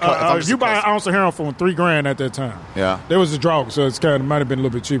I'm pay, just cut- if I'm just you buy an cut- ounce of heroin for $3,000 at that time. Yeah. There was a drought, so it's might have been a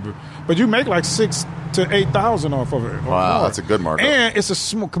little bit cheaper. But you make like $6,000 to $8,000 off of it. or Wow, more. that's a good markup. And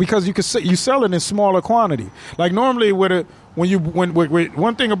it's because you sell it in smaller quantity. Like normally with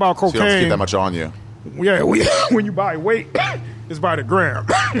one thing about So you don't have to cocaine, keep that much on you. yeah, when you buy weight, it's by the gram.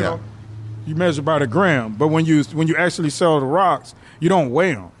 You know, you measure by the gram. But when you actually sell the rocks, you don't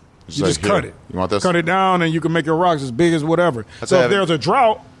weigh them. You like, just cut here, it. you want this? Cut it down, and you can make your rocks as big as whatever. So if there's a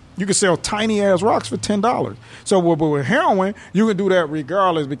drought, you can sell tiny ass rocks for $10. So with heroin, you can do that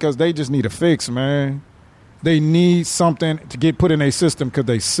regardless because they just need a fix, man. They need something to get put in their system because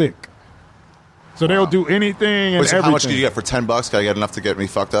they sick. So they'll do anything and Wait, so everything. how much do you get for $10? Can I get enough to get me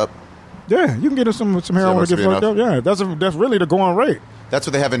fucked up? Yeah, you can get some heroin must to get be fucked up. Yeah, that's really the going rate. That's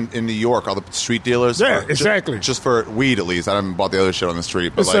what they have in New York, all the street dealers. Yeah, exactly. Just for weed, at least. I haven't bought the other shit on the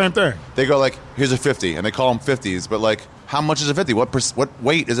street. But The same thing. They go like, here's a 50, and they call them 50s. But like, how much is a 50? What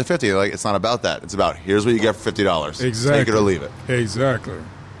weight is a 50? Like, it's not about that. It's about, here's what you get for $50. Exactly. Take it or leave it. Exactly.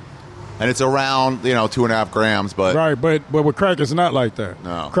 And it's around, 2.5 grams. But Right, but with crack, it's not like that.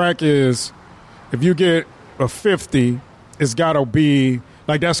 No. Crack is, if you get a 50, it's got to be,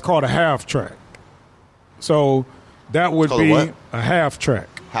 like that's called a half track. So that would called a be what? a half track.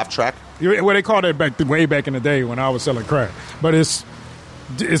 half track. Well, they called it way back in the day when I was selling crack. But it's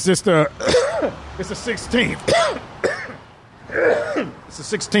just it's a 16th. It's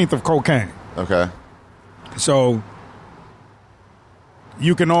a 16th of cocaine. Okay. So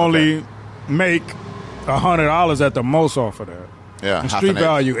you can only make $100 at the most off of that. Yeah. In half street an eighth.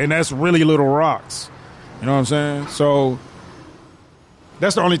 value, and that's really little rocks. You know what I'm saying? So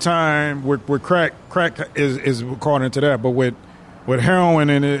that's the only time where crack is caught into that. But with heroin,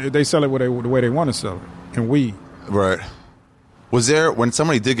 and they sell it the way they want to sell it, and weed. Right. Was there, when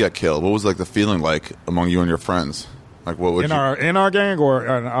somebody did get killed, what was like the feeling like among you and your friends? Like what would In you, our gang or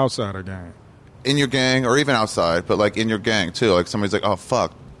an outsider gang? in your gang or even outside, but like in your gang too? Like somebody's like, oh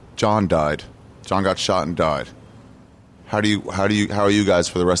fuck, John died. John got shot and died. How are you guys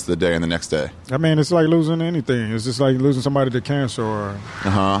for the rest of the day and the next day? I mean, it's like losing anything. It's just like losing somebody to cancer, or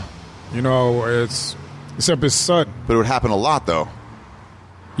except it's sudden. But it would happen a lot though.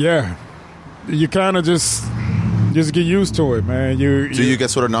 Yeah, you kind of just get used to it, man. Do you get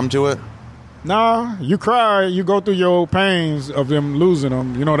sort of numb to it? Nah, you cry. You go through your pains of them losing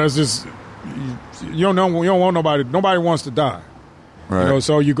them. You know, that's just you don't know. You don't want nobody. Nobody wants to die. Right. You know,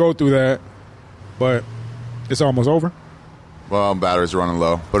 so you go through that, but it's almost over. Well, batteries are running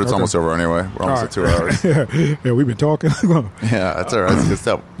low, but it's Okay. almost over anyway. We're almost at 2 hours. Yeah, we've been talking. Yeah, that's all right. That's good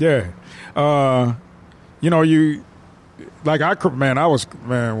stuff. Yeah. You know,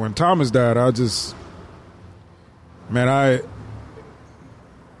 when Thomas died,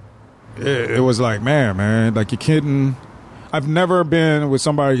 it was like, man, like you're kidding. I've never been with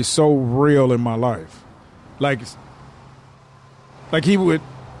somebody so real in my life. Like he would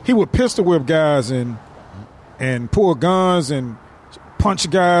pistol whip guys and pull guns and punch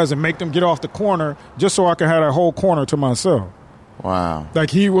guys and make them get off the corner just so I could have that whole corner to myself. Wow. Like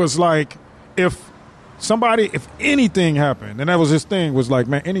he was like, if anything happened, and that was his thing, was like,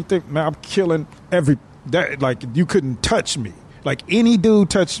 man, anything, man, I'm killing like you couldn't touch me. Like any dude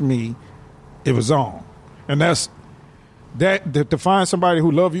touched me, it was on. And that's to find somebody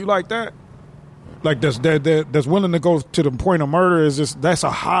who love you like that, like that's willing to go to the point of murder, that's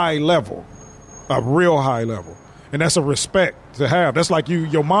a high level, a real high level. And that's a respect to have. That's like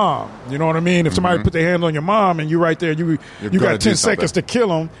your mom. You know what I mean? If somebody put their hands on your mom and you right there, you got 10 seconds to kill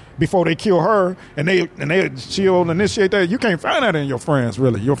them before they kill her, and she'll initiate that. You can't find that in your friends,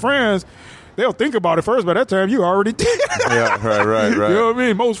 really. Your friends, they'll think about it first, but that time you already did. Yeah, right. You know what I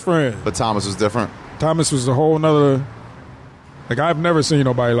mean? Most friends. But Thomas was different. Thomas was a whole nother. Like I've never seen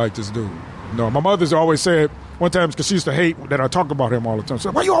nobody like this dude. No, my mother's always said one time, because she used to hate that I talk about him all the time. She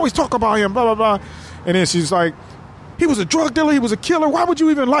said, why you always talk about him? Blah blah blah. And then she's like, he was a drug dealer. He was a killer. Why would you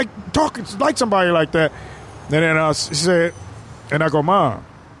even like somebody like that? And then she said, and I go, Mom,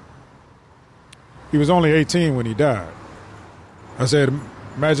 he was only 18 when he died. I said,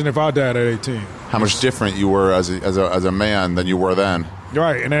 imagine if I died at 18. How much different you were as a man than you were then.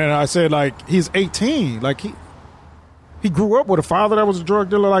 Right. And then I said, like, he's 18. Like he grew up with a father that was a drug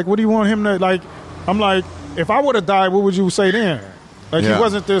dealer. Like, what do you want him to, like, I'm like, if I would have died, what would you say then? Like, He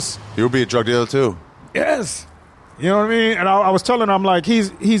wasn't this. He would be a drug dealer too. Yes. You know what I mean? And I was telling him, like,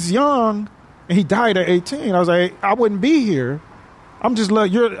 he's young, and he died at 18. I was like, I wouldn't be here. I'm just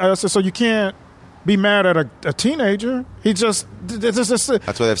like, I said, so you can't be mad at a teenager. That's why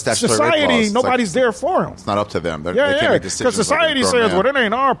they have statutory society. rape laws. Nobody's there for him. It's not up to them. They Yeah. can't make decisions. Because society says, well, it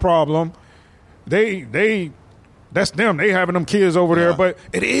ain't our problem. That's them. They having them kids over there. But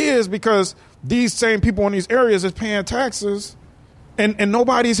it is, because these same people in these areas is paying taxes. And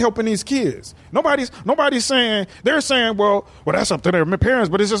nobody's helping these kids. Nobody's saying, they're saying, well, that's up to their parents.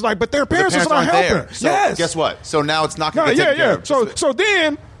 But it's just like, but their parents are not helping. There. So yes. Guess what? So now it's not going to get taken care of. So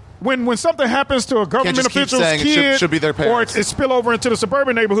then, when something happens to a government official's kid, should be their parents, or it spill over into the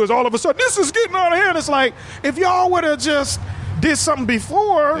suburban neighborhoods, all of a sudden, this is getting out of hand. It's like, if y'all would have just did something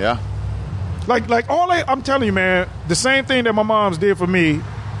before. Yeah. Like I'm telling you, man, the same thing that my moms did for me,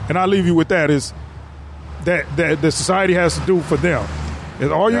 and I'll leave you with that, is that the society has to do for them.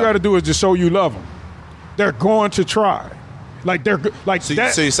 And all you got to do is just show you love them. They're going to try. Like they're like so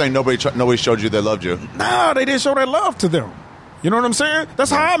that. So you're saying nobody showed you they loved you? Nah, they didn't show that love to them. You know what I'm saying?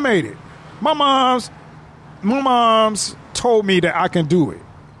 That's how I made it. My moms told me that I can do it.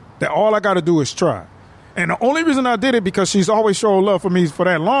 That all I got to do is try. And the only reason I did it, because she's always showed love for me for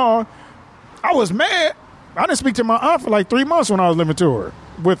that long. I was mad. I didn't speak to my aunt for like 3 months when I was living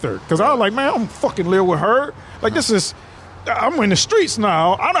with her. Because I was like, man, I'm fucking live with her. Like, I'm in the streets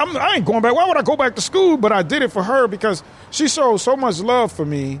now. I ain't going back. Why would I go back to school? But I did it for her because she showed so much love for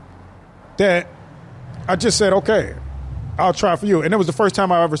me that I just said, okay, I'll try for you. And it was the first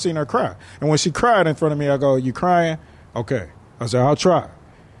time I ever seen her cry. And when she cried in front of me, I go, you crying? Okay. I said, I'll try.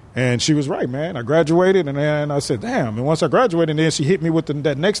 And she was right, man. I graduated, and then I said, damn. And once I graduated, and then she hit me with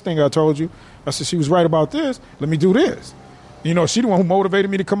that next thing I told you. I said, she was right about this. Let me do this. You know, she the one who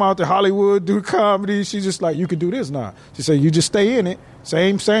motivated me to come out to Hollywood, do comedy. She's just like, you can do this now. She said, you just stay in it.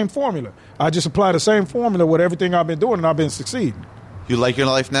 Same formula. I just apply the same formula with everything I've been doing, and I've been succeeding. You like your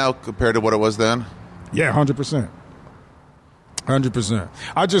life now compared to what it was then? Yeah, 100%. 100%.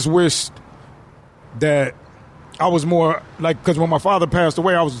 I just wished that I was more like, because when my father passed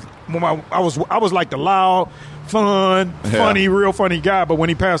away, I was like the loud, funny, real funny guy. But when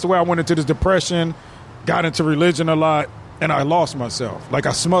he passed away, I went into this depression, got into religion a lot, and I lost myself. Like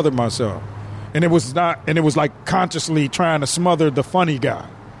I smothered myself, and it was like consciously trying to smother the funny guy.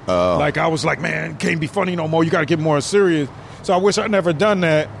 Like I was like, man, can't be funny no more. You got to get more serious. So I wish I'd never done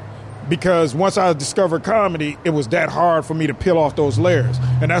that. Because once I discovered comedy, it was that hard for me to peel off those layers.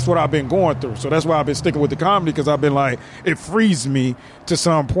 And that's what I've been going through. So that's why I've been sticking with the comedy, because I've been like, it frees me to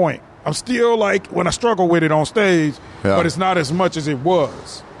some point. I'm still like, when I struggle with it on stage, but it's not as much as it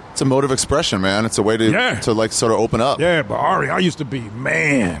was. It's a mode of expression, man. It's a way to like sort of open up. Yeah, but Ari, I used to be,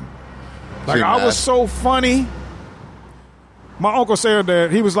 man. Like I was so funny. My uncle said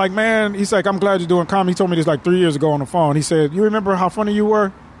that he was like, man, he's like, I'm glad you're doing comedy. He told me this like 3 years ago on the phone. He said, you remember how funny you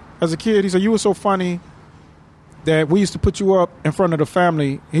were as a kid? He said, you were so funny that we used to put you up in front of the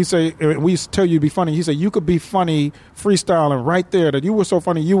family. He said, we used to tell you to be funny. He said, you could be funny freestyling right there, that you were so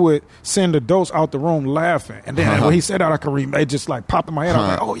funny you would send adults out the room laughing. And then when he said that, I could it just like popped in my head. I was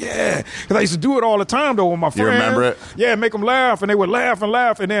like, oh yeah. Because I used to do it all the time though with my friends. You remember it? Yeah, make them laugh. And they would laugh and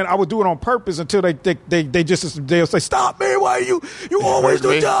laugh. And then I would do it on purpose until they'll say, stop, man, why you always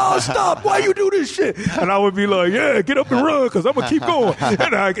do that? Stop, why you do this shit? And I would be like, yeah, get up and run because I'm going to keep going.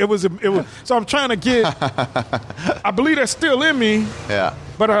 And it was so I'm trying to get, I believe that's still in me. Yeah.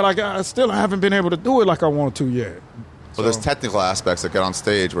 But I still haven't been able to do it like I want to yet. Well, there's technical aspects that get on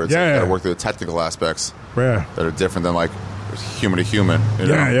stage where it's like you got to work through the technical aspects that are different than like human to human. You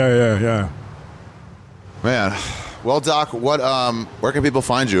know? Yeah. Man, well, Doc, where can people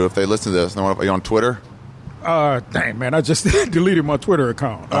find you if they listen to this? Are you on Twitter? Dang, man, I just deleted my Twitter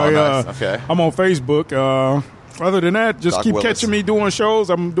account. Nice. Okay. I'm on Facebook. Other than that, just Doc keep Willis. catching me doing shows.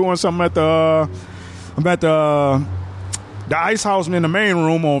 I'm doing something at the Ice House in the main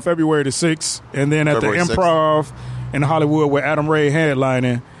room on February the 6th, and then at February the Improv in Hollywood with Adam Ray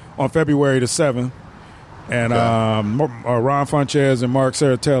headlining on February the 7th. And Ron Funches and Mark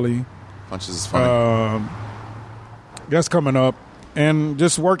Saratelli. Funches is funny. That's coming up. And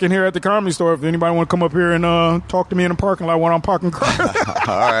just working here at the Comedy Store. If anybody want to come up here and talk to me in the parking lot when I'm parking cars. All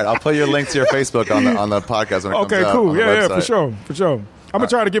right, I'll put your link to your Facebook on the podcast when it comes out. Cool. Yeah, for sure. I'm gonna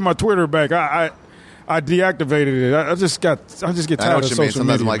try to get my Twitter back. I deactivated it. I just get tired of social media.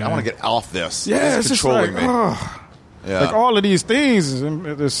 Sometimes I'm like, man. I want to get off this. Yeah, it's just controlling like, me. Yeah. Like all of these things,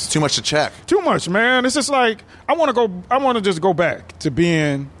 it's too much to check. Too much, man. It's just like I want to just go back to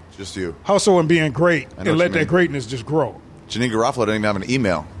being just you hustle and being great and let that greatness just grow. Janine Garofalo didn't even have an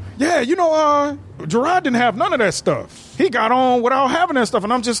email. Yeah, Gerard didn't have none of that stuff. He got on without having that stuff,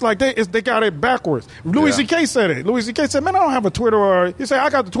 and I'm just like, they got it backwards. Louis C.K. said it. Louis C.K. said, man, I don't have a Twitter. Or he said, I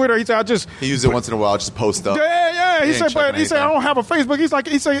got the Twitter. He said, He used it once in a while, just post up. Yeah. He said, I don't have a Facebook.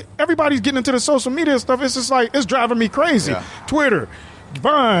 He said, everybody's getting into the social media stuff. It's just like, it's driving me crazy. Yeah. Twitter,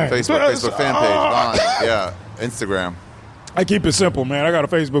 Vine. Facebook fan page, Vine. Yeah, Instagram. I keep it simple, man. I got a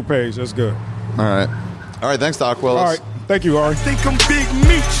Facebook page. That's good. All right. Thanks, Doc Willis. All right. Thank you, Ari. Think I'm Big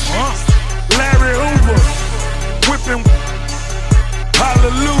Meech, Larry Hoover, whipping,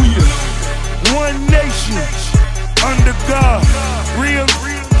 hallelujah. One nation, under God, real,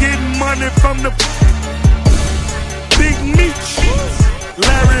 getting money from the Big Meech,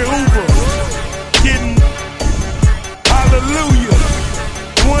 Larry Hoover, getting, hallelujah.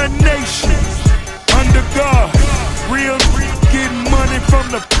 One nation, under God, real, getting money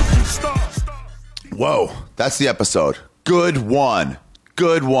from the stars. Whoa, that's the episode. Good one.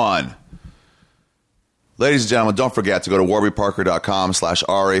 Ladies and gentlemen, don't forget to go to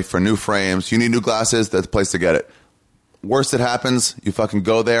warbyparker.com/Ari for new frames. You need new glasses, that's the place to get it. Worst that happens, you fucking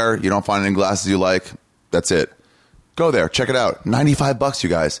go there, you don't find any glasses you like, that's it. Go there, check it out. $95, you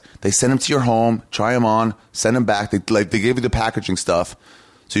guys. They send them to your home, try them on, send them back. They give you the packaging stuff.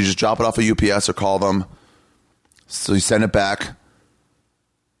 So you just drop it off at UPS or call them. So you send it back.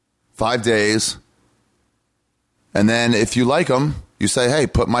 5 days. And then if you like them, you say, hey,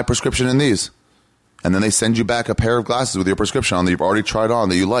 put my prescription in these. And then they send you back a pair of glasses with your prescription on that you've already tried on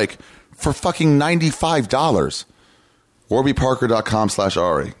that you like for fucking $95.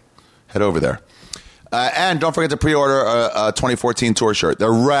 warbyparker.com/Ari. Head over there. And don't forget to pre-order a 2014 tour shirt. They're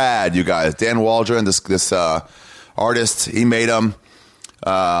rad, you guys. Dan Waldron, this artist, he made them.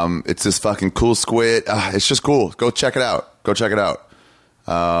 It's this fucking cool squid. It's just cool. Go check it out.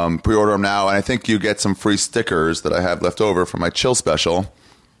 Pre-order them now, and I think you get some free stickers that I have left over from my chill special.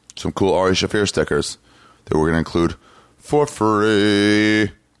 Some cool Ari Shaffir stickers that we're going to include for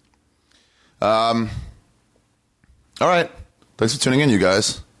free. All right. Thanks for tuning in, you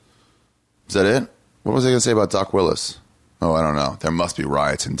guys. Is that it? What was I going to say about Doc Willis? Oh, I don't know. There must be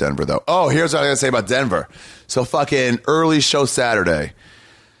riots in Denver, though. Oh, here's what I was going to say about Denver. So fucking early show Saturday.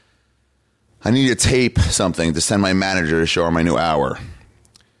 I need to tape something to send my manager to show her my new hour.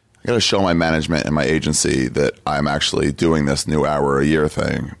 I got to show my management and my agency that I'm actually doing this new hour a year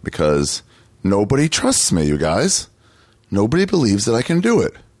thing because nobody trusts me, you guys. Nobody believes that I can do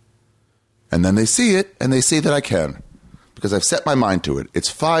it. And then they see it and they see that I can because I've set my mind to it. It's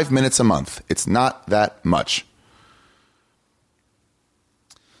 5 minutes a month. It's not that much.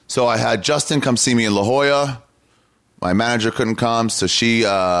 So I had Justin come see me in La Jolla. My manager couldn't come, so she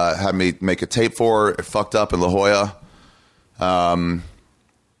had me make a tape for her. It fucked up in La Jolla.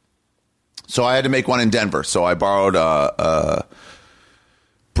 So I had to make one in Denver. So I borrowed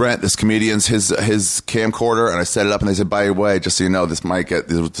Brent, this comedian's his camcorder, and I set it up, and they said, by the way, just so you know,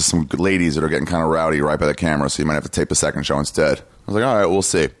 there's some ladies that are getting kind of rowdy right by the camera, so you might have to tape a second show instead. I was like, all right, we'll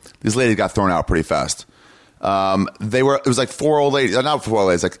see. These ladies got thrown out pretty fast. It was like 4 old ladies, not 4 old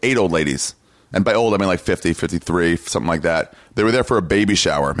ladies, like 8 old ladies. And by old, I mean like 50, 53, something like that. They were there for a baby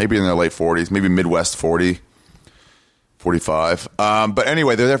shower, maybe in their late 40s, maybe Midwest 40, 45. But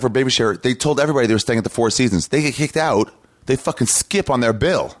anyway, they're there for a baby shower. They told everybody they were staying at the Four Seasons. They get kicked out. They fucking skip on their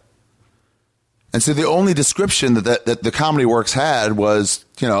bill. And so the only description that the Comedy Works had was,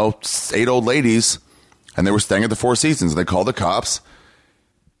 8 old ladies, and they were staying at the Four Seasons. They called the cops.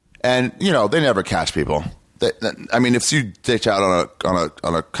 And, they never catch people. If you ditch out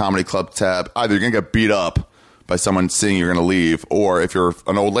on a comedy club tab, either you're going to get beat up by someone seeing you're going to leave, or if you're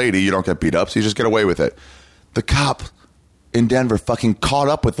an old lady, you don't get beat up, so you just get away with it. The cop in Denver fucking caught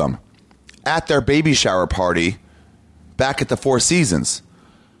up with them at their baby shower party back at the Four Seasons,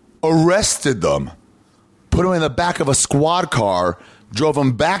 arrested them, put them in the back of a squad car, drove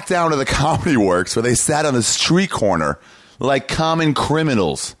them back down to the Comedy Works where they sat on the street corner like common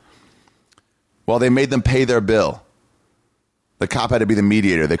criminals while they made them pay their bill. The cop had to be the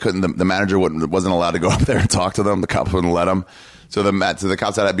mediator. They couldn't. The manager wasn't allowed to go up there and talk to them. The cops wouldn't let them. So the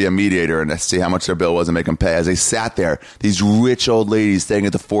cops had to be a mediator and see how much their bill was and make them pay. As they sat there, these rich old ladies staying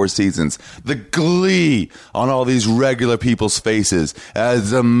at the Four Seasons, the glee on all these regular people's faces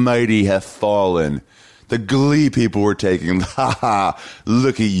as the mighty have fallen. The glee people were taking. Ha ha!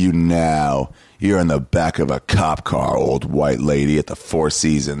 Look at you now. You're in the back of a cop car, old white lady at the Four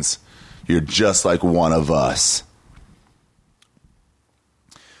Seasons. You're just like one of us.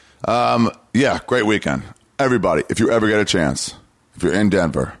 Yeah, great weekend. Everybody, if you ever get a chance, if you're in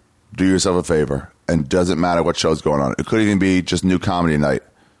Denver, do yourself a favor. And doesn't matter what show's going on. It could even be just new comedy night.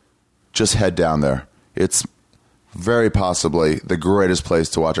 Just head down there. It's very possibly the greatest place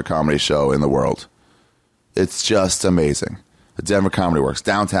to watch a comedy show in the world. It's just amazing. The Denver Comedy Works,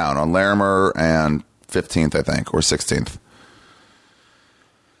 downtown on Larimer and 15th, I think, or 16th.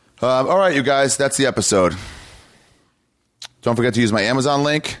 All right, you guys, that's the episode. Don't forget to use my Amazon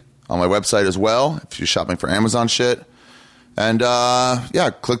link on my website as well if you're shopping for Amazon shit. And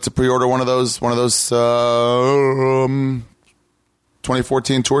click to pre-order one of those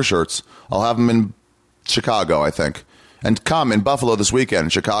 2014 tour shirts. I'll have them in Chicago, I think, and come in Buffalo this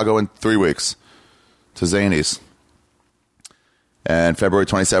weekend. Chicago in 3 weeks to Zanies, and February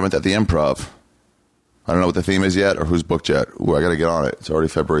 27th at the Improv. I don't know what the theme is yet or who's booked yet. Ooh, I got to get on it. It's already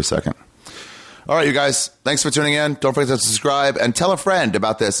February 2nd. All right, you guys, thanks for tuning in. Don't forget to subscribe and tell a friend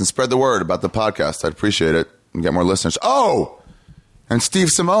about this and spread the word about the podcast. I'd appreciate it and get more listeners. Oh, and Steve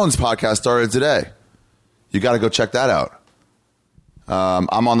Simone's podcast started today. You got to go check that out.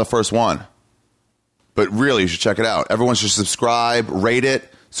 I'm on the first one, but really you should check it out. Everyone should subscribe, rate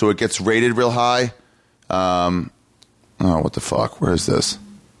it so it gets rated real high. What the fuck? Where is this?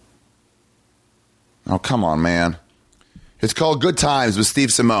 Oh, come on, man. It's called Good Times with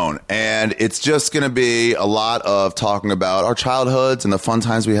Steve Simone, and it's just going to be a lot of talking about our childhoods and the fun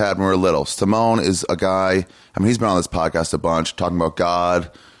times we had when we were little. Simone is a guy, he's been on this podcast a bunch, talking about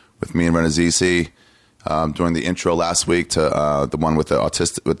God with me and Renazizi, doing the intro last week to the one with the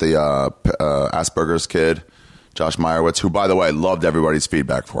Asperger's kid, Josh Meyerowitz, who, by the way, loved everybody's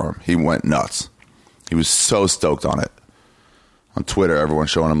feedback for him. He went nuts. He was so stoked on it. On Twitter, everyone's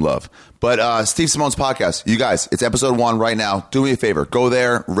showing him love. But Steve Simone's podcast, you guys, it's episode 1 right now. Do me a favor. Go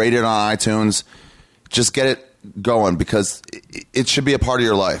there, rate it on iTunes. Just get it going because it should be a part of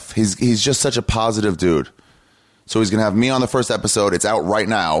your life. He's just such a positive dude. So he's going to have me on the first episode. It's out right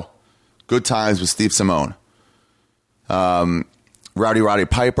now. Good Times with Steve Simone. Rowdy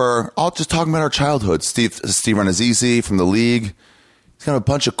Piper. All just talking about our childhood. Steve Renazizi from the League. He's got a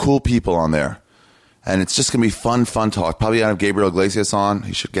bunch of cool people on there. And it's just going to be fun talk. Probably going to have Gabriel Iglesias on.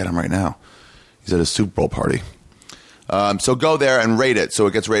 You should get him right now. He's at a Super Bowl party. So go there and rate it so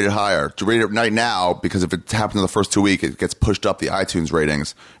it gets rated higher. To rate it right now, because if it happens in the first 2 weeks, it gets pushed up the iTunes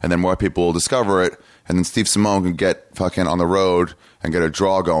ratings. And then more people will discover it. And then Steve Simone can get fucking on the road and get a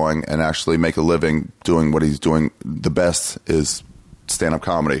draw going and actually make a living doing what he's doing. The best is stand-up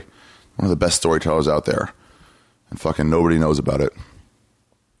comedy. One of the best storytellers out there. And fucking nobody knows about it.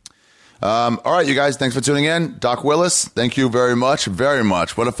 All right, you guys, thanks for tuning in. Doc Willis, thank you very much. Very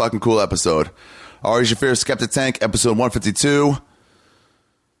much. What a fucking cool episode. Ari Shafir, Skeptic Tank, episode 152.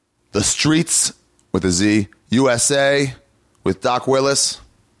 The Streetz, with a Z, USA, with Doc Willis.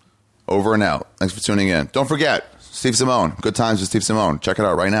 Over and out. Thanks for tuning in. Don't forget, Steve Simone, Good Times with Steve Simone. Check it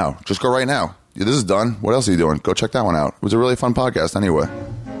out right now. Just go right now. This is done. What else are you doing? Go check that one out. It was a really fun podcast anyway.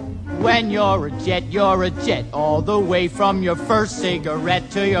 When you're a jet, all the way from your first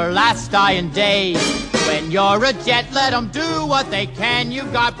cigarette to your last dying day. When you're a jet, let them do what they can.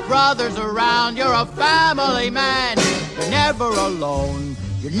 You've got brothers around, you're a family man. You're never alone,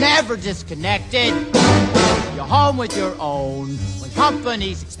 you're never disconnected. You're home with your own. When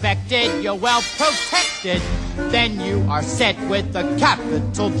company's expected, you're well protected. Then you are set with a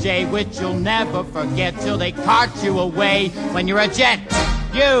capital J, which you'll never forget till they cart you away. When you're a jet,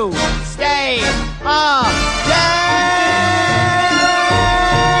 you stay a jet.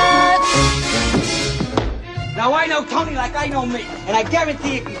 Now I know Tony like I know me, and I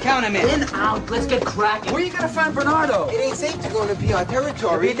guarantee you can count him in. In, out, let's get cracking. Where you gonna find Bernardo? It ain't safe to go to be our We're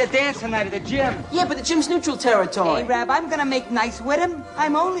territory. at the dance tonight at the gym. Yeah, but the gym's neutral territory. Hey, Rab, I'm gonna make nice with him.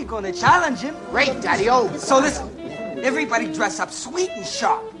 I'm only gonna challenge him. Great, Daddy-O. So listen, everybody dress up sweet and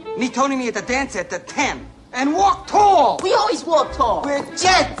sharp. Meet Tony and me at the dance at the 10. And walk tall. We always walk tall. We're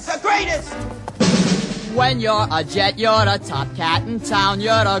jets. The greatest. When you're a jet, you're a top cat in town.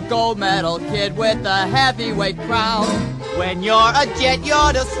 You're a gold medal kid with a heavyweight crown. When you're a jet,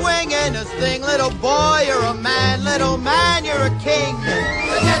 you're the swingin'est thing. Little boy, you're a man. Little man, you're a king.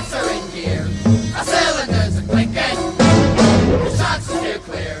 The jets are in gear. Our cylinders are clicking. The shots are steer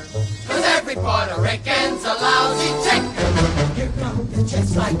clear. 'Cause every Puerto Rican's a lousy chick. Here come the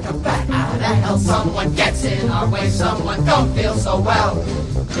jets like a bat out of hell. Someone gets in our way. Someone don't feel so well.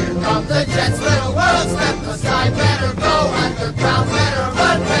 Here come the jets, little world, step aside. Better go underground, better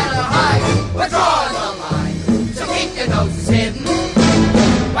run, better hide. We're drawing the line, so keep your noses hidden.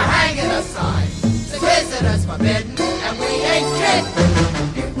 We're hanging a sign, so visitors forbidden, and we ain't kidding.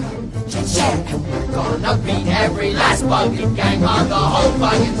 Here come the jets, yeah, and we're gonna beat every last bugging gang on the whole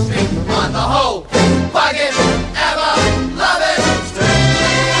fucking street, on the whole